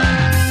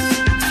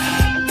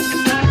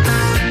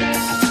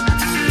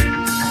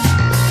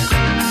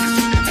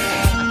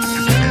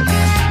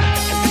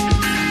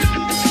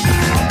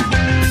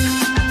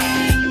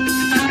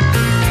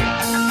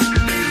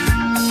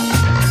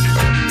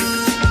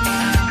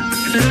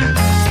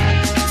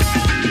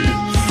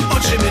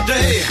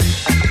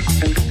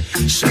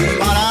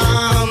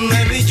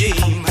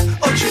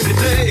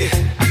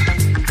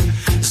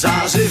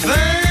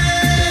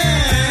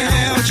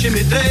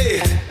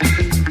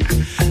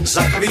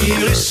 Za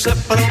chvíli se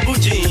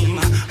probudím,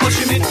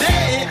 oči mi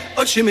dej,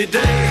 oči mi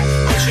dej,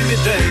 oči mi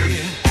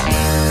dej,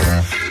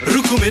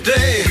 ruku mi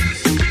dej,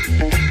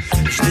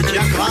 vždyť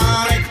jak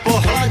vánek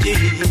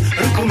pohladím,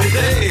 ruku mi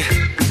dej,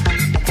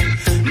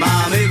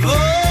 mámi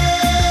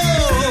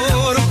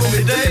ruku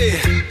mi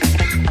dej,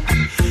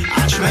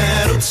 ač mé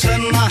ruce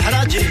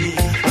nahradí,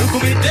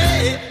 ruku mi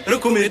dej,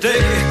 ruku mi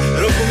dej,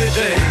 ruku mi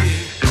dej.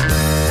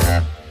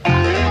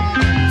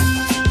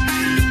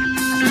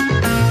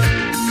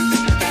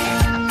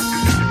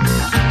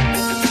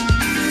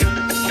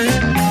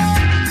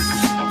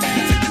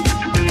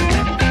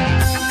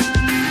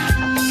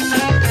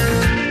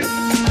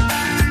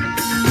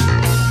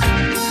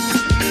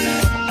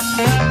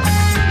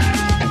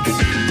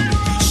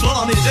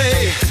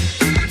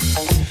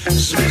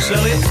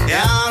 Zmizeli,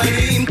 já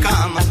nevím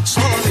kam,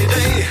 slova mi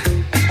dej,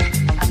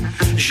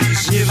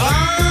 žíznivá,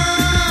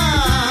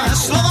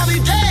 slova mi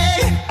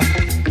dej,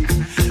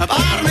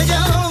 pár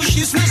neděl už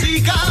nic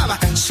neříkám,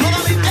 slova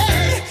mi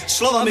dej,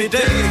 slova mi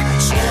dej,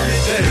 slova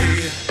mi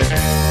dej.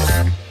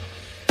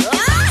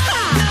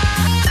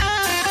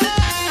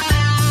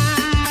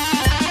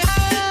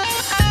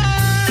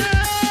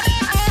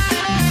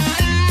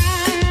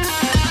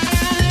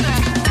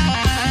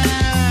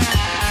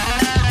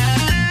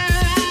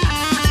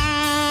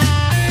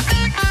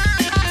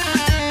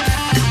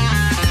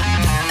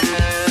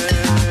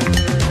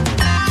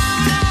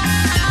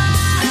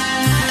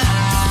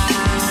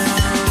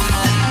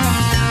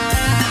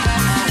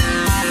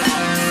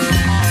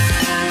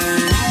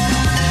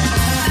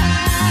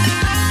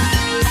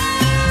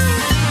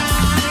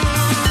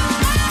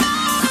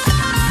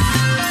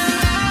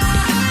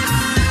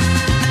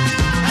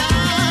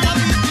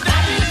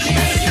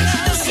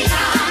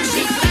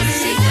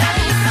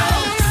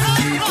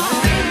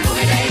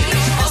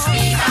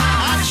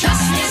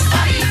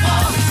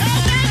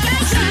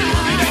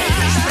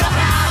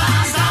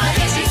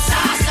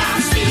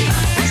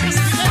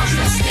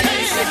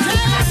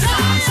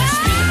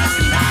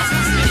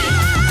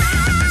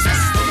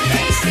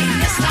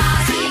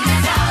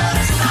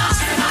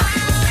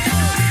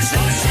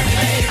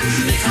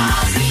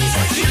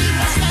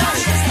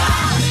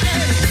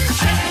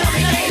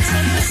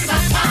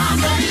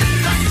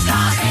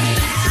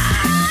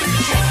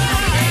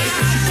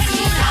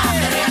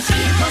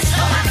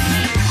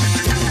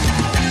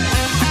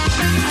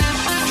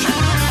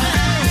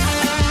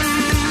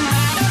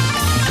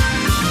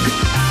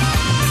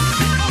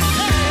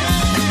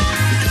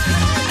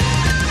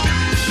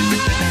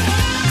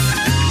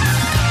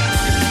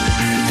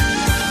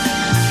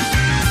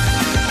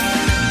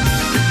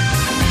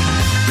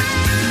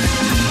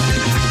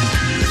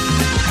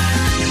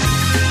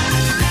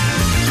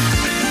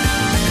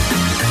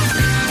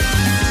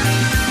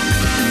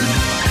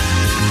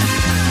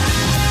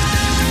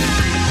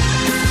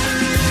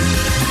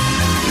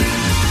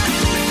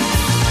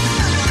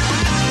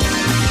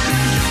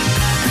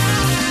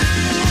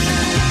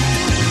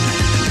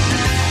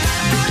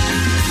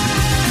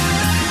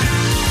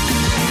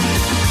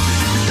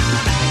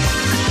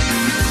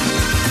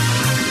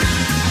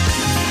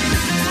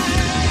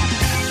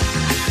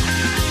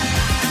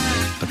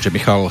 Že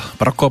Michal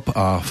Prokop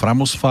a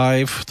Framus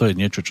 5, to je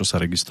niečo, čo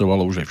sa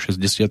registrovalo už aj v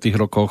 60.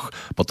 rokoch,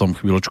 potom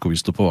chvíľočku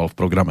vystupoval v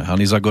programe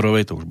Hany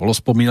Zagorovej, to už bolo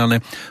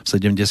spomínané, v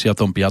 75.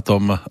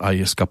 aj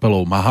s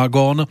kapelou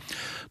Mahagón,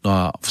 no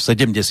a v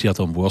 78.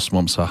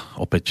 sa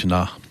opäť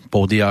na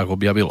pódiách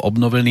objavil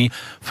obnovený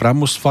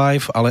Framus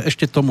 5, ale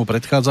ešte tomu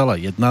predchádzala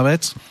jedna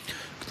vec,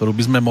 ktorú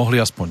by sme mohli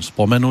aspoň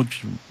spomenúť.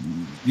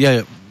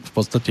 Je v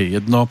podstate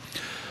jedno,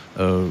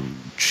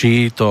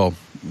 či to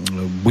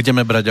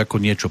budeme brať ako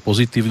niečo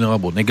pozitívne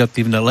alebo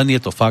negatívne, len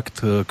je to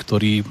fakt,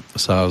 ktorý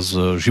sa s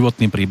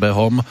životným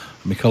príbehom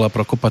Michala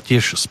Prokopa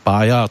tiež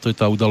spája, a to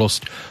je tá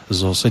udalosť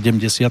zo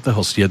 77.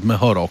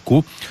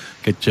 roku,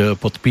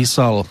 keď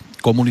podpísal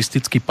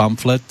komunistický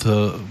pamflet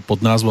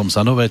pod názvom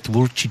Za nové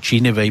tvůrčí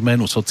činy ve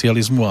jménu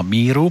socializmu a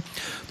míru.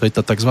 To je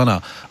tá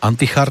takzvaná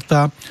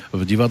anticharta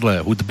v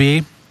divadle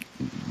hudby,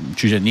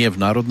 čiže nie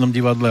v Národnom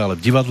divadle, ale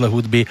v divadle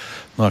hudby.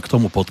 No a k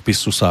tomu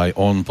podpisu sa aj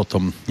on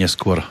potom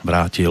neskôr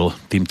vrátil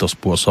týmto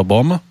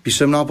spôsobom.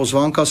 Písemná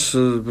pozvánka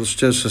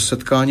prostě se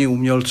setkání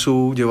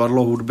umělců,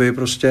 divadlo hudby,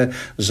 prostě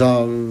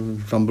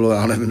tam bylo,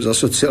 já nevím, za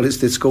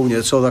socialistickou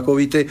něco,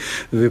 takový ty,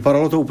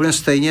 vypadalo to úplně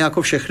stejně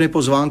jako všechny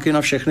pozvánky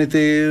na všechny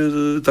ty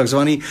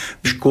takzvané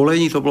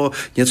školení, to bylo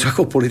něco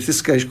jako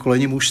politické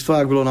školení mužstva,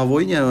 jak bylo na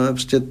vojně,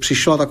 prostě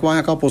přišla taková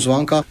nějaká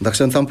pozvánka, tak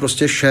jsem tam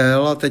prostě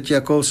šel a teď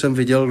jako jsem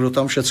viděl, kdo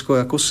tam všecko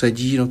jako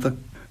sedí,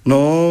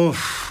 no,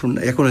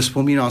 jako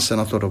nespomíná se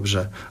na to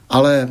dobře.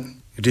 Ale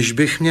když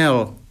bych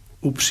měl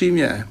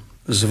upřímně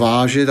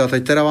zvážit, a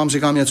teď teda vám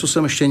říkám něco,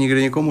 jsem ještě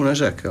nikdy nikomu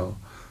neřekl, jo,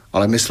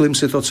 ale myslím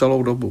si to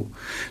celou dobu.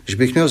 Když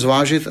bych měl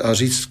zvážit a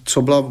říct,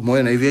 co byla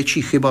moje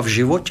největší chyba v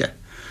životě,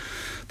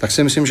 tak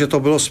si myslím, že to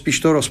bylo spíš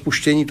to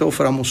rozpuštění toho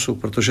Framusu,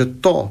 protože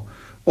to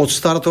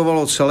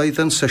odstartovalo celý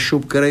ten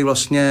sešup, který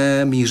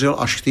vlastně mířil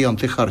až k té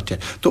antichartě.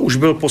 To už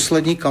byl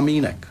poslední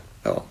kamínek,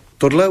 jo.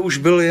 Tohle už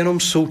byl jenom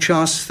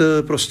součást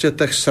prostě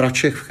těch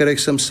sraček, v kterých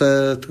jsem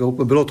se...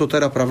 Bylo to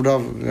teda pravda,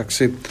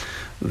 jaksi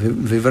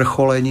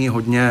vyvrcholení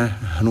hodně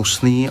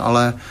hnusný,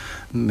 ale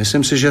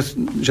myslím si,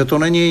 že to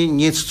není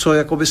nic, co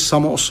jakoby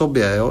samo o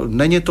sobě. Jo?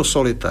 Není to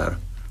solitér.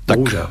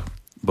 Bohužel.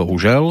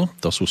 Bohužel,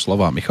 to sú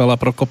slová Michala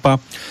Prokopa.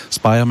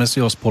 Spájame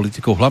si ho s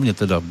politikou, hlavne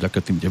teda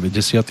vďaka tým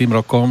 90.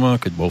 rokom,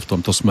 keď bol v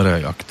tomto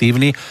smere aj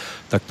aktívny,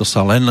 tak to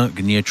sa len k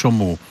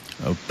niečomu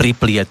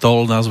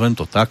priplietol, nazvem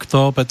to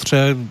takto.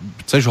 Petře,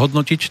 chceš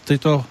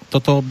hodnotiť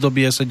toto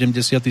obdobie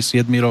 77.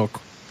 rok?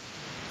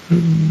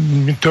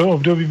 To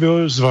období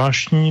bylo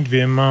zvláštní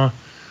dvěma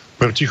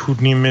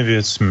protichůdnými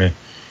věcmi.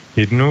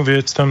 Jednu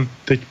věc tam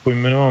teď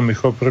pojmenoval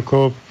Michal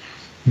Prokop,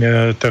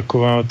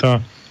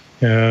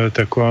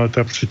 taková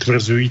ta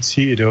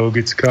přitvrzující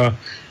ideologická,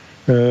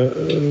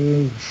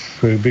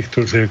 jak bych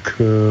to řekl,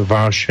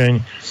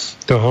 vášeň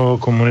toho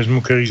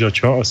komunismu, který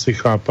začal asi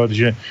chápat,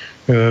 že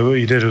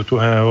jde do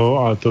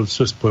tuhého, a to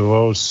se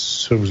spojovalo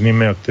s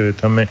různými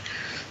aktivitami,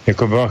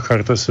 jako byla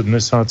Charta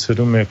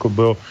 77, jako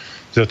bylo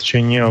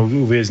zatčení a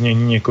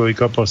uvěznění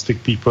několika Plastic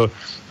People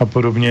a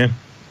podobně.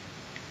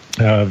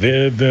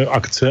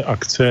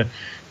 Akce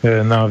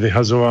na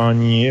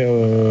vyhazování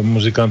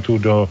muzikantů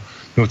do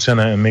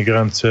nucené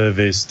emigrance,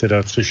 viz,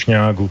 teda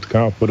Třešňák,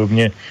 Gutka a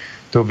podobně.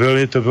 To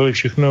byly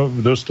všechno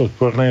dost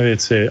odporné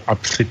věci a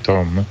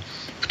přitom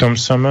v tom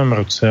samém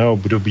roce a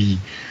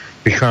období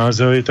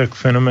vycházely tak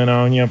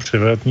fenomenální a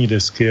převratní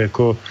desky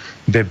jako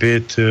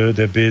debit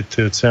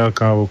CLK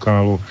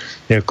vokálu,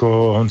 jako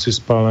Honci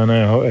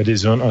Spáleného,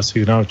 Edison a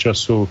Signál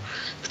času,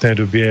 v té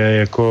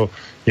době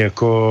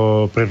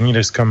jako první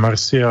deska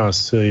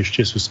Marsias,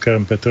 ještě s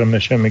Oskarem Petrem,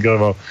 než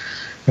emigroval.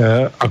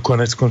 A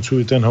konec konců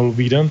i ten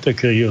Holubý Dante,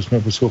 který jsme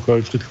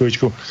poslouchali před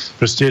chvíličkou.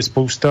 Prostě je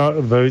spousta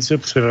velice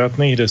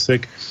převratných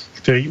desek,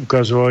 který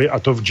ukazovali, a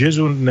to v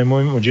jazzu,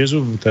 nemluvím o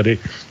jazzu, tady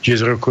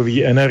jazz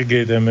rockový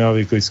Energie, Téma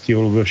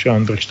Vyklickýho, Luboša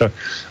Andršta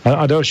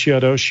a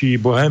další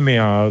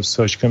Bohemia s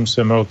Saškem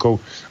Semelkou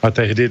a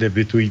tehdy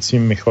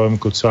debitujícím Michalem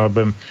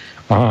Kocábem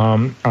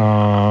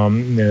a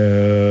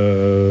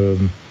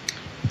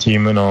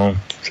tím,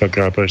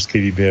 sakra, pražský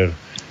výběr,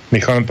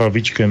 Michalem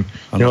Pavlíčkem.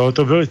 Jo,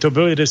 to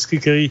byly desky,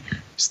 které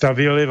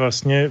stavěly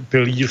vlastně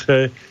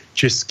pilíře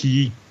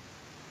český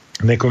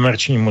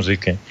nekomerční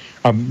muziky.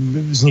 A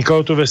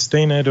vznikalo to ve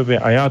stejné době.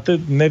 A já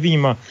teď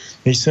nevím, a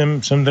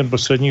jsem ten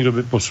poslední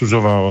doby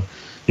posuzoval,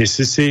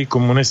 jestli si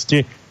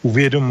komunisti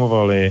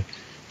uvědomovali,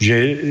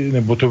 že,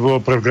 nebo to bylo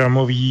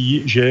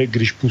programový, že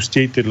když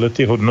pustí tyhle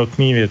ty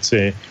hodnotné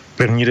věci,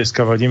 první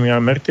deska Vladimíra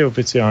Merty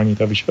oficiální,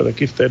 ta vyšla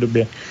taky v té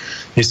době,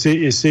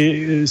 jestli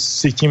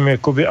si tím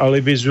jakoby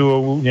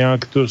alibizujou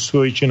nějak tu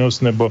svoji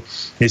činnost, nebo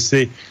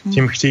jestli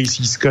tím chtějí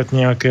získat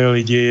nějaké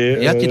lidi.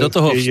 Ja ti do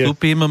toho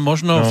vstúpim,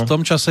 možno v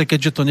tom čase,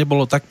 keďže to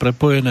nebolo tak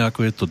prepojené,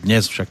 ako je to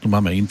dnes, však tu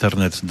máme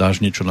internet,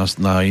 dáš niečo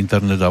na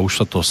internet a už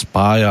sa to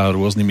spája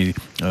rôznymi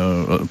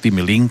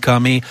tými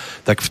linkami,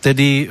 tak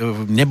vtedy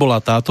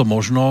nebola táto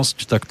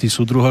možnosť, tak tí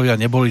súdruhovia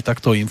neboli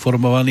takto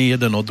informovaní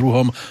jeden o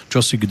druhom, čo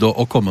si kto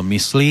o kom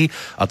myslí,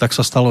 a tak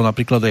sa stalo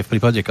napríklad aj v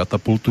prípade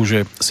Katapultu,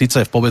 že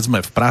síce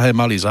povedzme v Prahe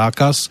mali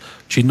zákaz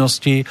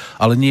činnosti,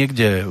 ale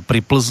niekde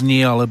pri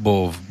Plzni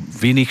alebo v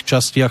v iných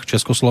častiach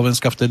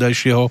Československa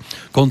vtedajšieho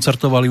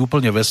koncertovali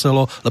úplne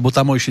veselo, lebo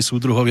tamojší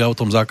súdruhovia o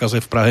tom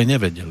zákaze v Prahe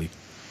nevedeli.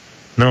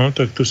 No,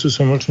 tak to se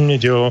samozřejmě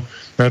dělo.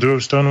 Na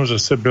druhou stranu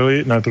zase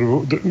byly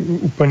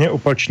úplně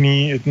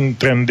opačný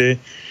trendy,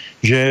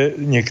 že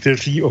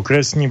někteří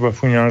okresní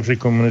bafuňáři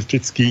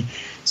komunistický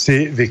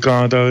si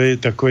vykládali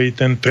takový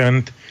ten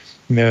trend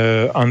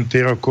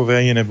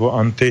antirokovej nebo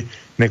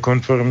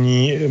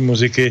antinekonformní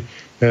muziky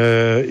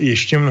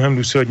ještě mnohem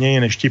důsledněji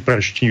než ti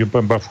praští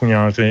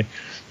bafuňáři.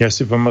 Já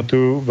si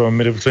pamatuju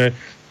velmi dobře,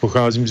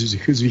 pocházím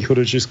z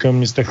východočeského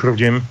města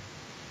Chrudim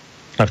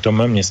a v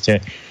tomhle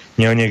městě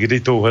měl někdy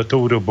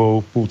touhletou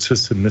dobou v půlce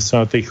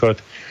 70. let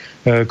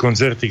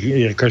koncerty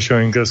Jirka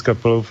Šolinka s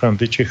kapelou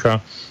Franty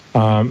Čecha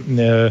a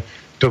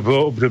to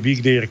bylo období,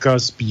 kdy Jirka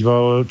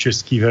zpíval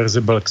český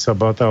verze Black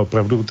Sabbath a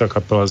opravdu ta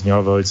kapela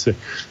zněla velice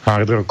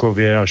hard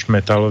rockově až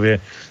metalově.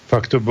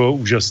 Fakt to bylo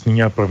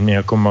úžasný a pro mě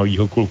jako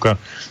malýho kluka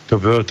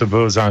to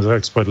byl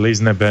zázrak spadlý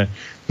z nebe.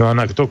 No a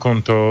na to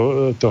konto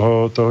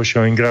toho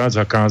Šolingra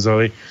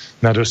zakázali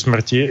na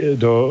dosmrti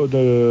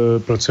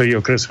pro celý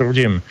okres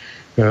Chrudim.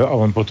 A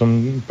on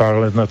potom pár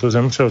let na to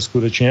zemřel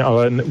skutečně,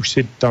 ale už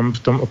si tam v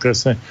tom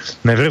okrese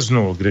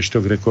nevrznul,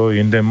 kdežto kdekoliv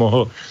jinde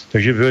mohl.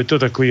 Takže byly to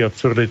takový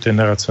absurdity,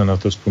 narace, na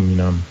to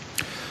vzpomínám.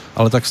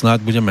 Ale tak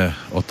snáď budeme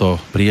o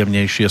to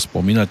príjemnejšie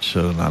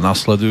spomínať na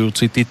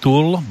nasledujúci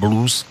titul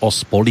Blues o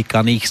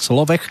spolikaných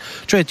slovech,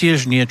 čo je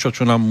tiež niečo,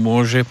 čo nám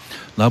môže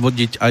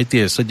navodiť aj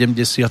tie 70.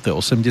 80.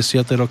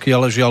 roky,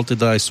 ale žiaľ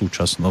teda aj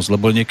súčasnosť,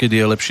 lebo niekedy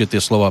je lepšie tie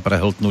slova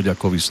prehltnúť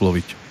ako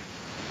vysloviť.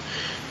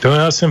 To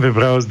já jsem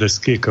vybral z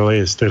desky Kale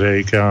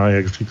Yesterday, která,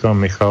 jak říkal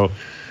Michal,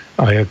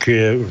 a jak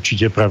je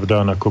určitě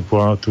pravda,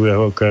 nakopla tu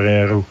jeho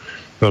kariéru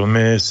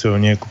velmi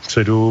silně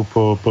kupředu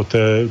po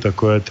té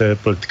takové té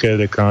plitké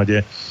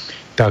dekádě,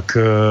 tak,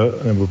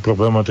 nebo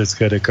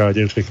problematické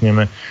dekádě,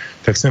 řekněme,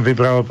 tak jsem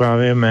vybral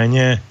právě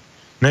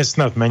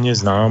nesnad méně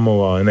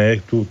známou, ale ne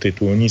tu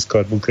titulní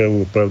skladbu,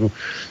 kterou opravdu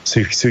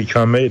si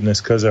slýcháme i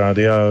dneska z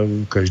rádia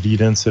každý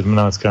den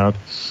 17krát,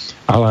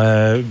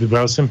 ale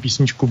vybral jsem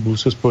písničku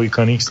Blues o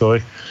spolikaných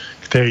slovech,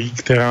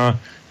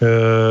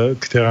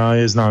 která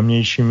je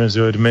známější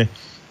mezi lidmi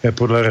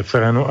podle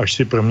referénu Až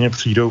si pro mě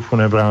přijdou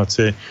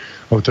funebráci.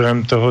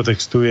 Autorem toho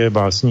textu je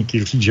básník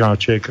Jiří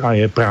Žáček a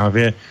je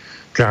právě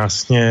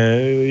krásně,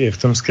 je v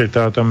tom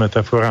skrytá ta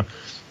metafora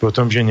o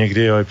tom, že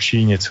někdy je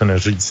lepší něco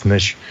neříct,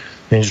 než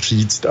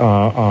říct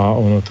a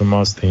ono to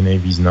má stejný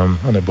význam,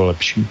 anebo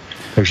lepší.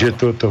 Takže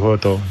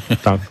tohleto,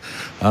 tak.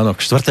 Áno,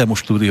 k 4.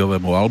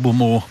 štúdiovému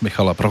albumu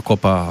Michala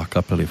Prokopa a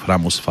kapely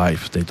Framus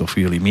 5 v tejto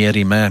chvíli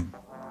mierime.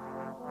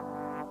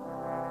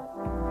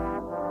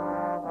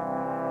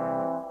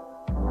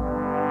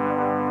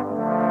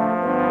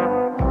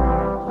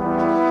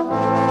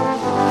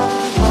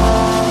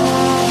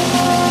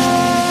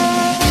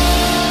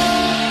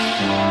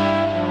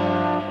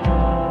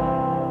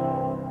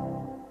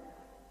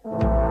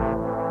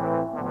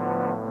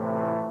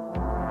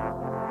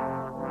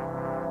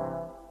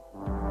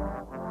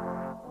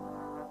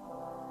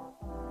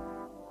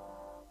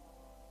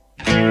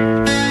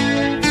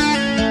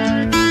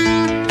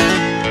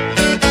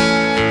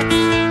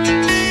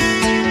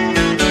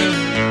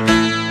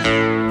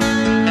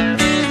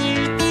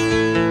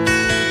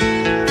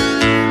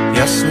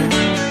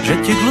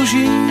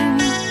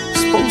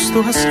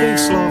 Hezkých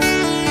slov.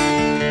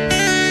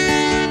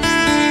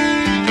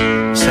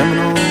 Se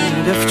mnou,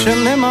 devče,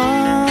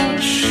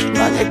 nemáš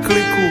na ně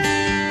kliku.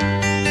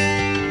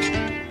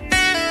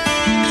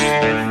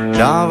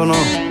 Dávno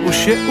už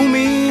je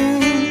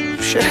umím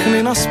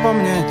všechny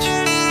naspaměť.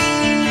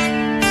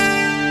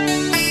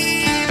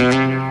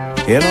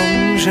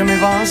 Jenom, že mi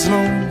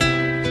váznou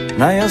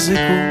na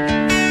jazyku.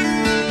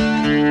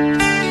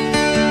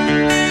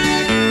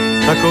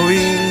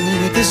 Takový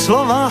ty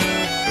slova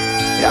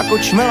jako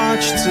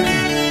čmeláčci,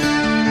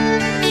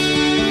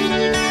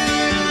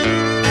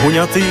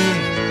 huňatý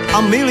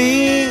a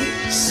milý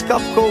s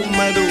kapkou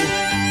medu.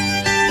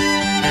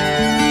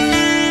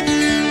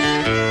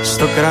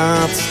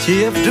 100krát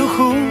ti je v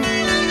duchu,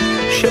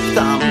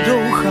 šeptám do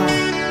ucha,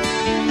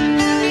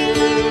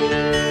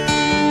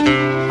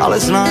 ale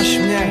znáš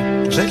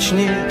mě, řeč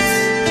nic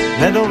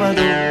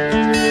nedovedu.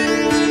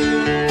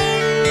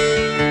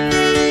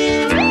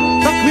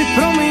 Tak mi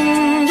promiň,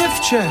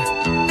 děvče,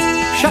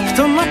 však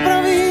to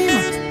napravím.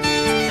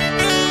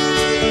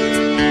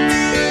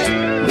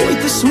 Měj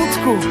ty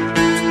smutku,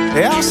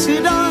 já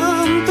si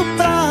dám tu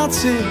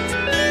práci.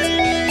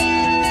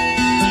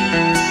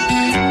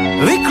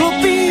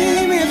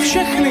 Vyklopím je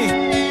všechny,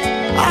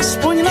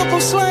 aspoň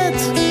naposled.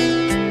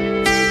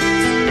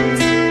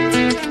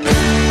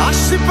 Až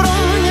si pro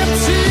mě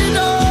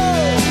přijdou,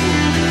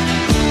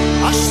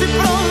 až si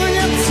pro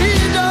mě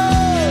přijdou,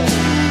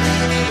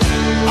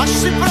 až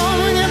si pro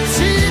mě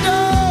přijdou.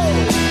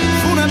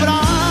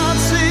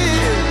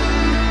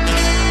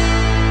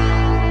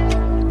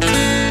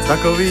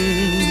 Takový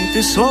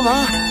ty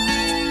slova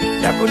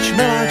jako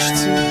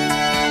čmeláčci,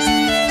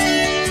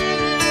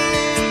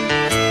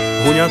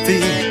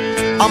 huňatý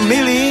a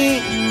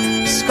milý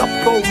s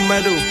kapkou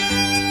medu.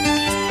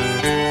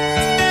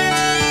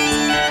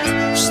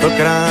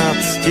 stokrát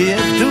ti je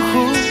v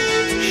duchu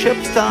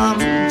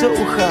šeptám do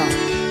ucha.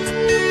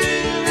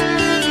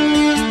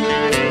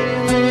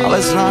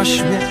 Ale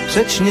znáš mě,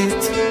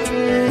 řečnit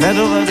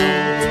nedovedu.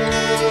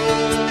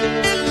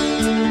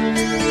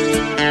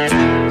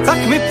 Tak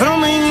mi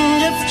promiň,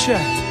 děvče,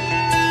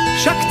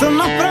 však to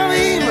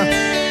napravím.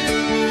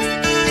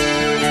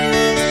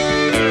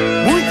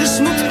 Můj ty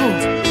smutku,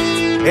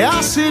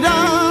 já si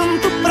dám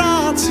tu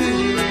práci.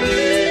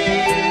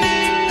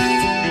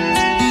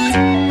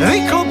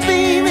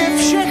 Vyklopím je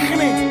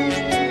všechny,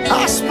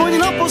 aspoň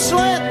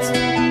naposled.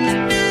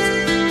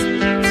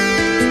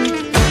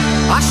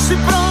 Až si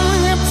pro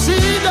mě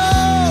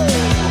přijdou,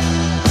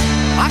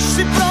 až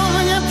si pro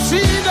mě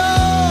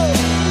přijdou,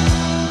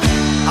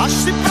 až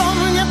si pro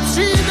mě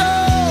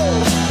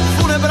přijdou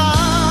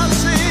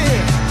hudebráci.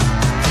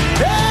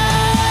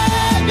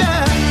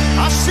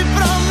 Až si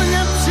pro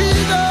mě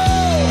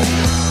přijdou,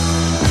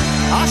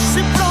 až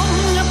si pro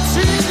mě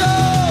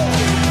přijdou,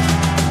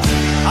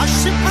 až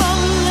si pro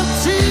mě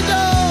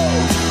přijdou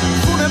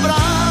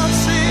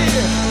hudebráci.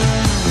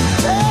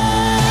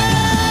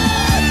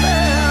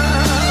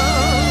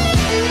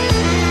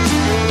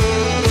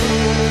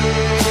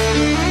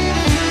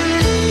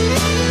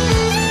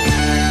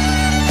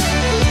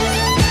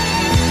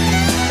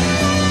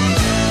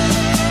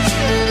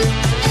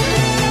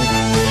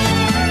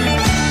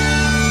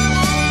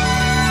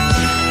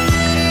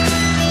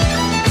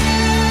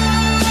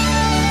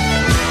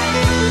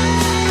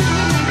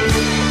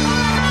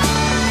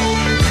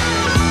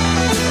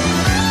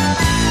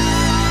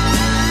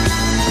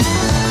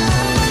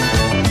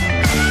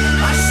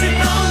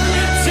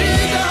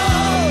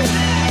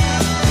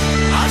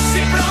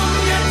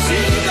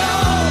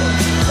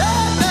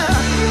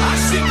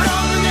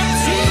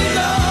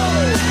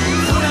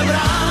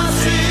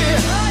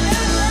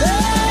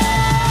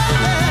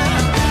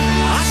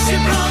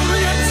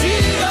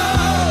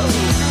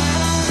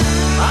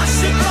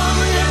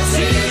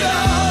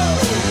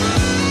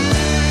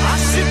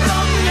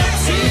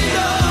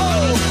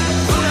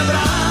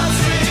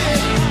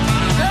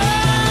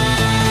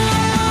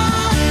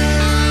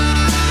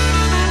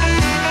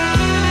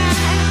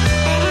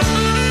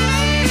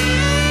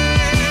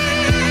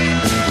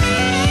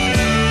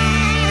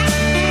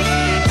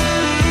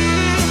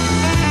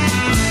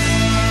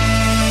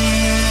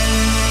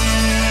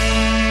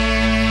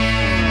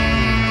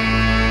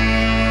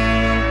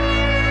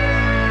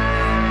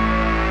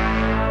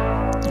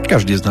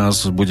 Každý z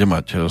nás bude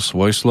mať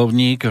svoj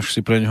slovník, až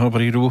si pre neho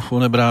prídu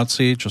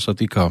funebráci. Čo sa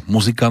týka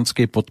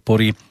muzikantskej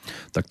podpory,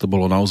 tak to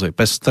bolo naozaj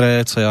pestré.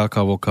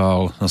 CAK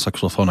vokál, na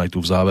saxofón aj tu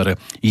v závere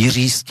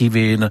Jiří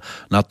Stivín,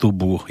 na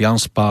tubu Jan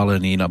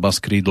Spálený, na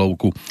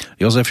baskrídlovku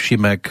Jozef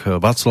Šimek,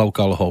 Václav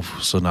Kalhov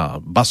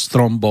na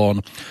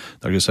bastrombón,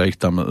 takže sa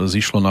ich tam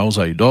zišlo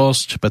naozaj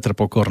dosť. Petr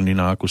Pokorný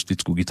na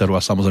akustickú gitaru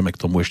a samozrejme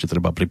k tomu ešte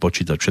treba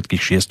pripočítať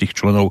všetkých 6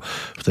 členov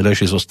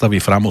vtedajšej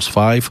zostavy Framus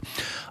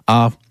 5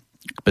 a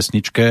k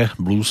pesničke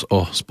Blues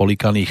o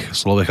spolikaných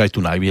slovech aj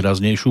tu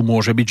najvýraznejšiu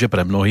môže byť, že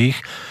pre mnohých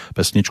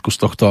pesničku z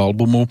tohto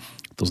albumu,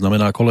 to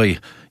znamená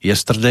kolej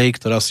Yesterday,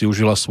 ktorá si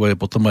užila svoje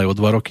potom aj o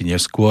 2 roky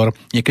neskôr.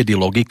 Niekedy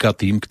logika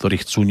tým, ktorí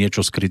chcú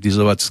niečo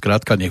skritizovať,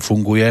 skrátka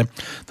nefunguje,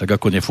 tak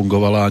ako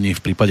nefungovala ani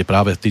v prípade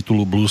práve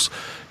titulu Blues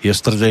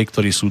Yesterday,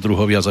 ktorý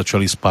súdruhovia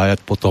začali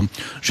spájať potom,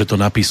 že to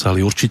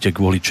napísali určite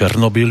kvôli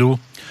Černobylu,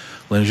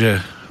 lenže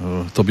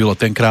to bylo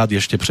tenkrát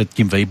ešte pred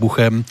tým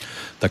výbuchem,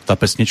 tak tá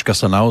pesnička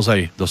sa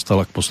naozaj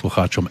dostala k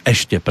poslucháčom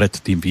ešte pred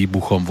tým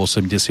výbuchom v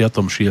 86.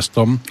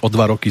 o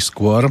 2 roky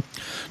skôr.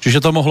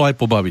 Čiže to mohlo aj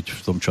pobaviť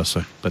v tom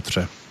čase,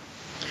 Petře.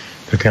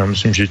 Tak já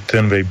myslím, že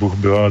ten výbuch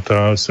byla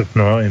ta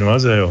srpnová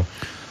invaze, jo.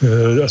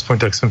 Aspoň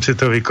tak som si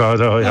to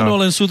vykládal.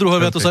 Áno, len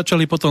súdruhovia to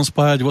začali potom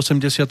spájať v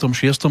 86.,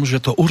 že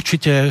to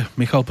určite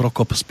Michal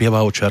Prokop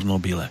spieva o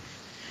Černobyle.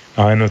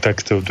 Áno,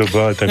 tak to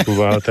byla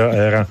taková ta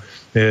éra.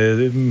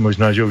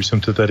 Možná, že už jsem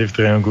to tady v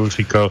Triangelu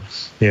říkal,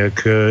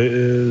 jak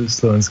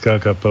slovenská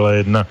kapela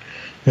jedna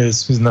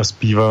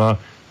naspívala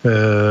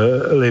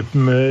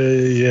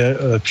je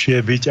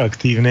lepšie byť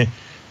aktívny.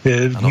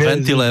 Ano,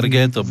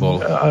 Ventilerge to bol.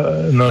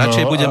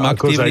 Radšej budem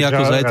aktívny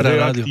ako zajtra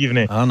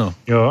rádio. Áno.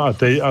 Jo, a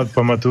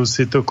pamatuju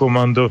si to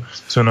komando,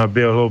 co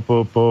naběhlo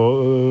po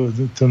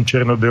tom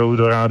Černobylu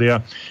do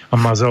rádia a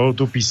mazalo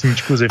tu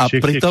písničku ze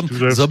všech pritom,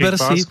 těch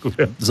pásků.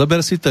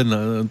 Zober si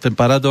ten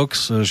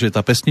paradox, že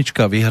tá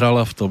pesnička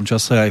vyhrala v tom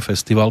čase aj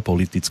festival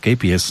politickej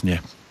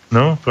piesne.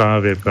 No,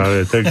 práve.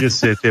 Takže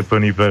svět je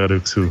plný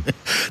paradoxů.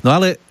 No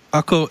ale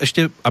ako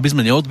ešte, aby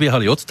sme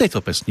neodbiehali od tejto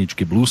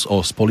pesničky Blues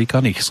o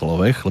spolikaných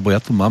slovech, lebo ja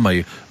tu mám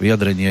aj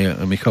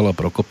vyjadrenie Michala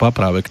Prokopa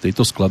práve k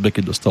tejto skladbe,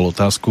 keď dostal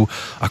otázku,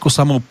 ako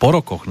sa mu po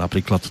rokoch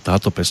napríklad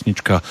táto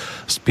pesnička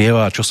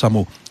spieva, čo sa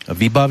mu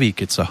vybaví,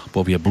 keď sa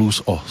povie blues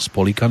o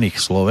spolikaných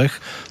slovech,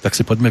 tak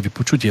si pojďme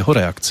vypočuť jeho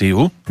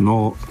reakciu.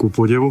 No, ku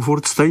podivu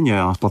furt stejně.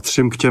 Já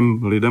patřím k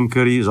těm lidem,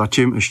 který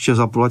zatím ještě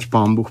zaplať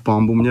pán Bůh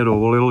mě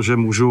dovolil, že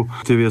můžu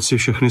ty věci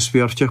všechny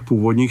zpívat v těch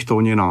původních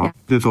tóninách.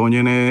 Ty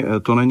tóniny,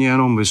 to není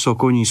jenom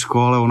vysoko, nízko,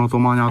 ale ono to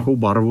má nějakou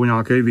barvu,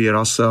 nějaký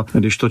výraz a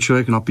když to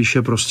člověk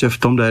napíše prostě v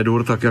tom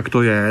D-dur, tak jak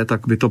to je,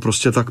 tak by to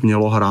prostě tak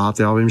mělo hrát.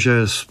 Já vím,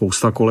 že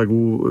spousta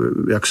kolegů,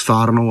 jak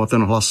stárnou a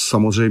ten hlas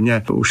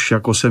samozřejmě už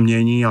jako se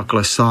mění a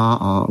klesá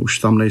a už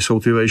tam nejsou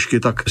ty vejšky,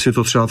 tak si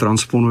to třeba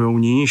transponujou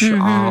níž,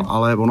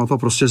 ale ono to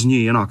prostě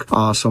zní jinak.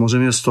 A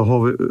samozřejmě z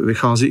toho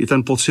vychází i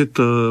ten pocit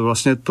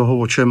vlastně toho,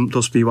 o čem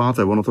to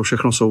zpíváte. Ono to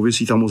všechno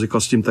souvisí, ta muzika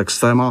s tím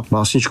textem a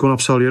básničku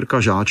napsal Jirka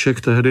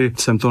Žáček, tehdy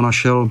jsem to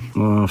našel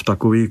v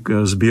takové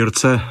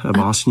sbírce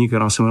básní,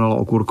 která se jmenovala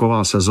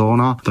Okurková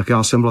sezóna, tak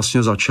já jsem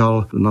vlastně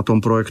začal na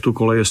tom projektu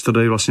Kolej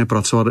Yesterday vlastně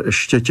pracovat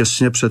ještě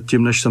těsně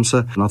předtím, než jsem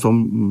se na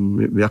tom,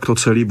 jak to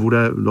celý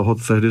bude,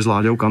 dohodl tehdy s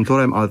Láďou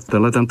Kantorem, ale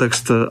tenhle ten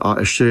text a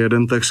ještě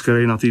jeden text,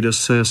 který na té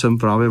desce jsem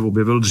právě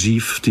objevil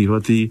dřív v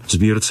téhletý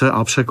sbírce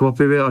a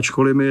překvapivě,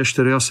 ačkoliv mi je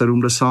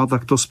 74,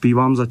 tak to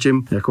zpívám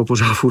zatím jako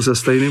pořád se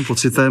stejným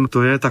pocitem.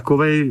 To je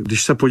takovej,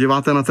 když se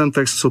podíváte na ten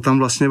text, co tam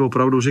vlastně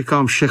opravdu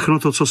říkám, všechno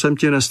to, co jsem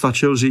ti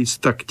nestačil říct,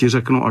 tak ti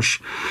řeknu, až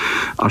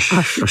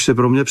si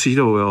pro mě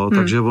přijdou, jo.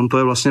 Takže on to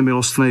je vlastně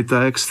milostný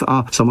text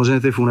a samozřejmě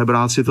ty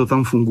funebráci to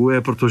tam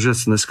funguje, protože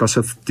dneska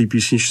se v té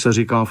písničce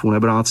říká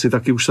funebráci,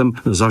 taky už jsem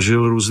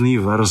zažil různý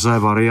verze,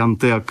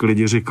 varianty, jak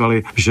lidi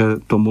říkali, že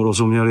tomu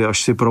rozuměli,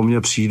 až si pro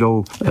mě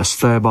přijdou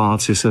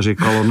estébáci, se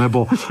říkalo,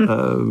 nebo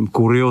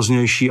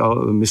kurioznější a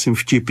myslím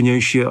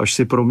vtipnější, až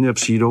si pro mě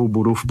přijdou,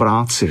 budu v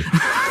práci.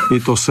 I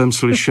to jsem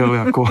slyšel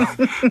jako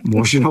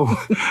možnou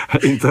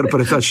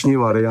interpretační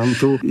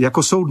variantu.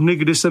 Jako jsou dny,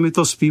 kdy se mi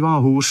to zpívá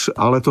hůř,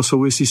 ale to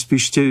souvisí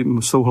spíš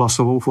s tou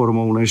hlasovou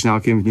formou, než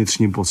nějakým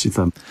vnitřním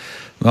pocitem.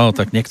 No,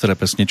 tak niektoré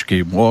pesničky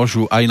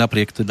môžu aj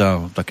napriek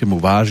teda takému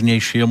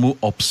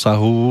vážnejšiemu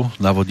obsahu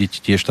navodiť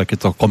tiež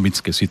takéto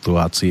komické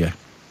situácie.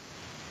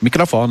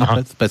 Mikrofón,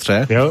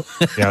 Petře. Jo,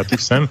 já tu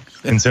jsem.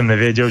 Jen jsem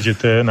nevěděl, že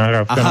to je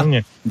nahrávka na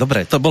mě.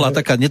 Dobre, to byla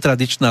taká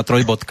netradičná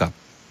trojbodka.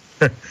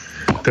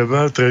 To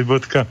byla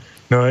trojbodka.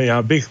 No,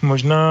 já bych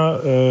možná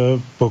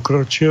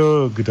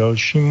pokročil k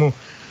dalšímu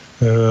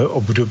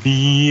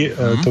období,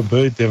 to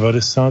byly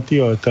 90.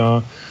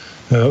 leta,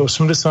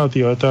 80.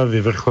 leta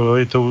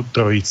vyvrcholily tou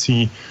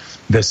trojicí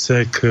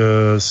desek,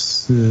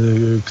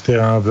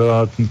 která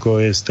byla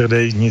Kolej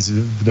Yesterday, nic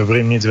v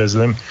dobrým, nic ve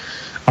zlým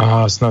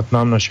a snad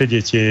nám naše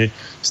děti,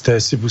 z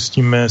té si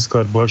pustíme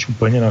skladbu až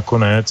úplně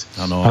nakonec.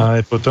 Ano. A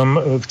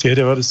potom v těch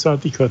 90.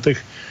 letech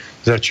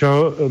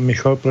začal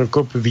Michal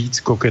Prokop víc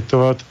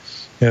koketovat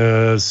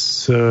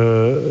s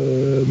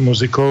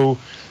muzikou,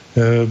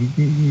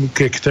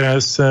 ke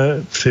které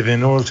se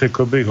přivinul,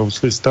 řekl bych,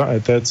 houslista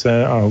ETC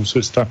a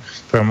houslista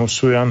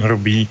Pramosu Jan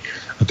Hrubý.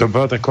 A to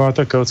byla taková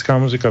ta keltská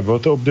muzika. Bylo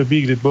to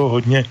období, kdy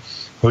bylo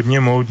hodně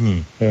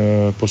módní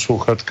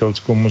poslouchat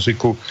keltskou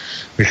muziku.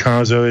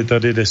 Vycházely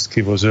tady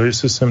desky, vozily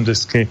se sem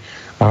desky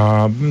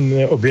a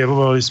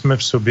objevovali jsme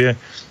v sobě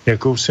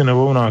jakousi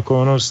novou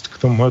náklonnost k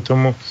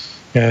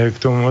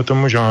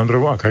tomuhletomu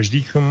žánru a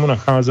každý k tomu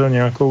nacházel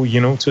nějakou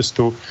jinou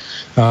cestu.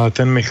 A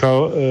ten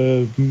Michal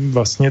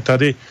vlastně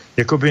tady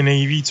jakoby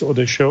nejvíc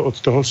odešel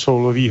od toho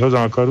soulového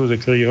základu, ze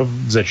kterého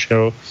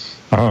vzešel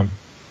a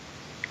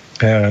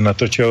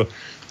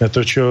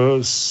natočil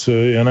s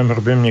Janem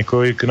Hrubým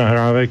několik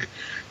nahrávek,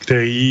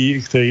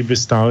 který by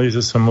stály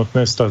za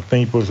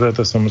samostatný pořad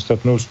a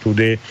samostatnou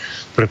studii,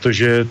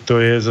 protože to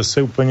je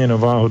zase úplně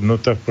nová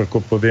hodnota v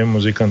Prokopově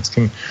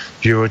muzikantském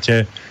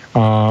životě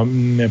a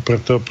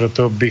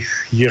proto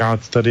bych ji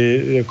rád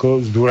tady jako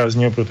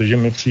zdůraznil, protože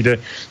mi přijde,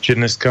 že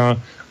dneska,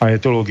 a je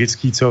to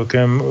logický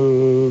celkem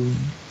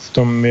v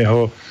tom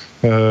jeho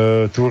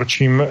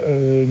tvůrčím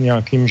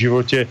nějakým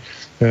životě,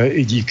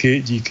 i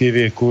díky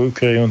věku,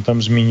 který on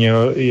tam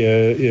zmínil,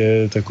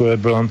 je takové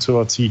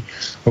bilancovací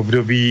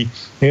období.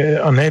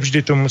 A ne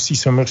vždy to musí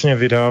samozřejmě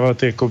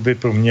vydávat jakoby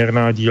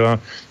průměrná díla.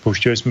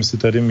 Pouštěli jsme si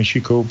tady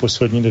Mišikovou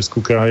poslední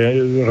desku, která je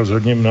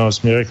rozhodně v mnoha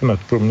směrech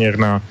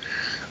nadprůměrná.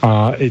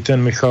 A i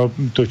ten Michal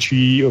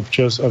točí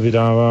občas a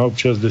vydává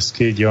občas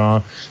desky,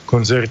 dělá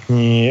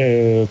koncertní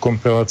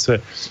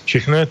kompilace.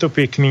 Všechno je to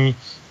pěkný,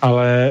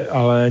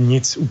 ale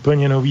nic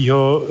úplně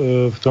novýho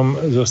v tom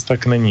zas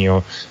tak není.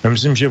 Jo. Já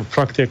myslím, že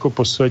fakt jako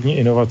poslední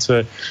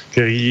inovace,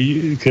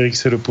 kterých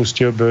se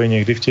dopustil, byly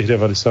někdy v těch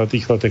 90.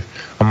 letech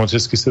a moc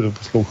hezky se to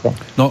poslouchá.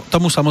 No,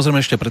 tomu samozřejmě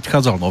ještě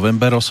předcházel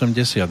november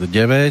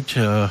 89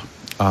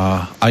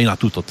 a aj na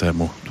tuto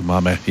tému tu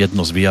máme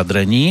jedno z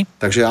vyjadrení.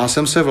 Takže já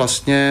jsem se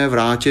vlastně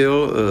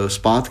vrátil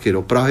zpátky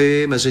do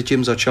Prahy, mezi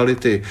tím začaly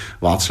ty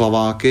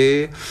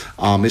Václaváky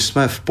a my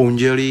jsme v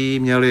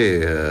pondělí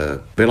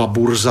byla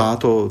burza,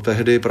 to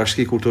tehdy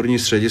Pražský kulturní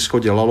středisko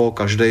dělalo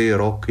každý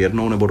rok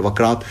jednou nebo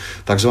dvakrát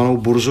takzvanou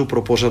burzu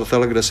pro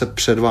pořadatele, kde se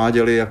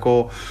předváděly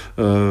jako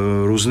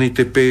různý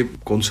typy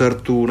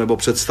koncertů nebo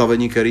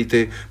představení, který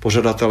ty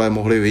pořadatelé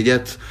mohli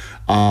vidět.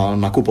 a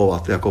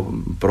nakupovat jako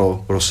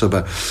pro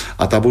sebe.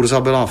 A ta burza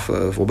byla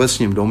v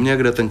obecním domě,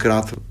 kde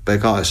tenkrát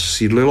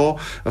PKS sídlilo,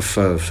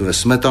 ve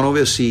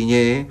Smetanově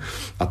síni,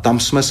 a tam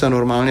jsme se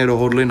normálně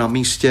dohodli na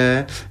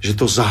místě, že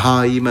to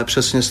zahájíme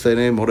přesně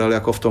stejný model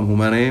jako v tom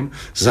Humeným.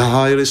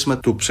 Zahájili jsme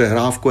tu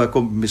přehrávku,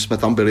 jako my jsme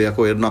tam byli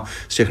jako jedna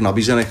z těch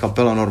nabízených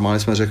kapel a normálně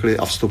jsme řekli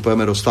a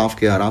vstupujeme do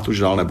stávky a hrát už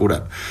dál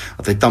nebude.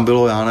 A teď tam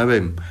bylo, já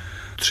nevím,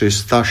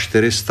 300,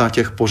 400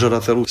 těch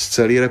pořadatelů z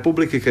celé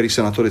republiky, kteří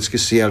se na to vždycky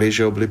sjeli,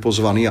 že byli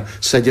pozvaní a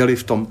seděli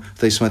v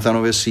té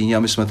Smetanově síni a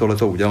my jsme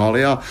tohleto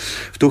udělali a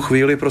v tu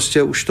chvíli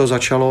prostě už to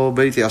začalo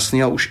být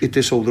jasný a už i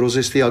ty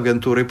soudruzi z té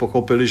agentury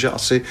pochopili, že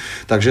asi,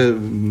 takže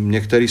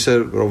někteří se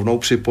rovnou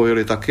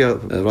připojili taky a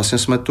vlastně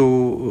jsme tu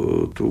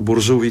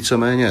burzu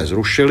víceméně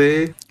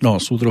zrušili. No,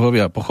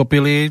 súdruhovia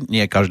pochopili,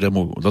 nie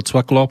každému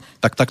docvaklo,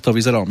 tak takto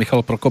vyzeral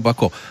Michal Prokop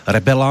ako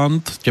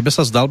rebelant. Tebe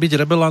sa zdal byť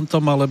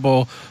rebelantom,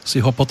 alebo si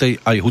ho po tej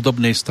aj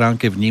hudobnej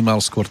stránke vnímal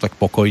skôr tak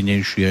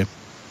pokojnejšie?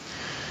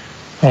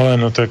 Ale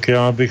no tak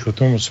já bych o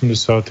tom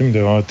 89.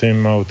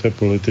 a o té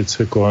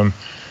politice kolem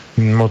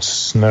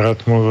moc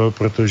nerad mluvil,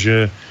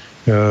 protože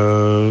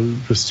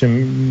prostě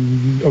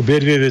obě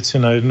dvě věci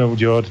najednou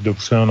dělat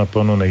dobře a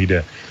naplno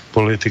nejde.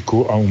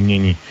 Politiku a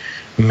umění.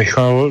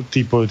 Michal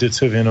té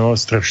politice věnoval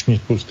strašně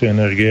spoustu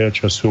energie a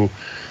času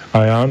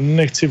a já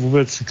nechci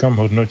vůbec kam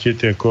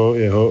hodnotit jako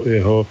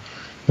jeho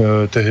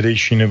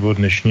tehdejší nebo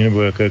dnešní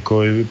nebo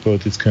jakékoliv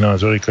politické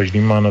názory. Každý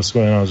má na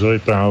svoje názory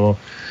právo.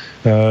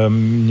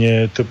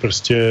 Mě to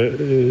prostě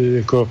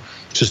jako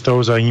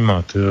přestalo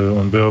zajímat.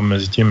 On byl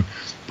mezi tím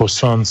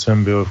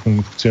poslancem, byl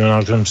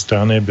funkcionářem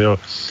strany, byl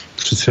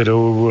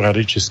předsedou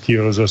Rady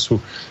Českého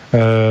rozhlasu.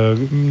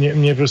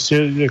 Mě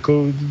prostě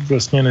jako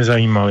vlastně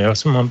nezajímal. Já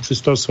jsem ho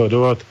přestal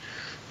sledovat.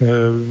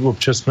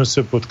 Občas jsme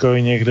se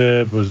potkali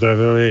někde,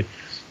 pozdravili,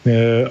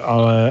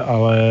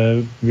 ale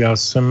já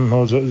jsem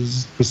ho,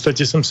 v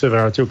podstatě jsem se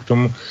vrátil k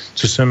tomu,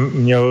 co jsem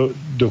měl,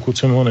 dokud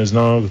jsem ho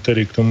neznal,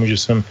 tedy k tomu, že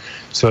jsem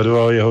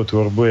sledoval jeho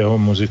tvorbu, jeho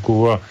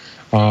muziku a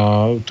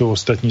to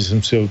ostatní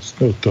jsem si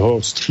od toho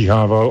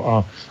odstříhával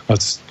a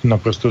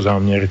naprosto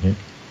záměrně.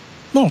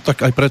 No,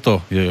 tak aj preto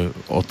je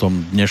o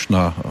tom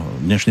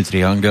dnešný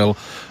Triangel,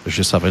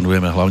 že sa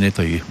venujeme hlavne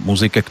tej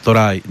muzike,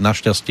 ktorá aj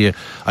našťastie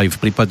aj v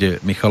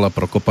prípade Michala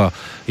Prokopa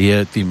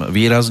je tým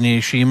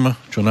výraznejším,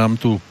 čo nám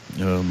tu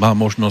má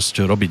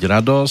možnosť robiť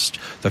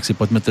radosť. Tak si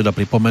poďme teda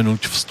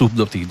pripomenúť vstup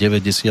do tých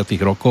 90.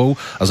 rokov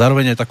a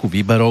zároveň aj takú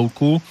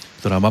výberovku,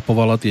 ktorá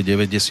mapovala tie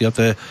 90.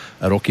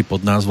 roky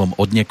pod názvom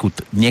Odniekud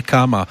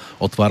niekam a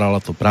otvárala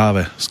to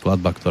práve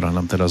skladba, ktorá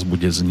nám teraz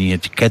bude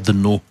znieť Ke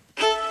dnu.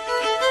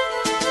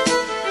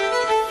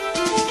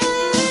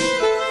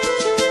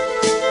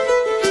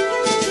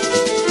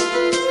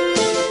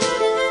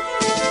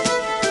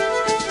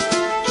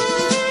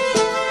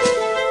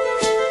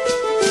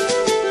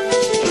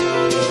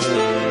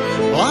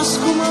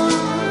 Lásko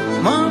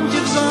mám tě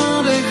v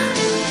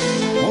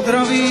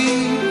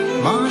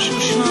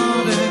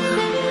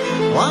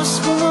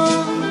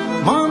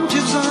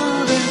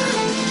zádech,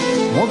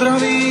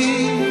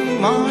 modravý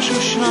máš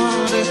už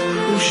nádech,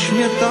 už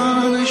mě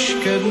táhneš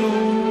ke dnu.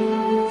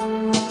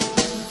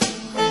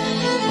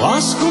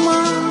 Lásko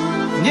má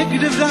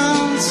někde v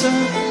dálce,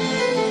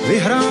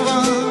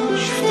 vyhráváš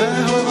v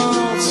téhle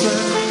válce.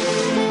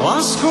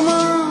 Lásko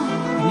má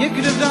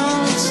někde v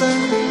dálce,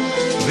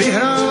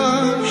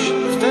 vyhráváš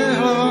v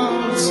téhle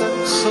válce,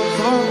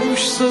 sotva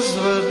už se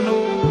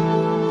zvednu.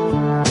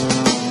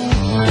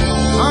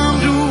 Mám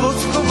důvod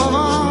k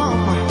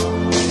obavám,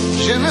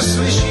 že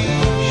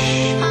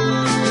neslyšíš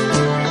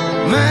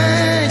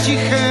mé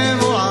tiché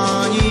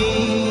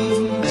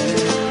volání.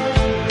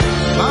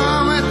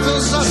 Máme to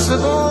za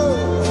sebou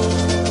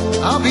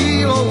a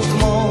bílou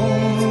tmou,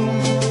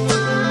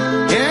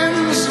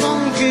 jen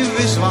zvonky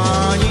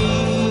vyzvání.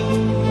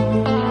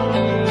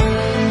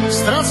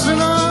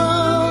 Ztracená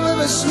ve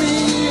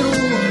vesmíru,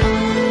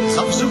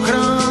 zavřu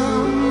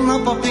krám na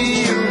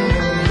papíru.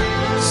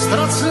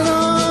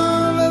 Ztracená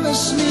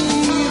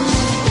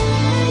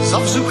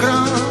zavřu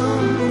krám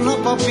na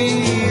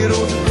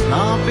papíru,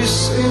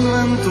 nápis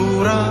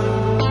inventura.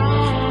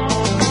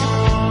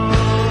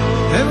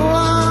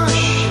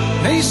 Nevoláš,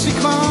 nejsi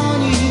k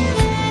mání,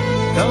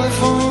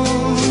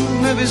 telefon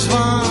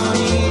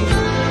nevyzvání.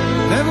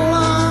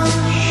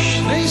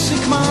 Nevoláš, nejsi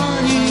k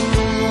mání,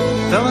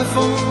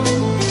 telefon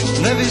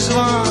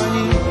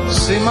nevyzvání.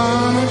 Si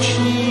má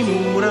noční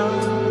můra.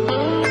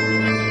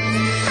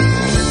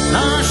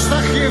 Náš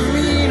vztah je v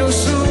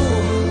mínusu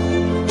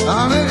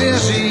a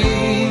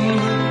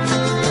nevěřím,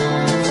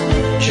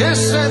 že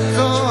se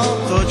to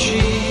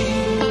otočí.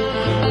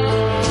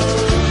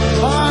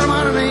 Pár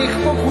marných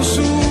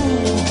pokusů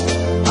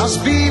a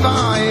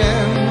zbývá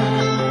jen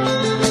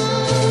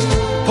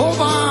po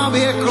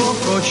bábě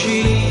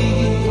klokočí.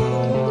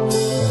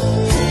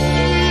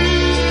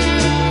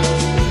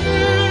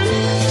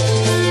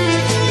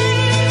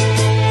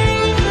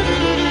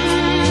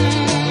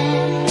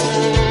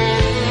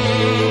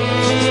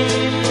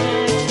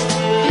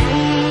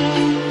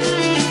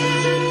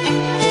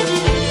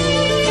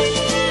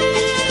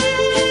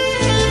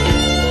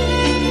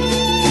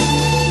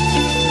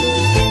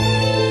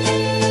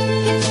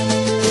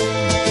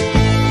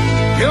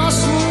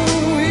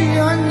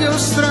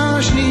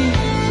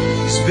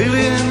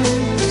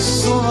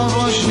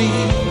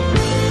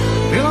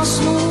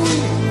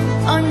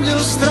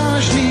 anděl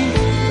strážný,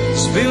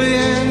 zbyl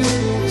jen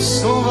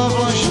slova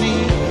vlažný,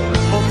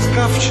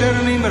 fotka v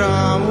černým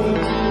rámu.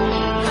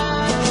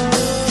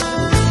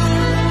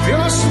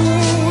 Vylas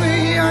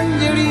můj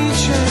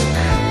andělíček,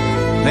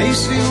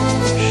 nejsi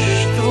už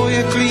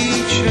tvoje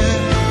klíče.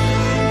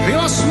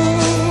 Vylas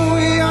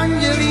můj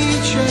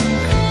andělíček,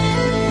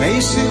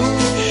 nejsi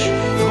už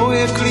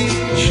tvoje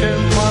klíče.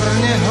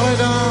 Marně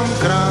hledám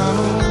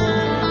kránu,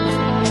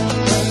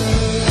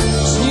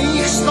 z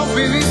nich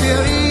stopy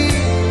vybělí,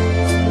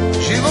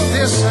 život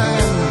je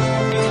sen,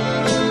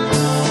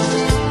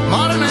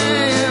 marné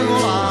je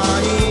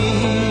volání.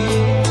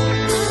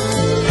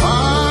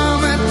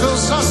 Máme to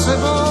za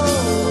sebou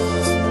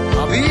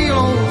a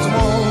bílou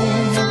tmou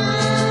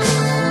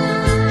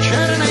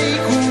černej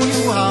kůň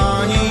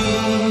uhání.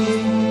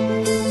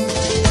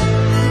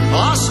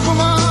 Lásku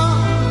má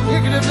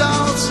někde v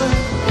dálce,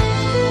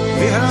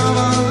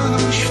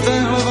 vyhráváš v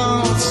téhle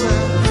válce.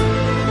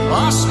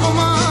 Lásku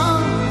má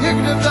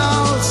někde v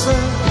dálce,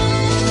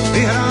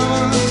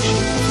 vyhráváš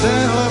v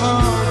téhle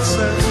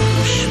válce.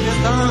 Už mě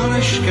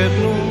táhneš ke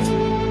dnu.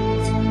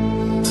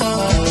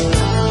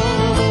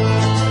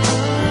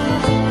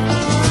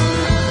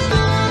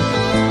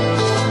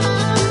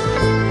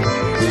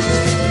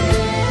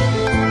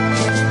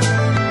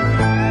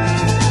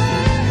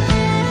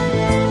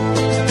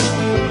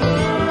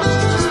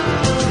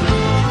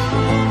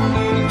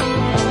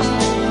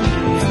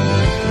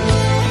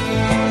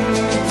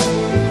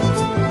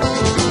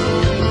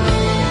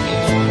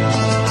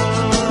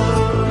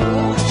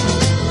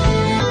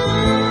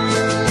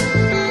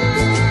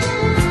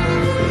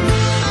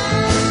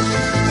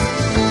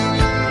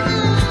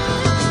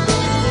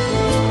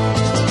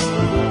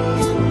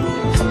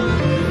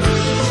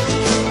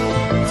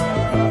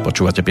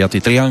 Počúvate 5.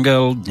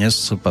 Triangel,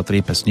 dnes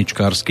patrí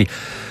pesničkársky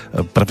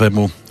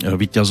prvému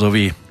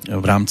víťazovi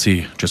v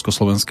rámci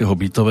Československého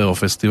bytového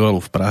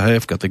festivalu v Prahe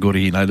v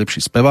kategórii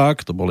najlepší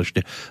spevák, to bol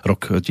ešte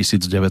rok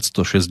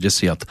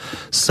 1967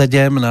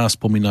 na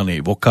spomínanej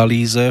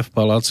Vokalíze v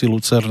Paláci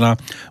Lucerna.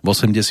 V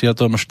 84.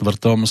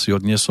 si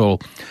odniesol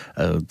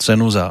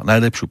cenu za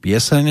najlepšiu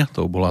pieseň,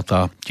 to bola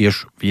tá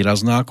tiež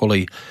výrazná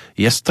Kolej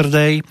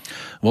Yesterday.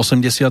 V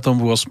 88.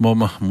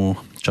 mu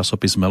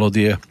časopis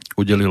Melodie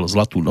udelil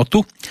zlatú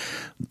notu,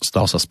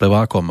 stal sa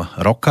spevákom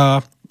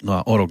roka, no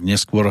a o rok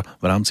neskôr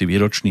v rámci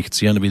výročných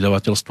cien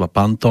vydavateľstva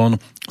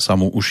Pantón sa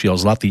mu ušiel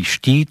zlatý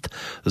štít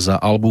za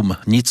album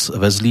Nic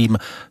ve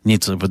zlým,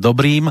 nic v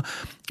dobrým.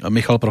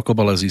 Michal Prokop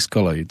ale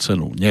získal aj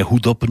cenu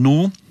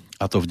nehudobnú,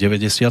 a to v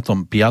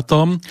 95.,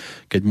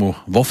 keď mu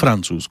vo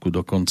Francúzsku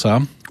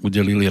dokonca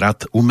udelili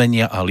rad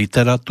umenia a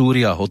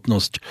literatúry a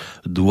hodnosť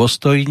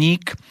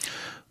dôstojník.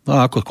 No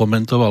a ako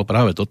komentoval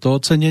právě toto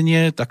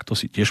ocenění, tak to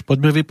si těž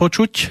pojďme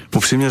vypočuť.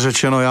 Upřímně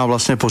řečeno, já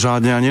vlastně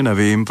pořádně ani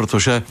nevím,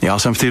 protože já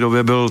jsem v té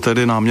době byl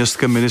tedy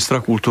náměstkem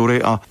ministra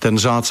kultury a ten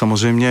řád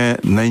samozřejmě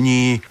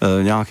není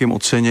nějakým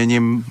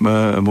oceněním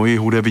mojí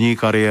hudební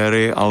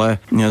kariéry, ale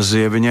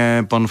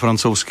zjevně pan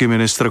francouzský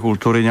ministr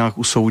kultury nějak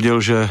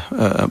usoudil, že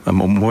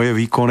moje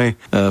výkony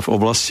v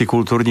oblasti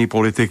kulturní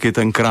politiky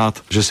tenkrát,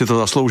 že si to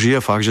zaslouží.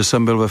 Je fakt, že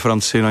jsem byl ve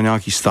Francii na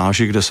nějaký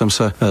stáži, kde jsem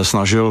se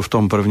snažil v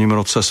tom prvním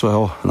roce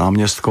svého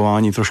náměstka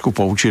trošku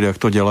poučit, jak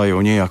to dělají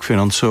oni, jak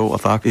financujou a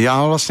tak.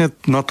 Já vlastně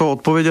na to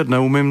odpovědět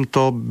neumím,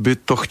 to by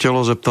to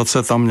chtělo zeptat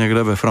se tam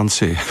někde ve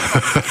Francii.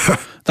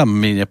 Tam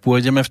my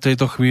nepôjdeme v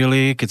tejto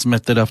chvíli, keď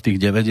sme teda v tých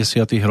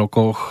 90.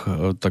 rokoch,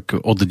 tak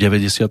od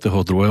 92.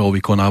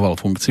 vykonával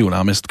funkciu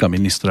námestka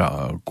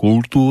ministra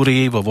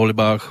kultúry. Vo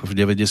voľbách v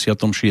 96.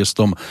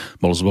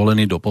 bol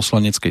zvolený do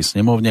poslaneckej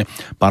snemovne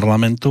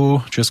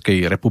parlamentu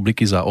Českej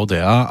republiky za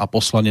ODA a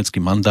poslanecký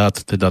mandát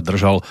teda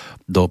držal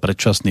do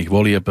predčasných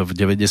volieb v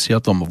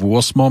 98.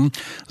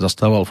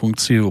 Zastával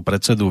funkciu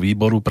predsedu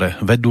výboru pre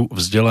vedu,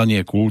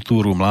 vzdelanie,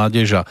 kultúru,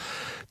 mládež a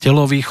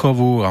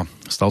telovýchovu a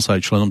stal sa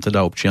aj členom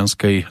teda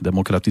Občianskej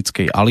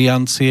demokratickej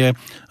aliancie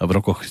v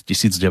rokoch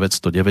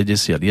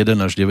 1991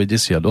 až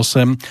 98.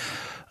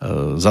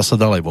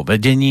 Zasadal aj vo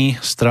vedení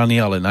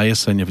strany, ale na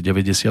jeseň v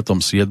 97.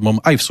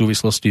 aj v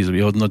súvislosti s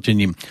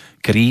vyhodnotením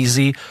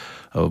krízy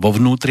vo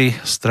vnútri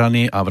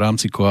strany a v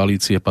rámci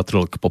koalície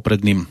patril k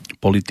popredným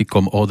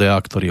politikom ODA,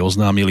 ktorí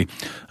oznámili,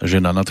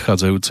 že na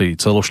nadchádzajúcej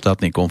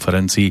celoštátnej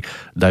konferencii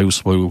dajú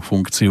svoju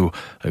funkciu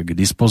k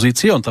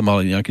dispozícii. On tam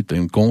mal nejaký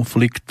ten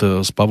konflikt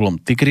s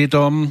Pavlom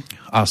Tigridom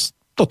a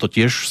toto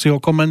tiež si ho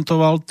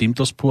komentoval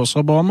týmto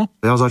způsobem?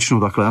 Já začnu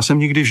takhle. Já jsem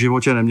nikdy v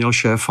životě neměl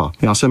šéfa.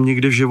 Já jsem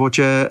nikdy v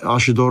životě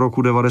až do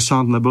roku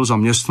 90 nebyl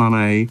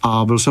zaměstnaný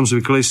a byl jsem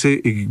zvyklý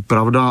si, i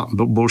pravda,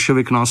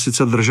 bolševik nás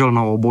sice držel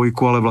na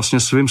obojku, ale vlastně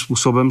svým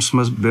způsobem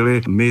jsme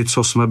byli, my,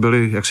 co jsme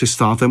byli jaksi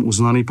státem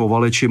uznaný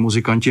povaleči,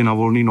 muzikanti na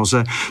volný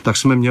noze, tak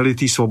jsme měli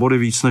ty svobody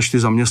víc než ty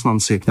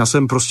zaměstnanci. Já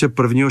jsem prostě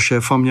prvního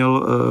šéfa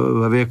měl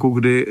ve věku,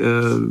 kdy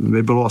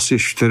mi bylo asi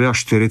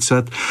 44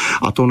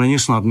 a to není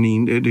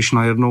snadný, když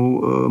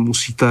najednou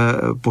musíte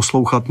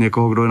poslouchat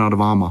někoho, kdo je nad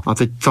váma. A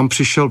teď tam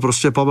přišel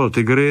prostě Pavel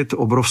Tigrit,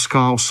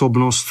 obrovská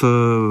osobnost,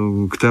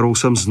 kterou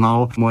jsem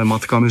znal. Moje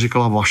matka mi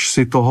říkala, važ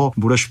si toho,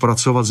 budeš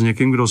pracovat s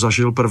někým, kdo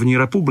zažil první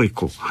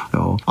republiku.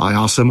 Jo. A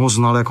já jsem ho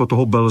znal jako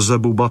toho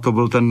Belzebuba, to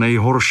byl ten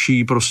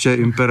nejhorší prostě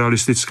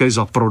imperialistický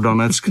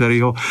zaprodanec,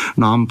 kterýho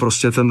nám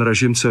prostě ten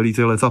režim celý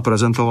ty leta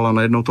prezentoval a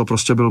najednou to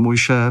prostě byl můj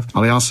šéf.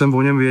 Ale já jsem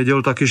o něm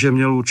věděl taky, že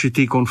měl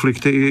určitý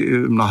konflikty i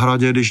na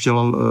Hradě, když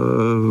dělal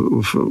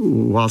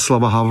u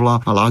Václava Havla,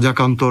 a Láďa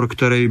Kantor,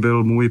 který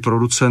byl můj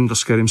producent,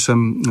 s kterým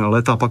jsem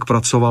leta pak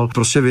pracoval.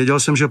 Prostě věděl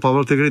jsem, že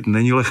Pavel Tigrit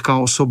není lehká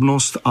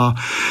osobnost a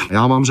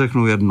já vám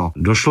řeknu jedno.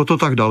 Došlo to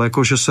tak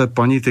daleko, že se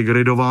paní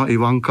Tigridová,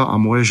 Ivanka a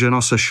moje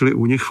žena sešly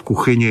u nich v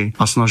kuchyni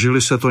a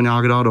snažili se to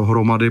nějak dát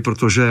dohromady,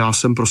 protože já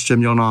jsem prostě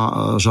měl na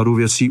řadu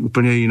věcí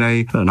úplně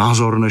jiný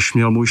názor, než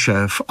měl můj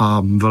šéf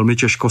a velmi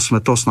těžko jsme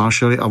to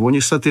snášeli a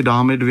oni se ty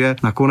dámy dvě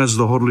nakonec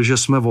dohodli, že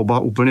jsme oba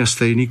úplně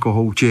stejný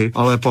kohouti,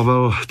 ale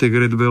Pavel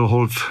Tigrit byl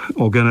holt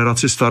o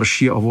generaci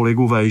starší a o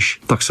ligu vejš,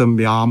 tak jsem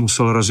já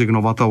musel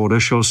rezignovat a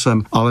odešel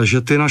jsem, ale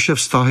že ty naše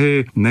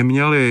vztahy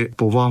neměly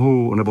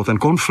povahu, nebo ten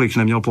konflikt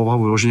neměl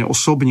povahu vyloženě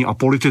osobní a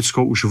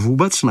politickou už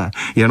vůbec ne,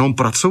 jenom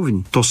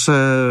pracovní. To se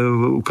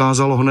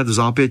ukázalo hned v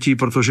zápětí,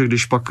 protože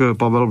když pak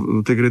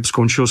Pavel Tigrit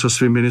skončil se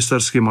svým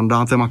ministerským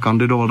mandátem a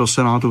kandidoval do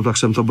Senátu, tak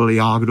jsem to byl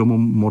já, kdo mu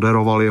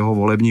moderoval jeho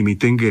volební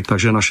mítinky,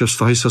 takže naše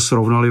vztahy se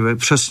srovnaly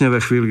přesně ve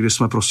chvíli, kdy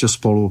jsme prostě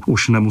spolu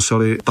už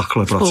nemuseli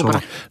takhle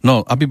pracovat.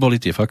 No, aby boli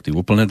tie fakty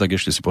úplne, tak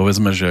ešte si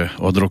povedzme, že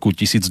od roku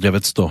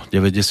 1998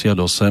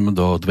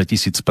 do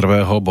 2001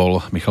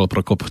 bol Michal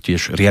Prokop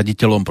tiež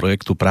riaditeľom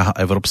projektu Praha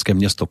Európske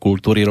mesto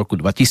kultúry roku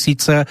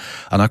 2000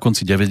 a na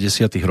konci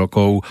 90.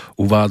 rokov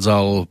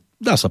uvádzal,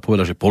 dá sa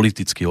povedať, že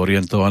politicky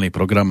orientovaný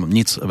program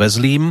Nic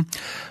vezlím.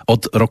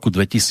 Od roku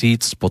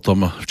 2000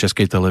 potom v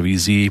Českej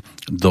televízii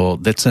do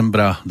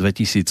decembra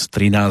 2013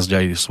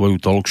 aj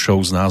svoju talk show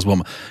s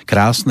názvom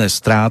Krásne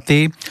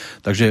stráty.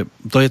 Takže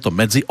to je to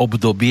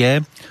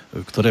medziobdobie,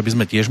 ktoré by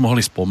sme tiež mohli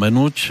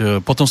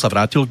spomenúť. Potom sa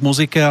vrátil k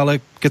muzike,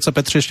 ale keď sa,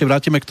 Petře, ešte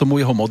vrátime k tomu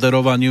jeho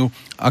moderovaniu,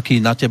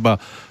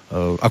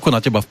 ako na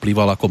teba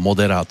vplýval ako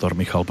moderátor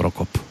Michal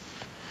Prokop?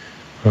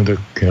 No tak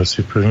já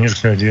si první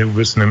řadě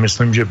vůbec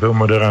nemyslím, že byl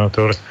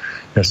moderátor.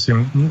 Já si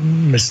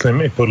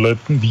myslím i podle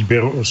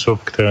výběru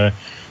osob, které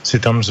si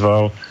tam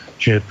zval,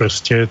 že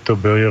prostě to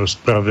byly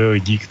rozpravy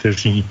lidí,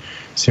 kteří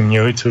si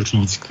měli co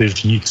říct,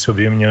 kteří k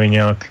sobě měli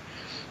nějak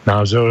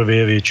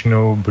názorově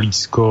většinou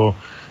blízko,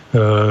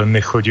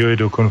 nechodili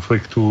do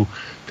konfliktů.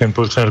 Ten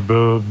pořad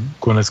byl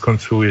konec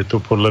konců, je to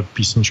podle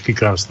písničky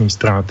Krásné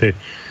ztráty,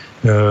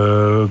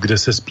 kde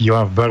se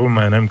zpívá v baru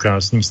jménem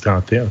Krásný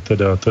ztráty a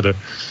teda.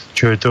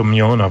 Čili to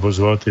mělo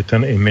navozovat i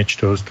ten image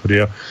toho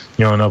studia,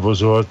 mělo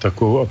navozovat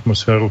takovou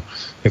atmosféru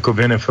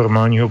jakoby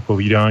neformálního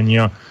povídání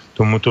a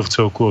tomu to v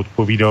celku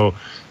odpovídalo.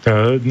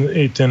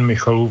 I ten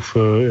Michalův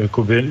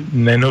jakoby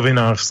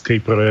nenovinářský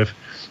projev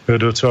byl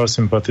docela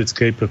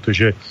sympatický,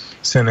 protože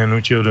se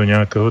nenutil do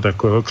nějakého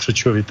takového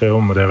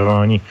křečovitého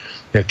moderování,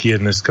 jaký je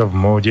dneska v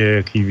módě,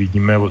 jaký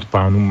vidíme od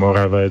pánů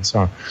Moravec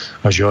a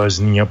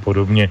Železný a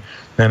podobně.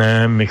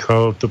 Ne,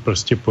 Michal to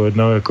prostě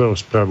pojednal jako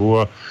rozpravu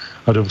a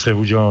dobře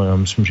udělal. Já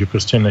myslím, že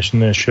prostě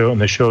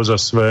nešel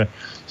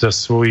za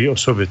svoji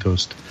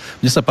osobitost.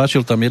 Mne sa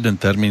páčil tam jeden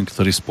termín,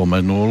 ktorý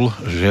spomenul,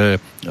 že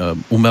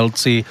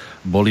umelci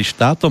boli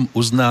štátom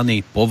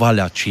uznaní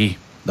povaľači.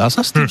 Dá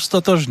sa s tým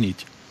stotožniť?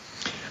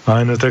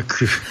 Ale no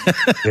tak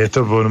je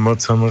to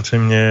moc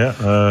samozřejmě.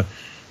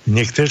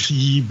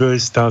 Někteří byli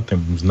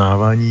státem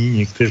uznávaní,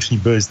 někteří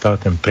byli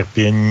státem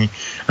trpění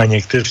a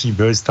někteří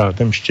byli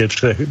státem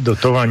štědře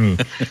dotovaní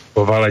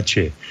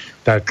povaleči.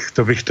 Tak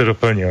to bych to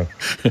doplnil.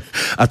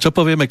 A čo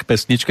povieme k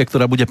pesničke,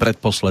 ktorá bude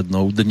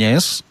predposlednou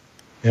dnes?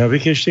 Já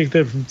bych ještě k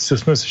té, co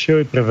jsme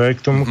slyšeli prvé,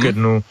 k tomu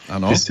Kednu.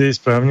 Ty jsi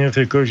správně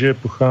řekl, že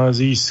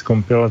pochází z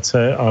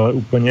kompilace, ale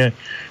úplně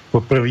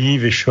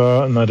poprvé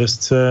vyšla na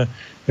desce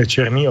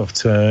Černý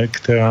ovce,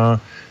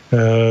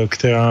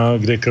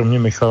 kde kromě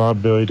Michala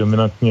byly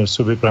dominantní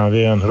osoby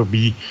právě Jan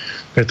Hrubý,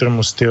 Petr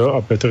Mustil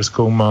a Petr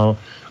Zkoumal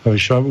a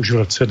vyšla už v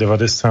roce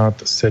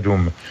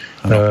 97.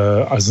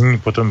 A z ní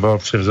potom byla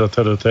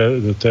převzata do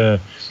té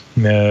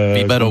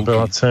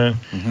kompilace.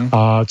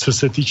 A co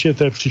se týče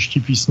té příští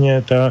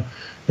písně, ta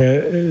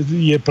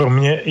je pro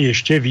mě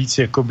ještě víc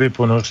jakoby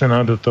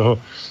ponořená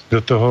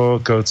do toho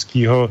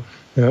keltského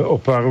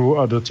oparu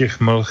a do těch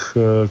mlh,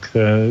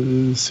 které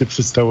si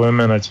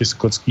představujeme na těch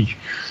skotských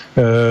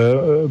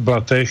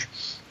blatech.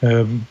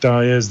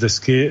 Ta je z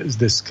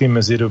desky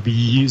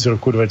Mezidobí z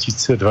roku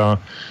 2002,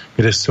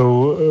 kde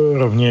jsou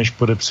rovněž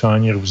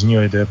podepsáni různí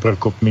lidé,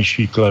 Prokop,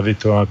 Myšík,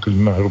 Levitová,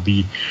 Klíma,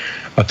 Hrubý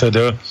a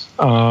teda.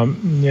 A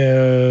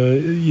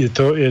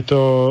je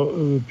to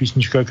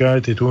písnička, která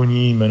je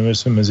titulní, jmenuje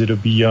se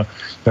Mezidobí a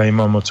já ji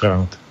mám moc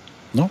rád.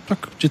 No,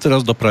 tak ti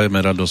teraz doprajeme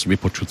radosť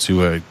vypočuť si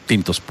ju aj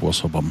týmto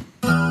spôsobom.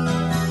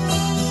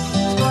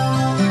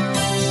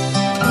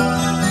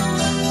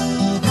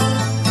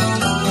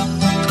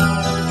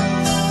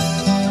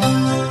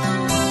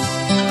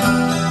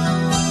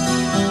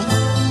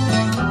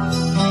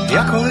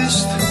 Jako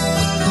list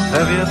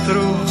ve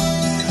větru,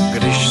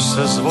 když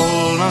se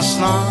zvolna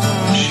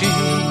snáší,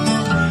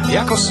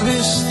 jako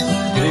svist,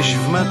 když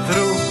v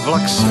metru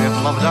vlak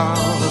světla v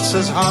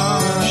dálce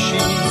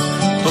zháší.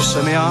 To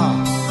jsem já,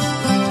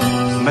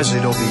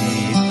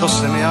 mezidobí, to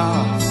jsem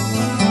já,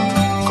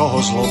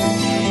 koho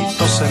zlobí,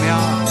 to jsem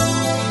já,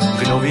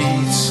 kdo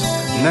víc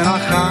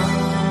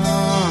nenachází.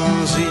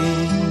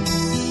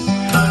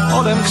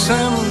 Odemk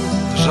jsem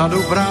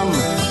řadu bran,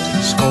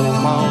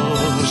 zkoumal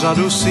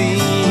řadu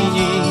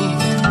síní,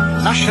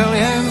 našel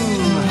jen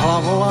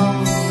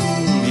hlavolam,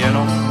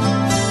 jenom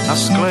na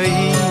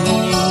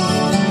sklejíní.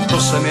 To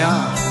jsem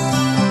já,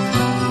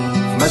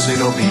 v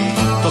mezidobí,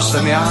 to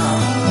jsem já,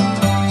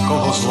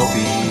 koho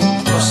zlobí,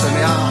 to jsem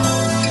já,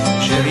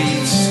 že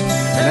víc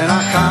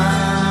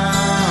nenachází.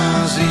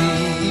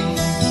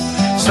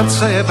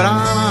 Srdce je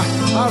brána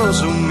a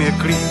rozum je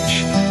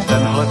klíč,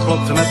 tenhle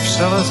plot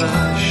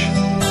nepřelezeš.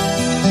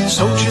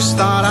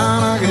 Součistá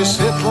rána, kdy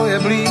světlo je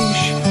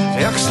blíž,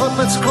 jak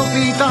slepec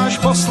klopítáš,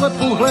 po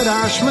slepu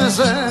hledáš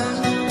meze.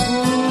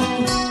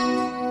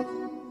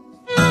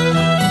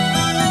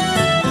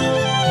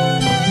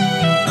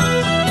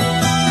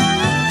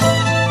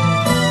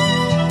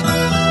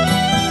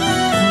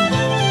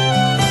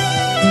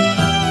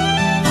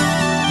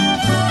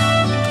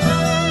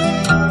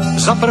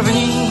 Za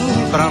první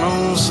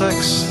branou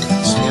sex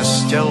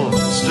směstěl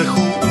z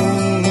dechů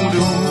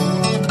údů,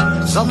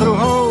 za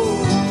druhou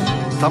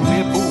tam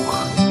je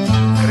Bůh,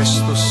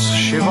 Kristus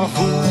Šiva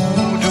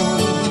vůdů.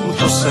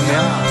 To jsem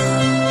já,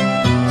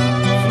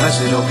 v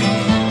mezidobí,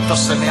 to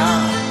jsem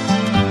já,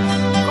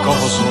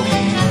 koho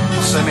zlobí,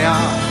 to jsem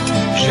já,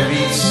 že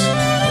víc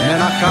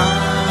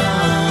nenachází.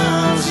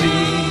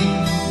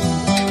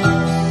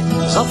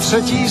 Za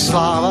třetí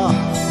sláva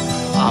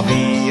a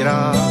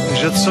víra,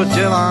 že co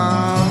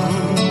dělám,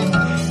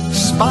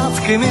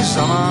 zpátky mi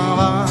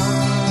zamává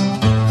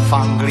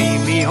fanglí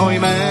mýho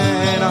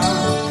jména.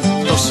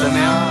 To jsem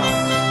já,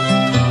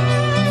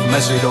 v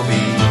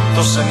mezidobí,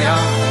 to jsem já,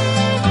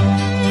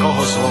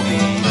 koho zlobí,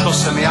 to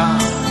jsem já,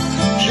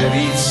 že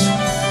víc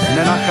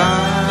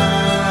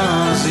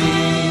nenachází.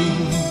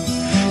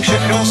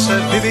 Všechno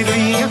se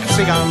vybydlí jak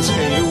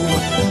cigánský dům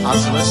a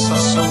z lesa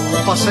jsou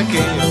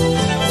paseky.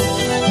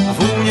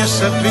 Vůně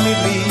se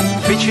vymydlí,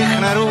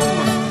 vyčichne rum,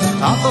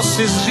 a to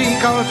si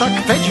zříkal, tak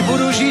teď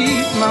budu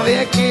žít na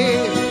věky.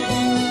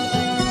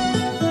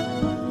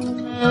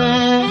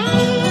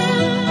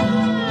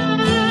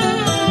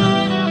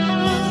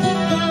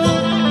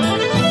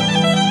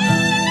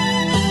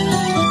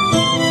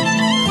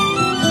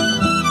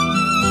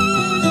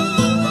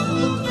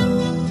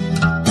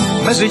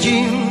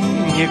 Mezitím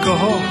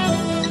nikoho,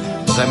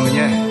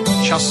 země,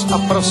 čas a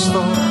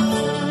prostor,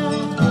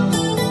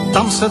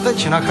 tam se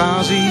teď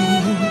nachází,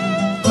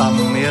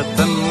 tam je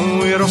ten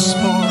můj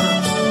rozpor.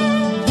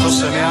 To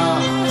jsem já,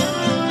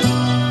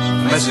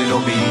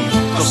 mezidobí,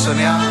 to jsem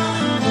já,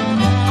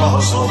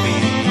 koho zlobí,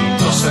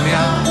 to jsem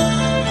já,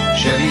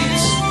 že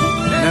víc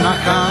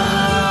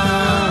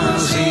nenachází.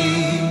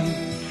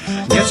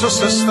 Něco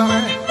se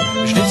stane,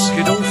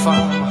 vždycky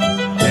doufám,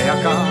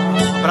 nejaká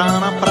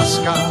brána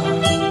praská.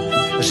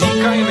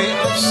 Říkaj mi,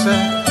 ať se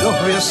do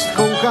hvězd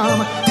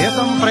koukám, je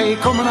tam prej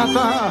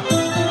komnata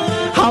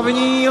a v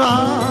ní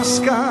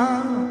láska.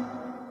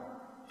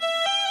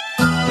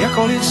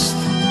 Jako list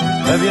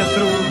ve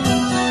větru,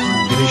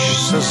 když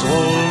se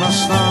zvolna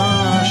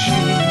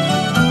snáší,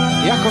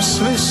 jako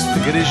svist,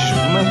 když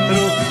v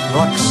metru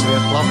vlak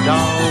světla v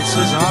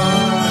dálce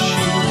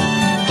zháší.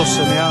 To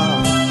jsem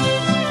já,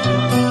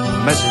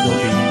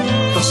 mezidobí,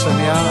 to jsem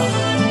já,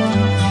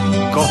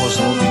 koho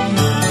zlobí,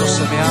 to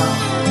jsem já,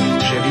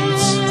 že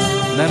víc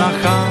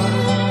nenachází.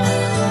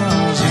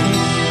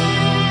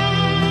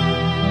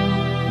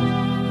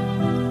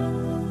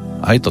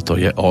 Aj toto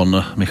je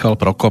on, Michal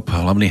Prokop,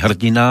 hlavný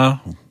hrdina,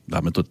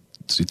 dáme to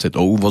síce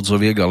do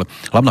úvodzoviek, ale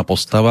hlavná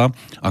postava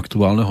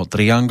aktuálneho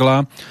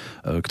Triangla,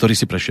 ktorý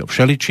si prešiel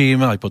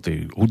všeličím, aj po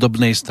tej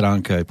hudobnej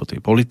stránke, aj po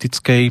tej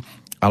politickej,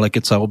 ale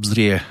keď sa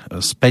obzrie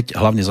späť,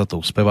 hlavne za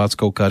tou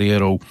speváckou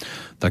kariérou,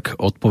 tak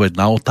odpoveď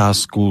na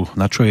otázku,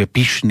 na čo je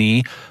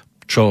pyšný,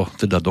 čo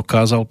teda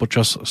dokázal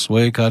počas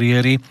svojej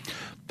kariéry,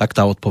 tak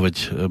tá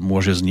odpoveď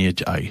môže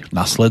znieť aj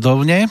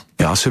nasledovne.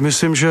 Já si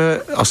myslím,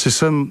 že asi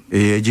jsem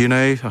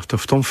jedinej, a to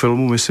v tom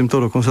filmu, myslím to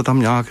dokonce tam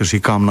nějak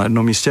říkám na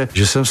jednom místě,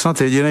 že jsem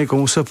snad jedinej,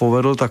 komu se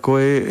povedl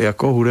takový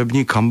jako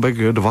hudební comeback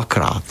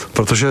dvakrát.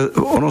 Protože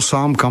ono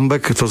sám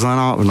comeback, to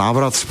znamená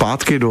návrat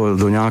zpátky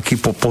do nějaký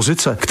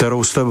pozice,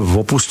 kterou jste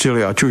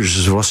opustili, ať už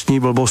z vlastní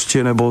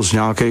blbosti nebo z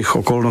nějakých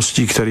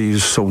okolností, které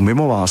jsou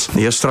mimo vás,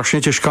 je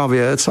strašně těžká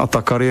věc a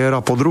ta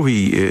kariéra po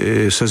druhý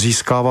se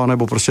získává,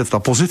 nebo prostě ta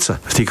pozice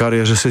v té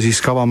kariéře se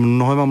získává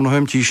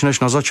mnohem tíž než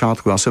na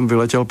začátku. Já jsem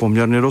vyletěl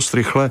poměrně dost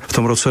rychle v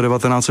tom roce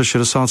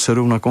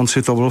 1967, na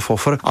konci to byl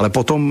fofr, ale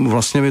potom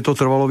vlastně mi to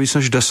trvalo víc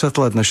než 10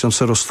 let, než jsem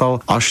se dostal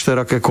až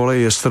teda ke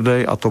koleji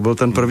Yesterday a to byl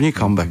ten první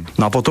comeback.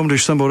 No a potom,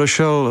 když jsem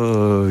odešel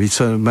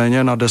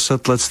víceméně na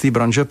 10 let z té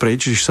branže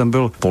pryč, když jsem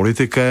byl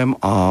politikem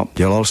a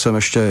dělal jsem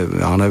ještě,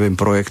 já nevím,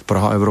 projekt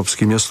Praha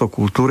Evropské město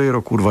kultury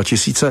roku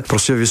 2000,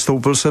 prostě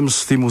vystoupil jsem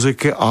z té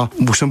muziky a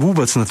už jsem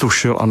vůbec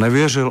netušil a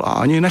nevěřil a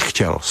ani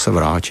nechtěl se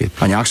vrátit.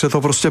 A nějak se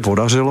to prostě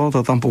podařilo,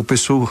 to tam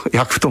popisu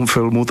jak v tom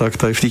filmu, tak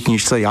tady v té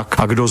knížce, jak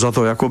a kdo za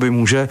to jakoby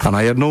může. A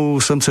najednou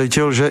jsem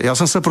cítil, že já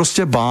jsem se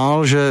prostě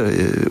bál, že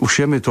už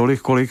je mi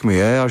tolik, kolik mi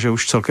je a že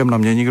už celkem na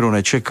mě nikdo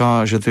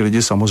nečeká, že ty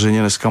lidi samozřejmě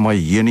dneska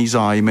mají jiný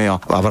zájmy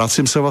a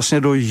vracím se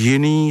vlastně do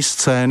jiný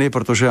scény,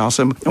 protože já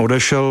jsem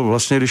odešel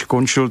vlastně, když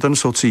končil ten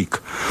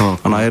socík.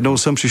 A najednou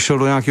jsem přišel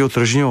do nějakého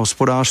tržního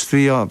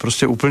hospodářství a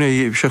prostě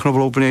úplně všechno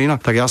bylo úplně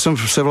jinak. Tak já jsem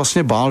se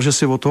vlastně bál, že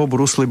si od toho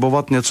budu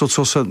slibovat něco,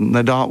 co se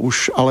nedá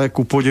už, ale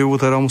ku podivu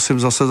teda musím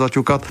zase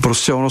zaťukat.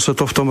 Prostě ono se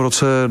to v tom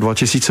roce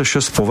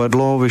 2006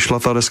 povedlo, vyšla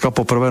ta deska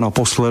poprvé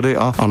naposledy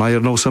a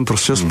najednou jsem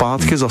prostě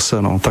zpátky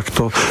zase, no. Tak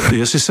to,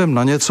 jestli jsem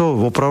na něco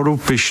opravdu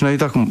pyšnej,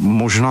 tak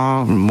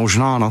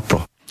možná na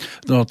to.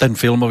 No, ten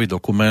filmový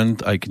dokument,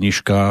 aj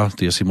knižka,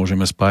 tie si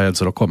môžeme spájať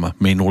s rokom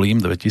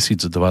minulým,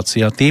 2020.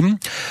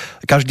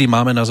 Každý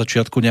máme na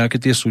začiatku nejaké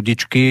tie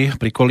súdičky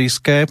pri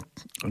kolíske.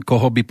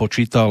 Koho by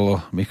počítal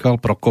Michal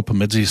Prokop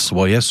medzi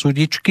svoje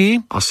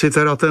súdičky? Asi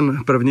teda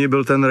ten první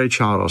byl ten Ray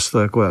Charles, to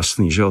je jako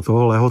jasný, že jo,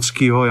 toho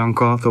Lehockýho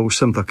Janka, to už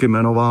jsem taky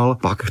jmenoval.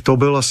 Pak to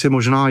byl asi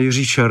možná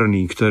Jiří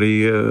Černý,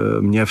 který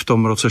mě v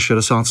tom roce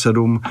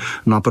 67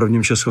 na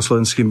prvním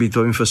československém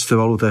beatovém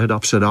festivalu tehda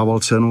předával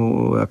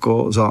cenu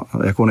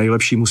jako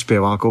nejlepšímu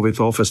zpěvákovi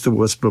toho festivalu.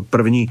 Vůbec byl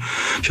první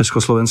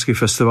československý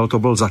festival, to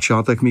byl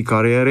začátek mý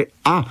kariéry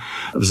a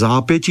v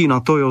zápětí na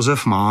to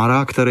Josef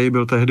Mára, který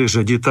byl tehdy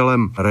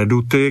ředitelem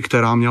Reduty,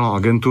 která měla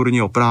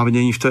agenturní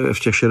oprávnění v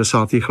těch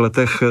 60.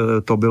 letech,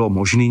 to bylo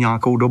možný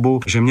nějakou dobu,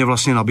 že mě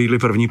vlastně nabídli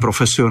první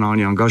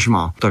profesionální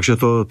angažmá. Takže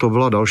to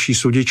byla další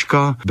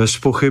sudička. Bez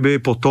pochyby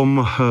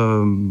potom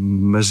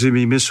mezi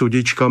mými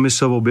sudičkami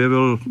se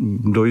objevil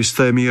do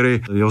jisté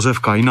míry Josef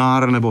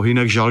Kajnár nebo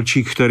Hynek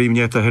Žalčík, který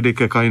mě tehdy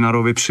ke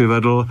Kajnarovi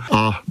přivedl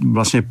a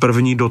vlastně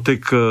první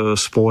dotyk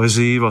s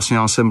poezí, vlastně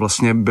já jsem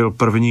vlastně byl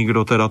první,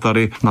 kdo teda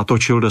tady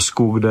natočil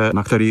desku,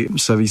 na který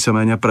se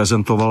víceméně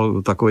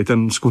prezentoval takový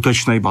ten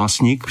skutečný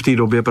básník v té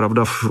době,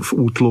 pravda, v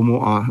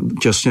útlumu a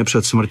těsně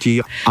před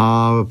smrtí.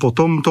 A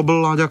potom to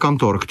byl Láďa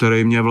Kantor,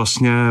 který mě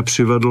vlastně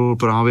přivedl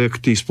právě k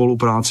té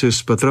spolupráci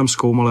s Petrem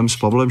Skoumalem, s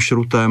Pavlem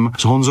Šrutem,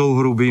 s Honzou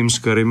Hrubým,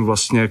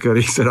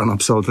 který teda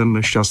napsal ten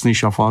nešťastný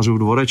Šafářův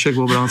dvoreček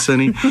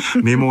obrácený,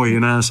 mimo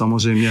jiné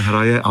samozřejmě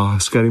hraje a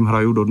s kterým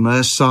hraju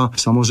dodnes. A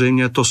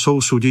samozřejmě to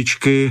jsou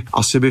sudičky,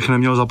 asi bych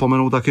neměl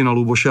zapomenout taky na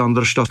Luboše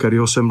Andršta,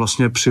 kterýho jsem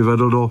vlastně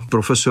přivedl do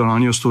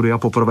profesionálního studia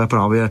poprvé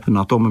právě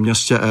na tom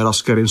městě Éra,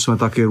 s kterým jsme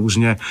taky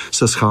různě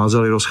se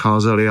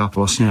rozcházeli a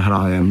vlastně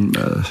hrajem,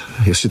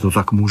 jestli to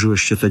tak můžu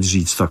ještě teď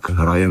říct, tak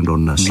hrajem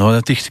dodnes. No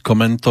a tých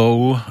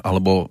komentov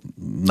alebo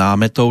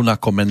námetov na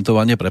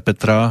komentovanie pre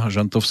Petra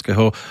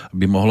Žantovského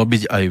by mohlo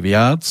byť aj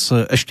viac.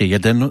 Ešte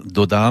jeden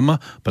dodám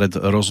pred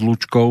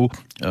rozlúčkou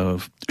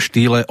v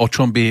štýle, o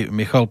čom by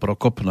Michal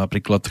Prokop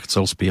napríklad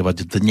chcel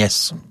spievať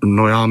dnes.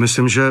 No já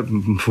myslím, že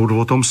furt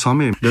o tom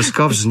sami.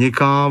 Deska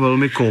vzniká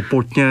velmi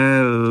klopotně,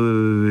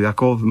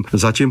 jako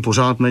zatím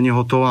pořád není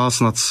hotová,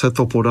 snad se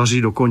to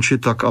podaří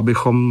dokončit tak,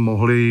 abychom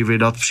mohli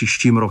vydat v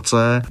příštím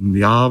roce.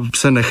 Já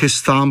se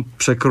nechystám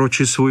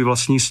překročit svůj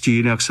vlastní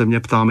stín, jak se mě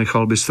ptá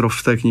Michal Bystrov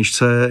v té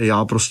knížce.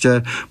 Já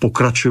prostě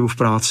pokračuju v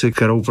práci,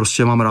 kterou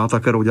prostě mám rád a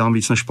kterou dělám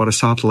víc než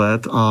 50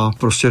 let a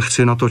prostě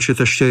chci natočit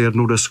ještě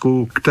jednu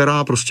desku,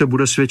 která prostě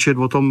bude svědčit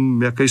o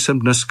tom, jaký jsem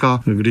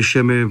dneska, když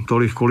je mi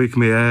tolik, kolik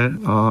mi je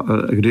a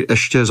kdy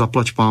ještě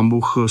zaplať pán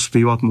Bůh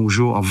zpívat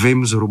můžu a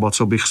vím zhruba,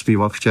 co bych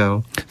zpívat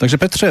chtěl. Takže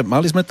Petře,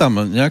 mali sme tam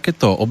nejaké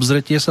to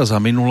obzretie sa za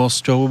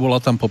minulosťou, bola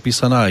tam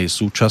popísaná aj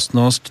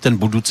súčasnosť, ten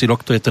budúci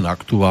rok to je ten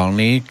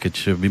aktuálny,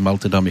 keď by mal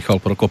teda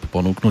Michal Prokop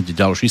ponúknuť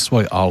ďalší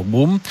svoj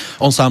album.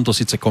 On sám to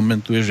síce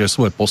komentuje, že je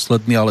svoj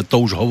posledný, ale to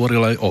už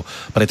hovoril aj o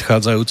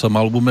predchádzajúcom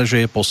albume,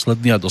 že je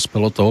posledný a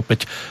dospelo to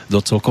opäť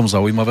do celkom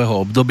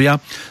zaujímavého obdobia.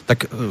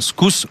 Tak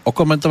skús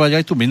okomentovať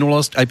aj tú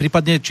minulosť, aj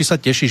prípadne, či sa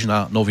tešíš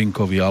na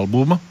novinkový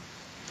album?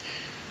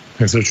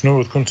 Tak začnu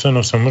od konce.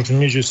 No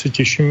samozřejmě, že se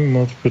těším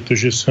moc,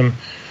 protože jsem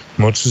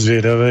moc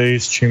zvědavej,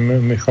 s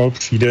čím Michal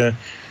přijde.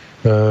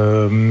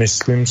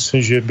 Myslím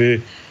si, že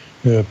by,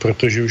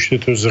 protože už je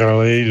to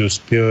zralej,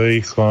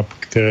 dospělej chlap,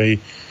 který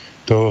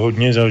toho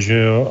hodně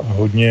zažil a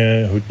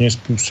hodně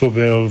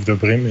způsobil v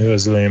dobrým i ve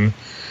zlým.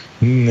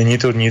 Není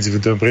to nic v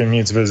dobrém,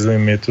 nic ve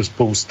zlým, je to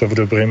spousta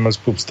v dobrém a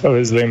spousta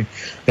ve zlým,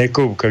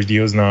 jako u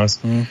každého z nás.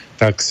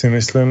 Tak si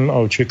myslím a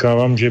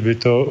očekávám, že by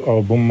to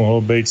album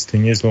mohlo být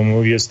stejně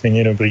zlomový a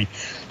stejně dobrý,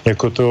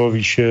 jako to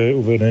výše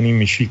uvedený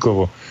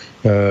Myšíkovo.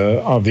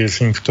 A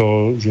věřím v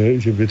to,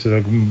 že by to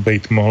tak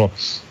být mohlo.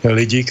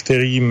 Lidi,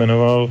 který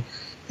jmenoval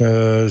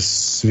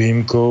s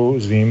výjimkou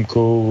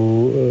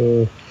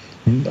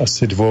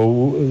asi 2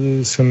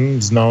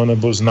 jsem znal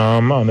nebo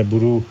znám a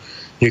nebudu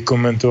je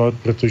komentovat,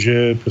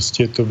 protože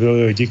prostě to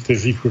byli lidi,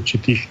 kteří v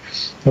určitých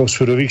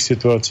osudových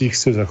situacích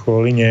se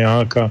zachovali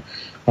nějak a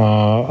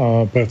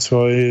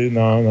pracovali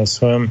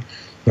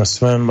na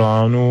svém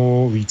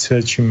plánu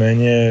více či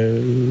méně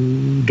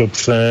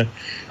dobře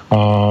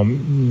a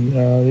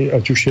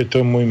ať už je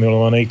to můj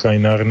milovaný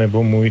Kajnar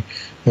nebo můj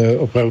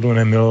opravdu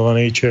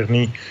nemilovaný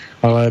Černý,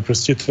 ale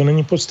prostě to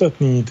není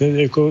podstatný. To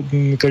je jako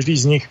každý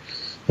z nich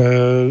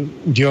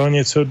udělal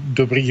něco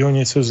dobrýho,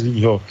 něco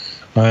zlýho.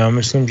 A já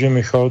myslím, že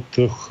Michal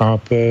to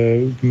chápe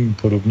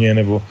podobně,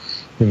 nebo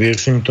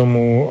věřím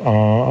tomu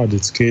a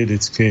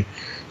vždycky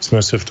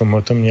jsme se v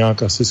tomhletom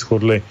nějak asi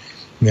shodli,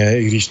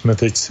 i když jsme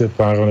teď se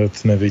pár let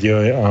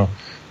neviděli a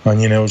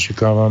ani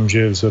neočekávám,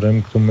 že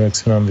vzhledem k tomu, jak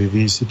se nám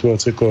vyvíjí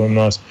situace kolem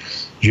nás,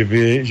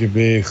 že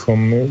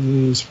bychom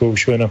spolu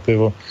šli na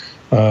pivo.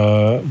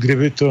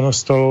 Kdyby to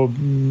nastalo,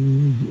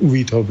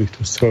 uvítal bych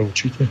to zcela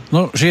určitě.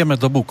 No, žijeme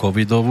dobu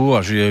covidovú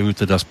a žije ju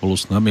teda spolu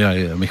s nami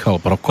aj Michal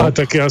Prokop. A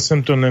tak ja som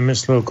to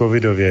nemyslel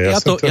covidovie.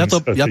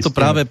 Ja to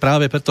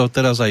práve preto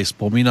teraz aj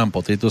spomínam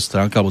po tejto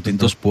stránke alebo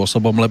týmto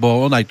spôsobom, lebo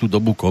on aj tú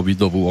dobu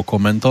covidovú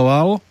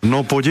okomentoval.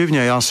 No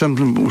podivně, já jsem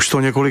už to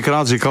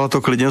několikrát říkal,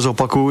 to klidně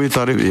zopakuju i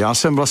tady. Já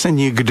jsem vlastně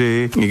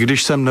nikdy, i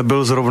když jsem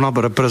nebyl zrovna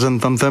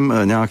reprezentantem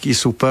nějaký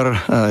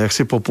super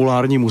jaksi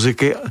populární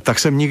muziky, tak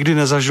jsem nikdy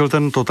nezažil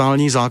ten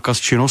totální zákaz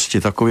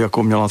činnosti, takový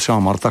jako měla třeba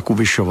Marta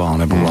Kubišová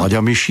nebo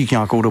Láďa Mišík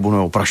nějakou dobu,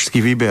 nebo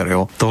Pražský výběr,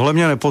 jo. Tohle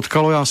mě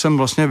nepotkalo, já jsem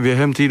vlastně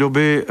během té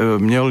doby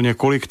měl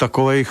několik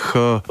takových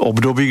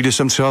období, kdy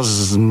jsem třeba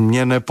z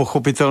mě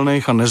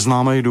nepochopitelných a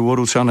neznámých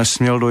důvodů třeba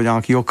nesměl do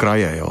nějakého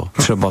kraje, jo.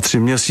 Třeba 3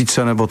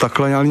 měsíce nebo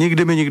takhle, ale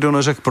nikdy mi nikdo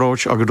neřekl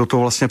proč a kdo to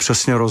vlastně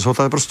přesně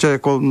rozhodl, prostě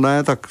jako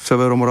ne, tak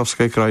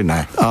Severomoravský kraj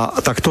ne.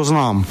 A tak to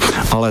znám.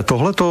 Ale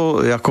tohle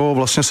to jako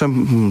vlastně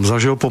jsem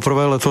zažil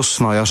poprvé letos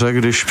na jaře,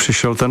 když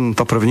přišel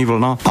ta první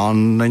vlna a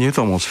není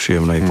to moc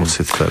příjemný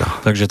pocit teda.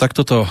 Takže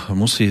takto to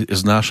musí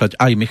znášať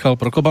aj Michal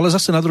Prokop, ale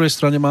zase na druhej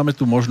strane máme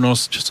tu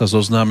možnosť sa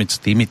zoznámiť s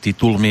tými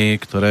titulmi,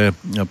 ktoré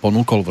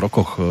ponúkol v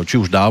rokoch či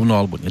už dávno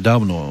alebo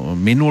nedávno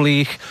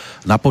minulých,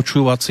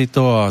 napočúvať si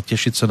to a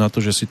tešiť sa na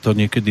to, že si to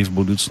niekedy v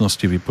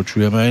budúcnosti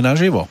vypočujeme aj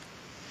naživo.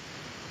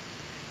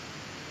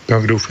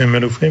 Tak doufejme.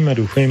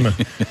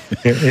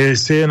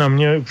 Jestli je na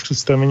mě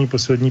představení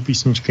poslední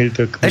písničky,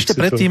 tak...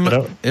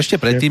 Ešte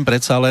predtým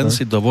predsa len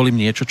si dovolím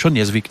niečo, čo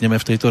nezvykneme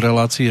v tejto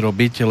relácii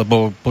robiť,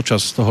 lebo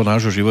počas toho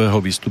nášho živého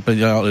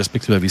vystúpenia,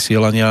 respektíve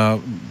vysielania,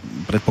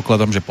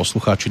 predpokladám, že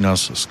poslucháči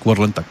nás skôr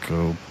len tak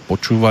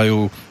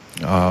počúvajú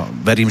a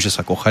verím, že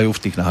sa kochajú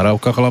v tých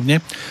nahrávkach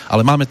hlavne,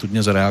 ale máme tu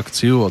dnes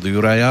reakciu od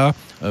Juraja,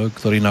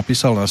 ktorý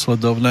napísal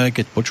nasledovné: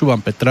 keď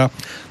počúvam Petra,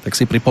 tak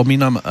si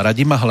pripomínam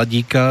Radima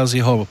Hladíka s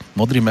jeho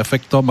Modrým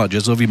efektom a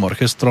jazzovým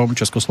orchestrom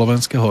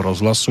Československého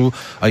rozhlasu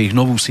a ich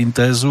novú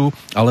syntézu,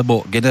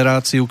 alebo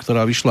Generáciu,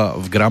 ktorá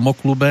vyšla v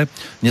Gramoklube.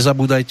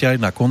 Nezabúdajte aj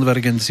na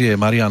Konvergencie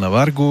Mariana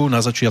Vargu.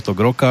 Na začiatok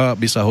roka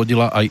by sa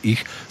hodila aj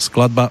ich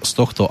skladba z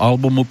tohto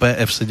albumu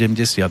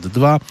PF72.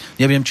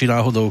 Neviem, či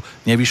náhodou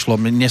nevyšlo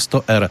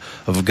Město R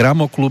v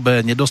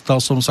Gramoklube,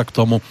 nedostal som sa k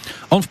tomu.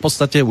 On v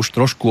podstate už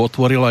trošku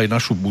otvoril aj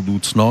našu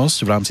budúcnosť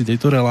v rámci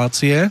tejto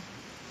relácie.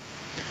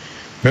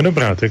 No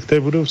dobrá, tak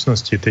té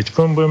budoucnosti. Teď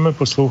budeme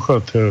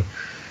poslouchat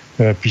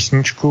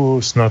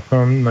písničku Snad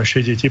nám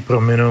naše děti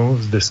prominou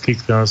z desky,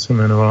 která se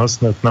jmenovala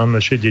Snad nám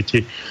naše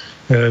děti.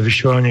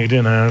 Vyšla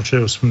někdy na jaře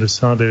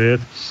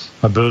 89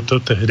 a byl to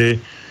tehdy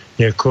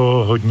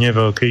jako hodně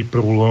velký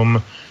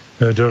průlom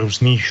do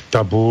různých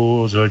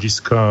tabů z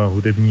hlediska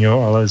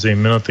hudebního, ale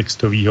zejména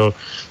textového.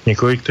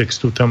 Několik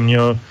textů tam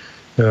měl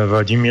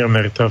Vladimír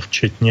Merta,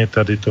 včetně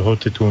tady toho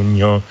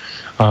titulního,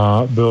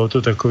 a bylo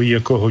to takový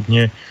jako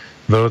hodně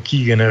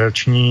velký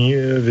generační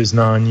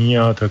vyznání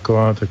a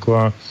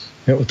taková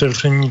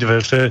otevření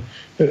dveře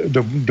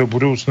do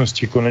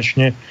budoucnosti.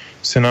 Konečně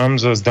se nám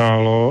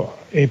zazdálo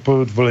i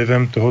pod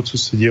vlivem toho, co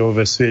se dělo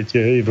ve světě,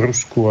 i v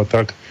Rusku a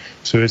tak,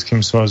 v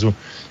Sovětském svazu,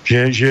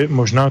 že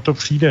možná to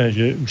přijde,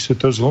 že už se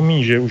to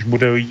zlomí, že už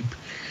bude líp.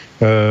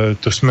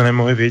 To jsme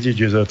nemohli vědět,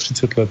 že za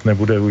 30 let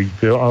nebude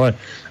líp, jo?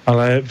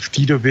 Ale v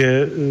té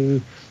době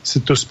se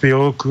to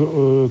spělo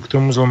k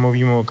tomu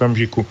zlomovému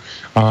okamžiku.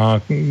 A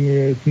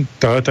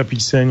ta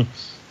píseň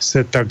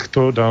se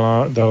takto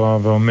dala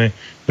velmi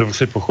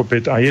dobře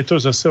pochopit. A je to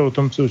zase o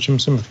tom, o čem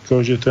jsem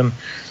říkal, že ten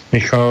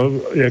Michal,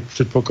 jak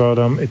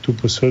předpokládám, i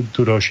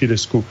tu další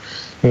desku,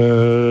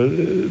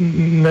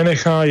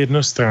 nenechá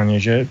jednostranně,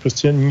 že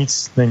prostě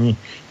nic není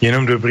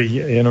jenom dobrý,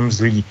 jenom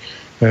zlý.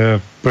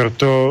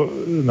 Proto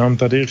nám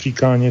tady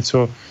říká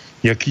něco,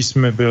 jaký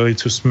jsme byli,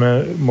 co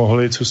jsme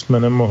mohli, co jsme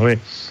nemohli,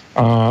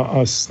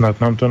 a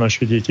snad nám to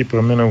naše děti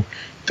proměnou.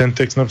 Ten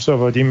text napsal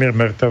Vladimír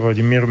Merta.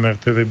 Vladimír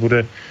Mertovi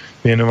bude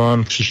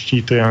věnován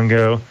příští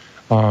Triangel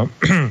a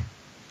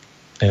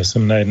já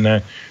jsem na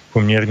jedné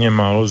poměrně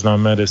málo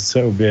známé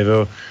desce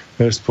objevil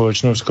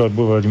společnou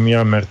skladbu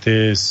Vladimíra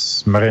Merty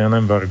s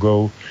Marianem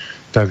Vargou,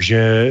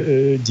 takže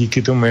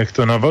díky tomu, jak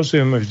to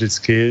navazujeme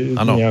vždycky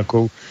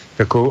nějakou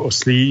takovou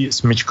oslí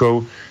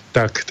smyčkou,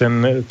 tak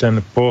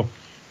ten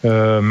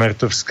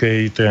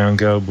mertovský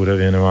Triangel bude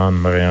věnován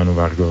Marianu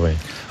Vargovi.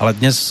 Ale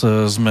dnes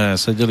sme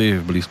sedeli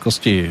v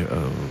blízkosti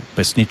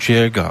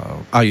pesničiek a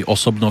aj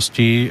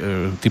osobností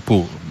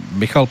typu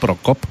Michal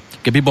Prokop.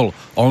 Keby bol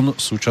on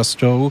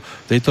súčasťou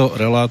tejto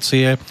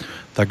relácie,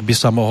 tak by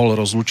sa mohol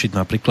rozlučiť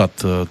napríklad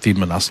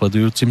tým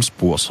nasledujúcim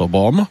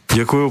spôsobom.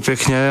 Děkuju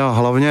pěkně a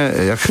hlavně,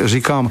 jak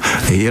říkám,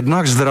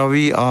 jednak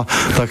zdraví a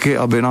taky,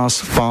 aby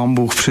nás Pán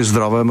Bůh při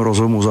zdravém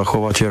rozumu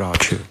zachovať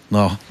ráči.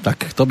 No,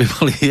 tak to by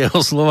boli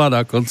jeho slova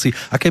na konci.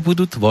 Aké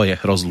budú tvoje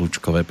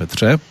rozlúčkové,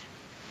 Petře?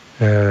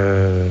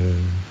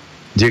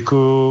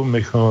 Děkuju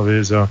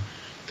Michalovi za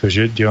to,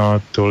 že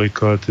dělá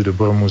tolik let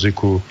dobrou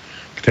muziku,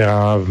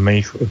 která v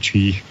mých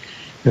očích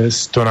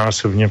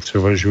 100násobně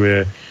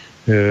převažuje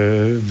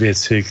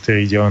věci,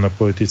 které dělá na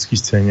politické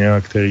scéně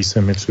a které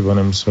se mi třeba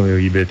nemuseli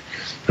líbit.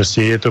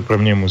 Prostě je to pro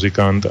mě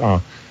muzikant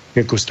a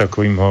jako s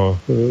takovým ho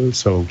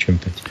sa loučím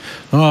teď.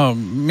 No a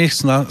my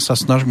sa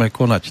snažíme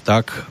konať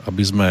tak,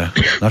 aby sme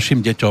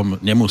našim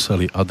deťom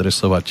nemuseli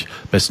adresovať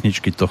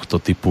pesničky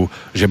tohto typu,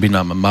 že by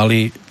nám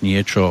mali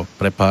niečo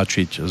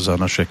prepáčiť za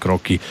naše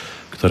kroky,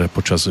 ktoré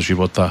počas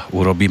života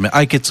urobíme,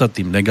 aj keď sa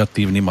tým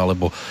negatívnym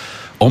alebo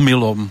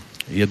omylom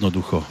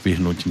jednoducho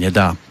vyhnúť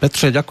nedá.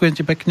 Petře, ďakujem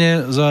ti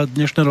pekne za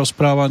dnešné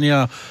rozprávanie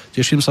a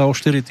teším sa o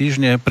 4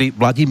 týždne pri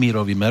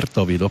Vladimírovi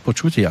Mertovi. Do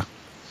počutia.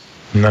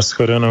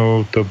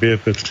 Nashledanou tobě,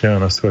 Petře, a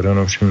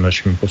nashledanou všem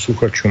našim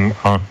posluchačům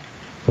a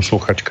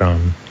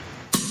posluchačkám.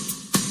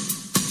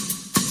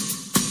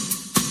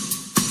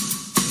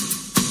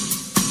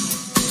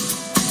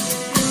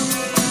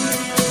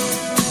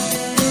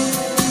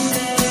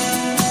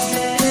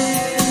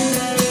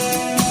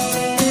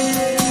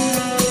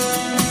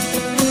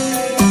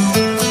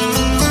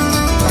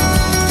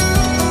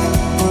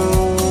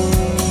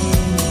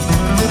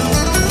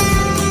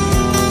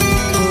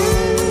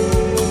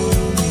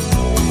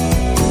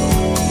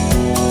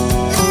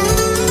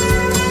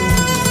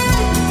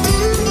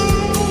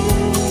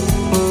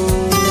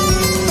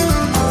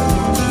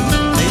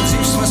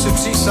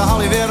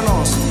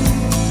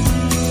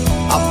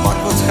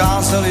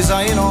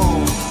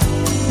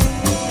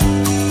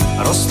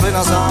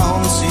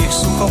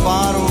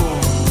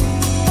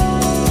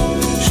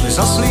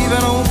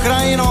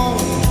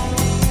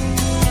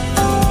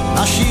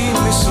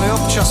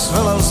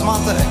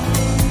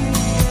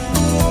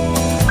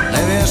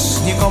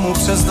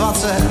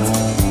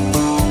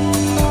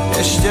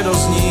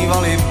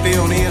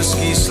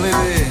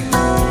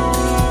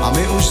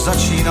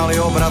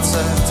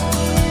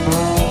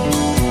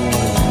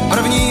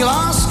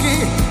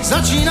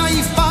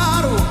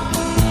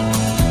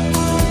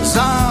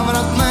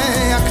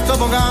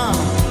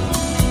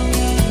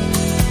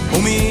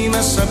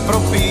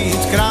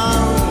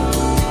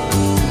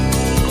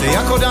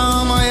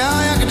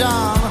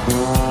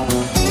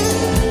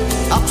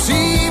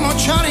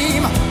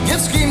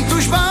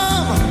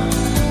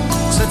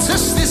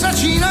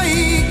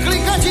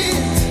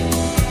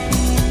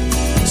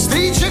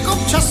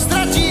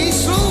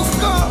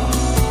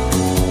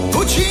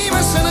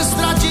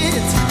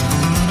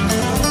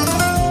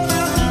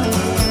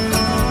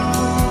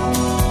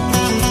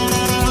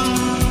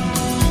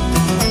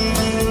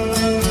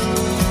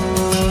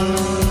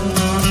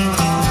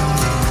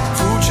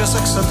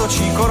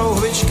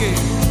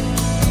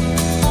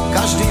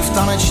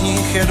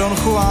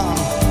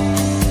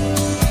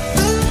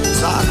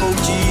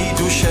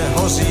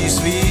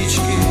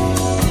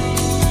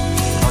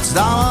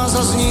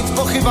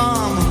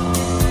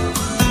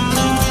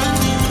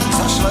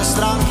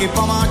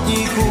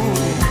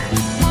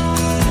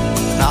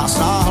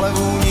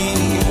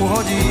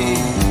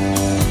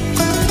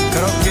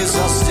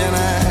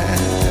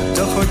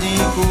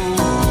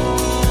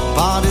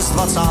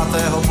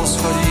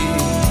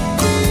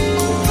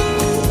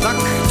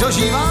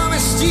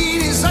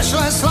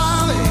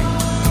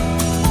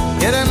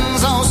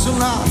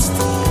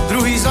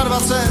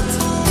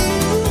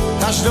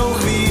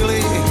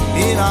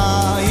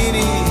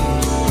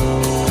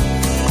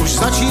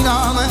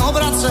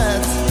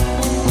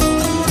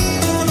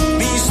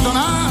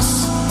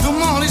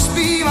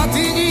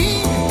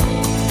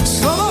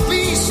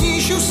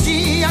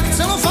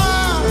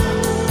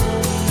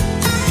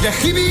 Kde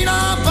chybí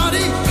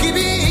nápady,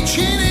 chybí i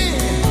činy,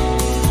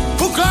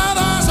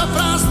 ukládá za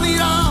prázdný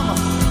rám.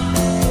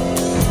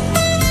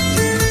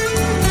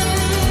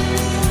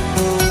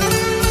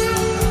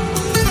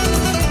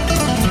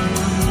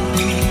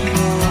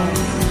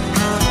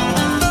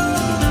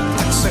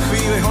 Tak se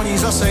chvíli honí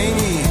zase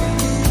jiný,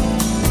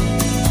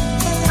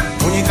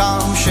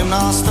 unikám všem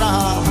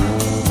nástrahám,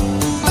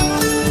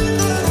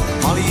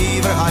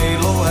 malý vrhaj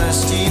dlouhé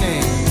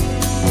stíny,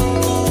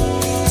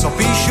 co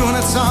píšu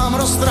hned sám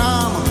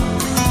roztrhám.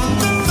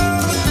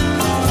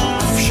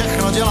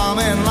 Všechno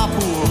děláme jen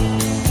napůl,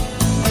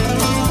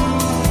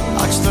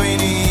 ať to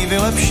jiný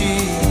vylepší.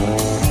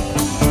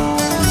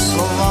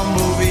 Slova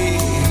mluví,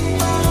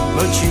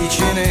 vlčí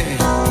činy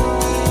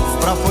v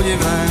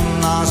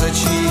prapodivném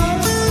nářečí.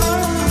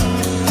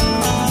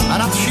 A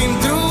nad vším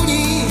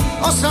trůní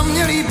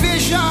osamělý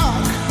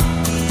pěšák,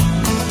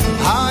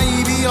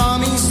 hájí bílá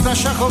místa na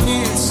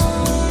šachovnic,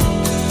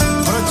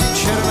 proti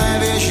černé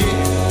věži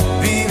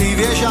bílý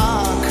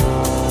věžák,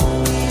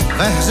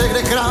 ve hře,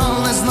 kde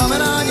král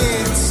neznamená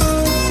nic.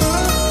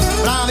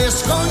 Právě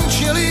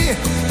skončili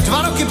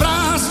 2 roky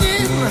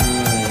prázdnin,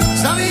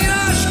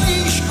 zavíráš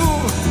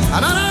knížku a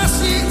na nás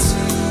nic.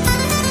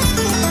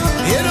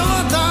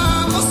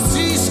 Jedovatá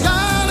ostří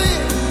skály,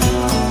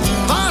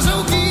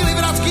 vážou kýly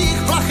vratkých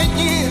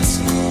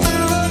plachetnic.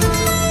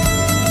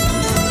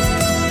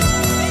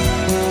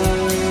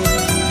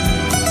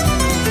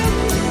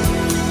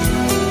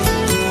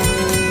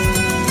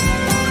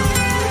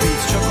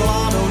 Pít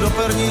čokoládou do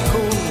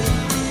perníku,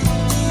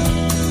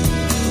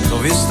 to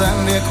v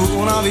jistém věku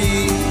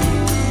unaví,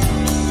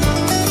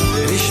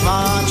 když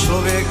má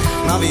člověk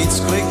navíc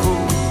kliku.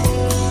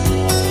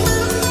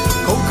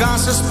 Kouká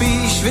se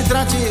spíš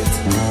vytratit,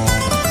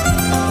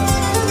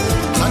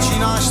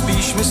 začínáš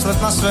spíš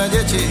myslet na své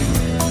děti,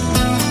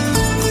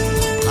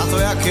 na to,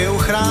 jak je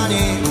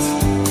uchránit,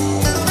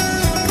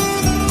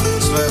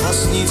 své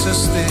vlastní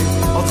cesty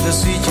od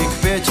 10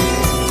 k 5,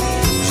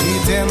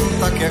 žít jen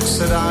tak, jak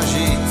se dá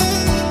žít.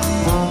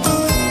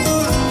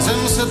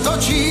 Zem se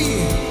točí,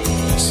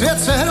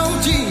 svět se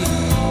hroutí,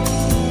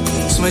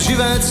 jsme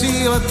živé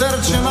cíle,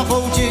 terče na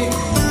pouti.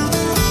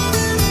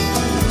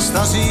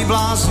 Staří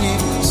blázni,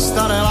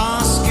 staré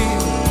lásky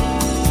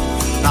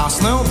nás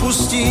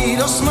neopustí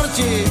do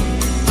smrti.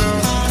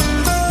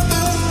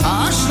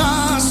 A až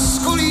nás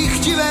skolí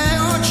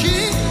chtivé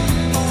oči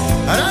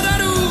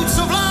radarů,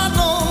 co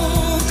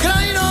vládnou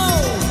krajinou,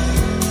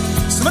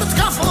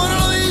 smrtka v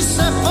orloji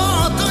se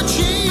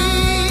potočí,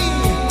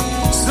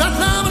 snad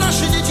nám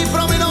naše děti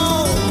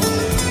prominou.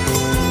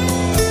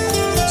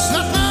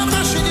 Snad nám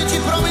naše děti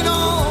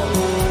prominou.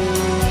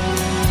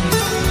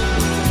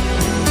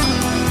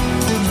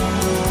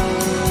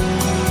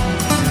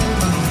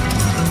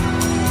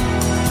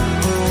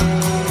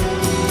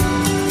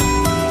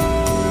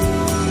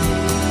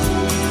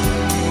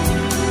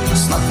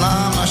 Snad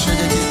nám